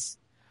guess.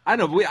 I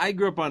know. But I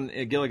grew up on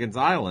Gilligan's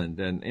Island,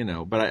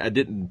 and but I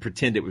didn't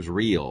pretend it was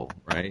real,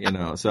 right?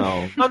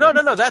 So. No.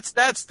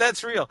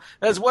 That's real.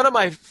 That's one of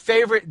my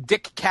favorite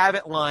Dick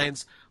Cavett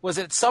lines. Was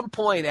at some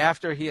point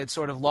after he had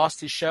sort of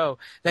lost his show,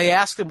 they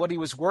asked him what he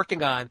was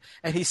working on,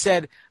 and he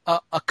said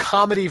a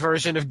comedy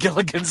version of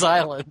Gilligan's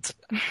Island.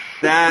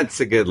 That's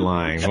a good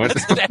line.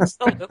 That's an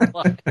excellent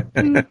line.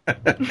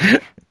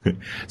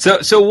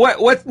 So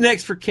what's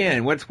next for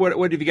Ken? What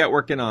have you got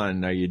working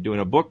on? Are you doing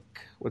a book?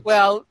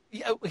 Well,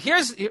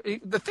 here's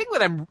the thing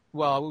that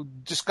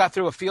just got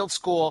through a field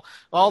school,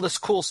 all this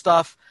cool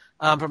stuff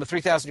from a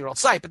 3,000-year-old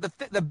site. But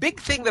the big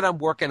thing that I'm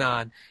working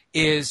on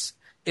is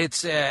and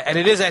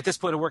it is at this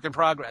point a work in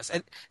progress.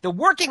 And the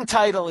working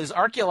title is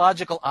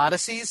Archaeological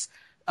Odysseys,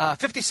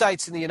 50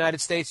 sites in the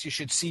United States you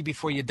should see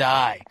before you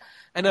die.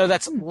 I know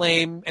that's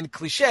lame and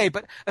cliche,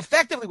 but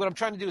effectively what I'm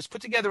trying to do is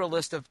put together a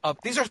list of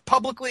these are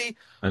publicly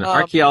an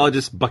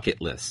archaeologist's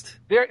bucket list.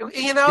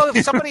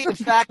 If somebody, in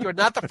fact, you're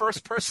not the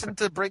first person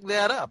to bring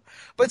that up.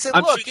 But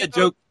I'm sure the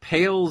joke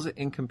pales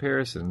in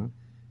comparison.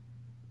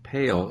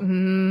 Pale.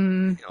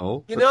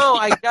 Pale.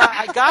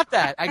 I got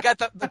that. I got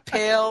the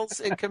pales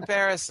in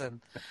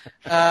comparison.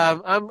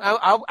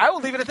 I will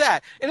leave it at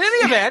that. In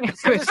any event,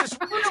 there's this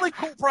really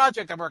cool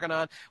project I'm working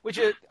on, which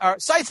are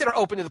sites that are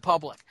open to the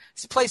public.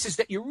 It's places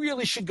that you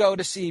really should go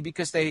to see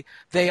because they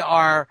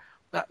are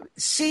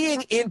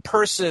seeing in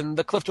person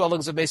the cliff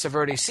dwellings of Mesa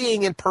Verde,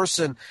 seeing in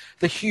person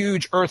the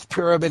huge earth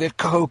pyramid at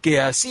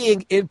Cahokia,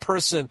 seeing in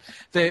person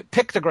the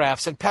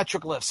pictographs and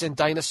petroglyphs in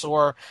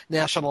Dinosaur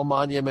National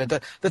Monument,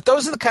 that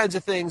those are the kinds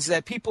of things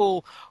that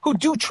people who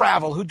do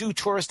travel, who do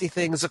touristy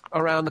things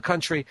around the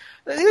country,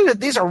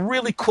 these are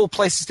really cool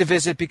places to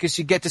visit because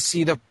you get to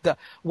see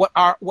what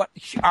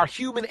our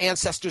human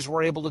ancestors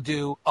were able to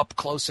do up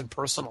close and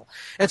personal.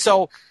 And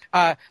so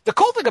the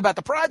cool thing about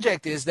the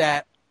project is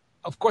that,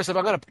 of course, if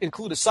I'm going to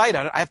include a site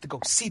on it, I have to go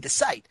see the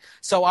site.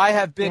 So I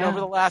have been over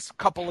the last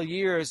couple of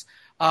years,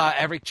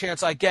 every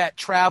chance I get,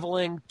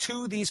 traveling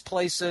to these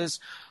places,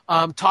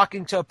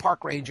 talking to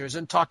park rangers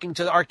and talking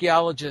to the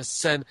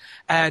archaeologists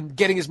and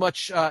getting as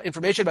much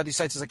information about these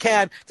sites as I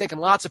can, taking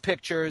lots of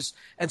pictures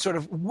and sort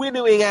of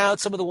winnowing out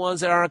some of the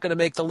ones that aren't going to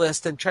make the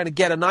list and trying to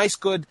get a nice,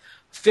 good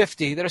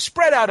 50 that are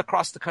spread out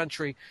across the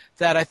country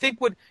that I think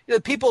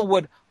people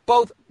would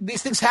both.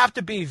 These things have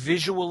to be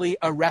visually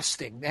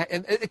arresting.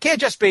 And it can't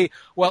just be,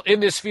 well,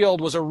 in this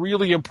field was a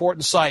really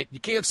important site.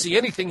 You can't see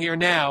anything here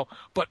now,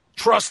 but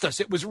trust us,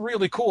 it was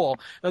really cool.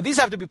 Now, these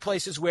have to be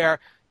places where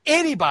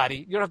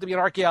anybody, you don't have to be an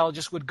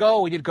archaeologist, would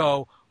go and you'd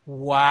go,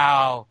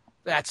 wow,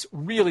 that's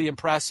really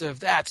impressive.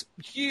 That's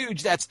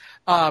huge. That's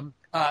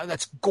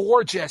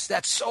gorgeous.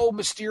 That's so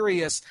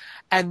mysterious.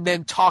 And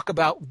then talk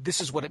about this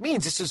is what it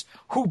means. This is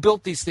who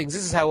built these things.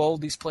 This is how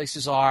old these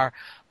places are.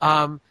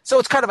 So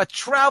it's kind of a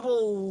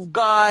travel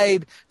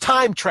guide,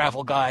 time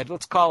travel guide.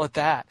 Let's call it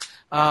that.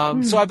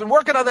 So I've been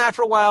working on that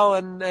for a while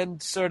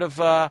and sort of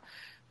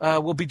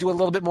we'll be doing a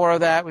little bit more of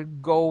that. We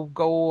go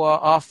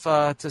off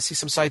to see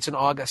some sites in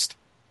August.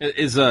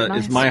 Is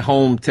my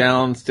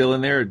hometown still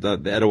in there? The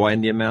Etowah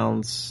Indian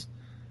Mounds?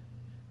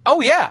 Oh,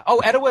 yeah. Oh,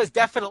 Etowah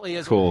definitely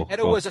is. Cool.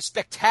 Etowah is a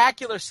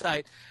spectacular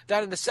site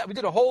down in the. We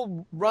did a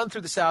whole run through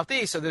the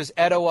Southeast. So there's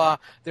Etowah,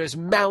 there's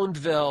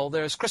Moundville,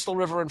 there's Crystal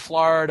River in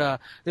Florida,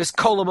 there's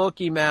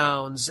Kolomoki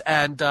Mounds,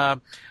 and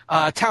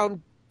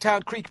Town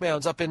Town Creek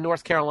Mounds up in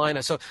North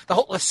Carolina. So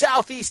the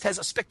Southeast has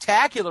a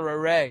spectacular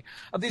array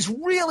of these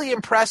really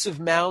impressive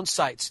mound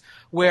sites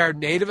where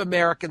Native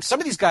Americans, some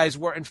of these guys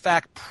were in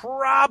fact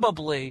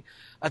probably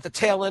at the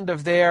tail end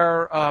of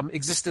their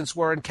existence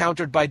were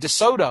encountered by De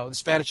Soto, the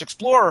Spanish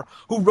explorer,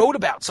 who wrote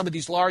about some of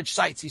these large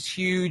sites, these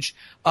huge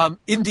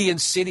Indian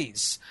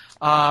cities.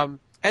 And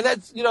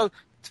that's,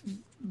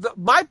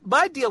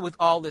 my deal with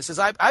all this is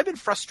I've been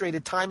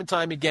frustrated time and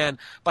time again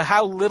by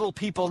how little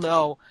people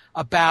know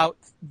about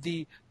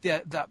the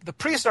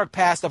prehistoric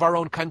past of our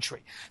own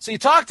country. So you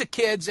talk to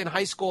kids in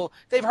high school,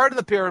 they've heard of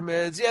the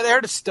pyramids, they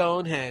heard of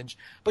Stonehenge,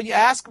 but you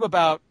ask them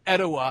about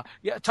Etowah,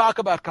 you talk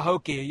about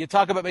Cahokia, you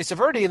talk about Mesa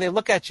Verde, and they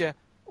look at you,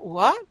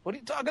 what? What are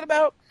you talking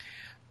about?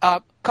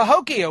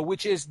 Cahokia,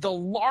 which is the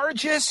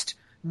largest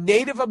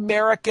Native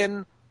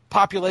American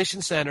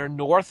population center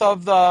north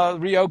of the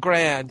Rio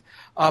Grande,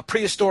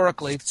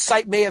 prehistorically. The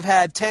site may have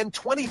had 10,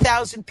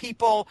 20,000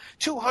 people,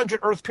 200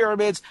 earth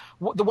pyramids.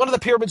 One of the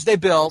pyramids they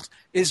built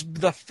is,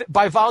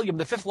 by volume,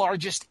 the 5th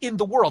largest in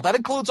the world. That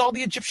includes all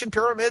the Egyptian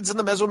pyramids and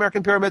the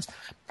Mesoamerican pyramids.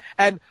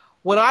 And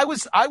when I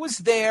was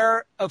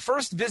there,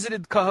 first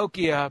visited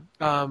Cahokia,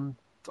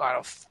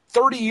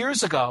 30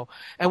 years ago,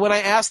 and when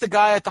I asked the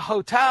guy at the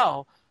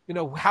hotel,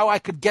 how I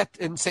could get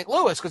in St.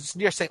 Louis, because it's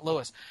near St.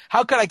 Louis,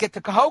 how could I get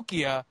to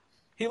Cahokia?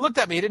 He looked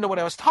at me, he didn't know what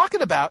I was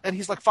talking about, and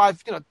he's like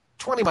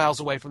 20 miles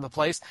away from the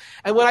place.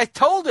 And when I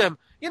told him,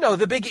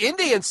 the big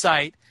Indian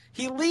site,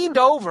 he leaned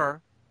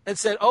over and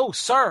said, "Oh,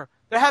 sir,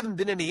 there haven't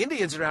been any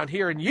Indians around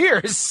here in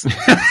years."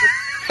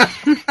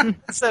 I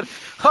said,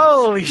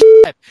 "Holy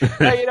shit."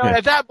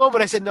 At that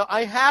moment I said, no,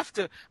 I have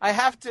to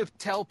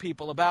tell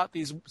people about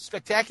these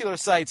spectacular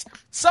sites,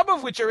 some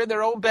of which are in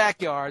their own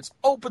backyards,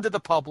 open to the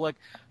public,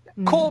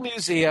 cool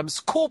museums,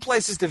 cool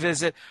places to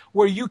visit,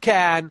 where you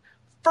can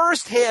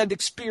firsthand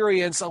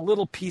experience a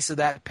little piece of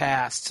that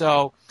past.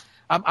 So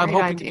I'm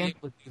hoping to be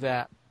able to do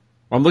that.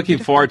 Well, I'm looking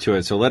forward to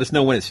it, so let us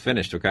know when it's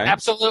finished, okay?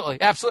 Absolutely.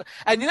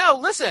 And,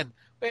 listen,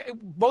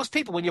 most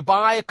people, when you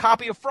buy a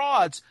copy of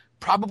Frauds,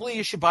 probably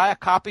you should buy a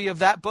copy of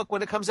that book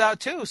when it comes out,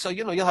 too. So,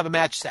 you'll have a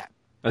match set.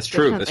 That's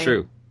true. Definitely. That's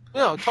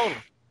true.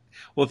 Totally.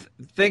 Well,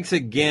 thanks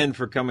again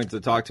for coming to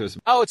talk to us.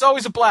 Oh, it's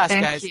always a blast,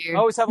 guys. You.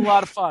 Always have a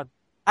lot of fun.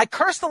 I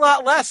cursed a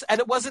lot less,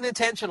 and it wasn't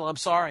intentional. I'm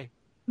sorry.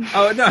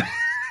 Oh, no.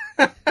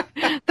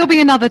 There'll be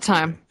another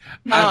time.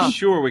 I'm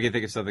sure we can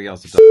think of something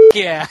else to talk.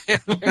 Yeah.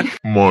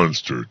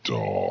 Monster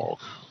Talk.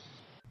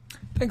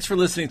 Thanks for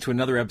listening to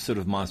another episode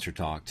of Monster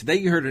Talk. Today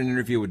you heard an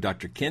interview with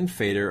Dr. Ken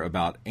Fader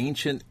about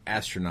ancient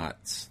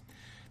astronauts.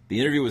 The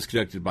interview was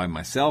conducted by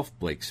myself,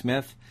 Blake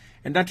Smith,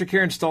 and Dr.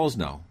 Karen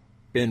Stolzno.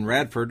 Ben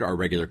Radford, our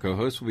regular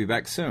co-host, will be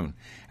back soon.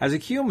 As a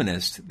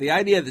humanist, the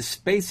idea that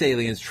space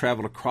aliens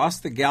traveled across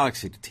the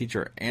galaxy to teach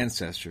our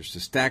ancestors to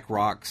stack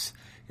rocks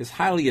is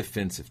highly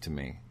offensive to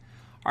me.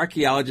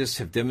 Archaeologists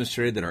have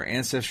demonstrated that our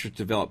ancestors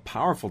developed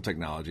powerful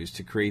technologies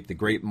to create the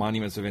great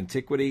monuments of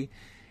antiquity,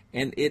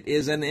 and it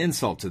is an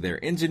insult to their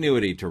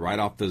ingenuity to write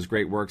off those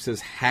great works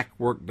as hack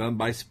work done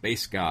by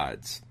space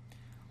gods.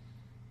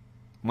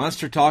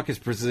 Monster Talk is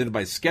presented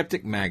by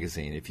Skeptic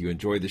Magazine. If you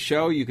enjoy the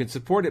show, you can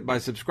support it by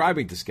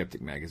subscribing to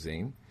Skeptic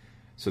Magazine,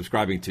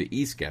 subscribing to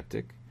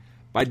eSkeptic,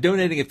 by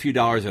donating a few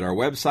dollars at our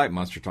website,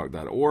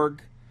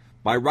 monstertalk.org,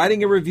 by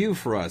writing a review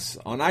for us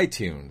on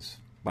iTunes,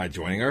 by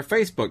joining our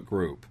Facebook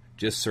group.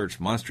 Just search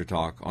Monster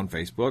Talk on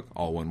Facebook,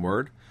 all one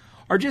word,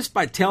 or just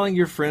by telling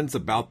your friends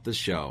about the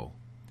show.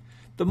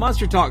 The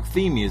Monster Talk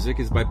theme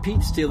music is by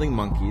Pete Stealing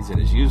Monkeys and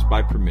is used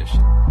by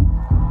permission.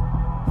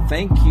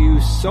 Thank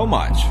you so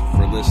much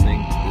for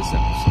listening to this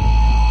episode.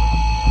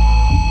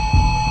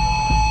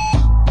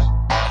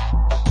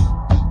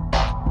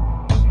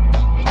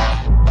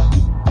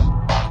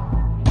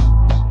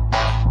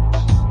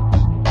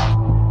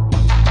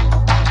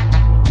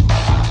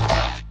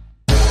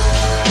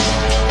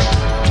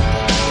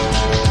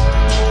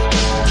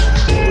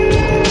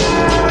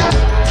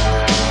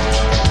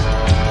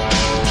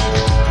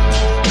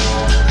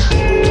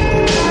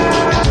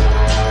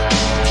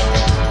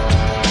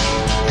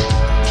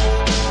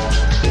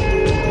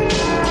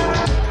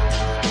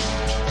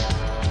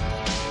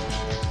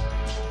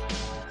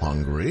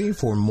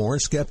 For more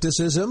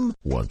skepticism?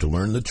 Want to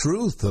learn the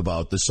truth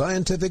about the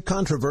scientific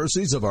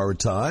controversies of our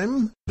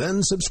time?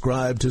 Then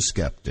subscribe to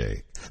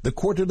Skeptic, the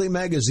quarterly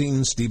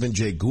magazine Stephen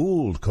Jay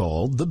Gould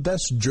called the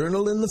best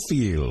journal in the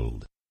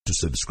field. To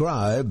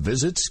subscribe,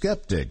 visit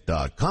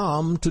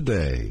skeptic.com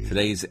today.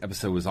 Today's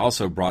episode was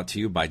also brought to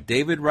you by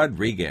David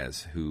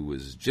Rodriguez, who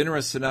was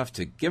generous enough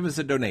to give us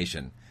a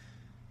donation.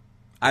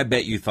 I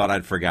bet you thought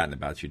I'd forgotten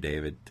about you,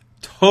 David.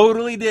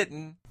 Totally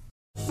didn't.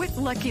 With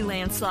Lucky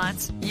Land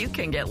Slots, you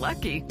can get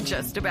lucky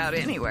just about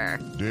anywhere.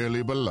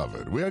 Dearly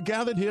beloved, we are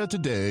gathered here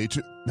today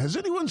to... Has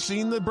anyone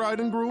seen the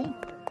bride and groom?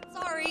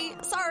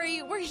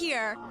 Sorry, we're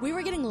here. We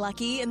were getting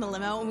lucky in the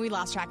limo and we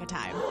lost track of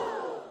time.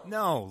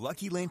 No,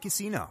 Lucky Land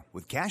Casino,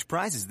 with cash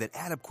prizes that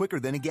add up quicker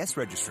than a guest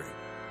registry.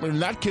 In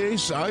that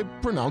case, I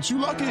pronounce you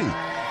lucky.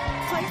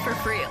 Play for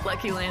free at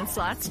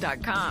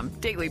LuckyLandSlots.com.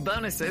 Daily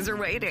bonuses are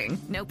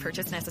waiting. No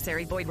purchase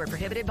necessary. Void where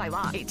prohibited by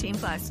law.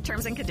 18+.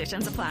 Terms and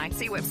conditions apply.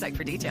 See website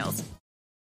for details.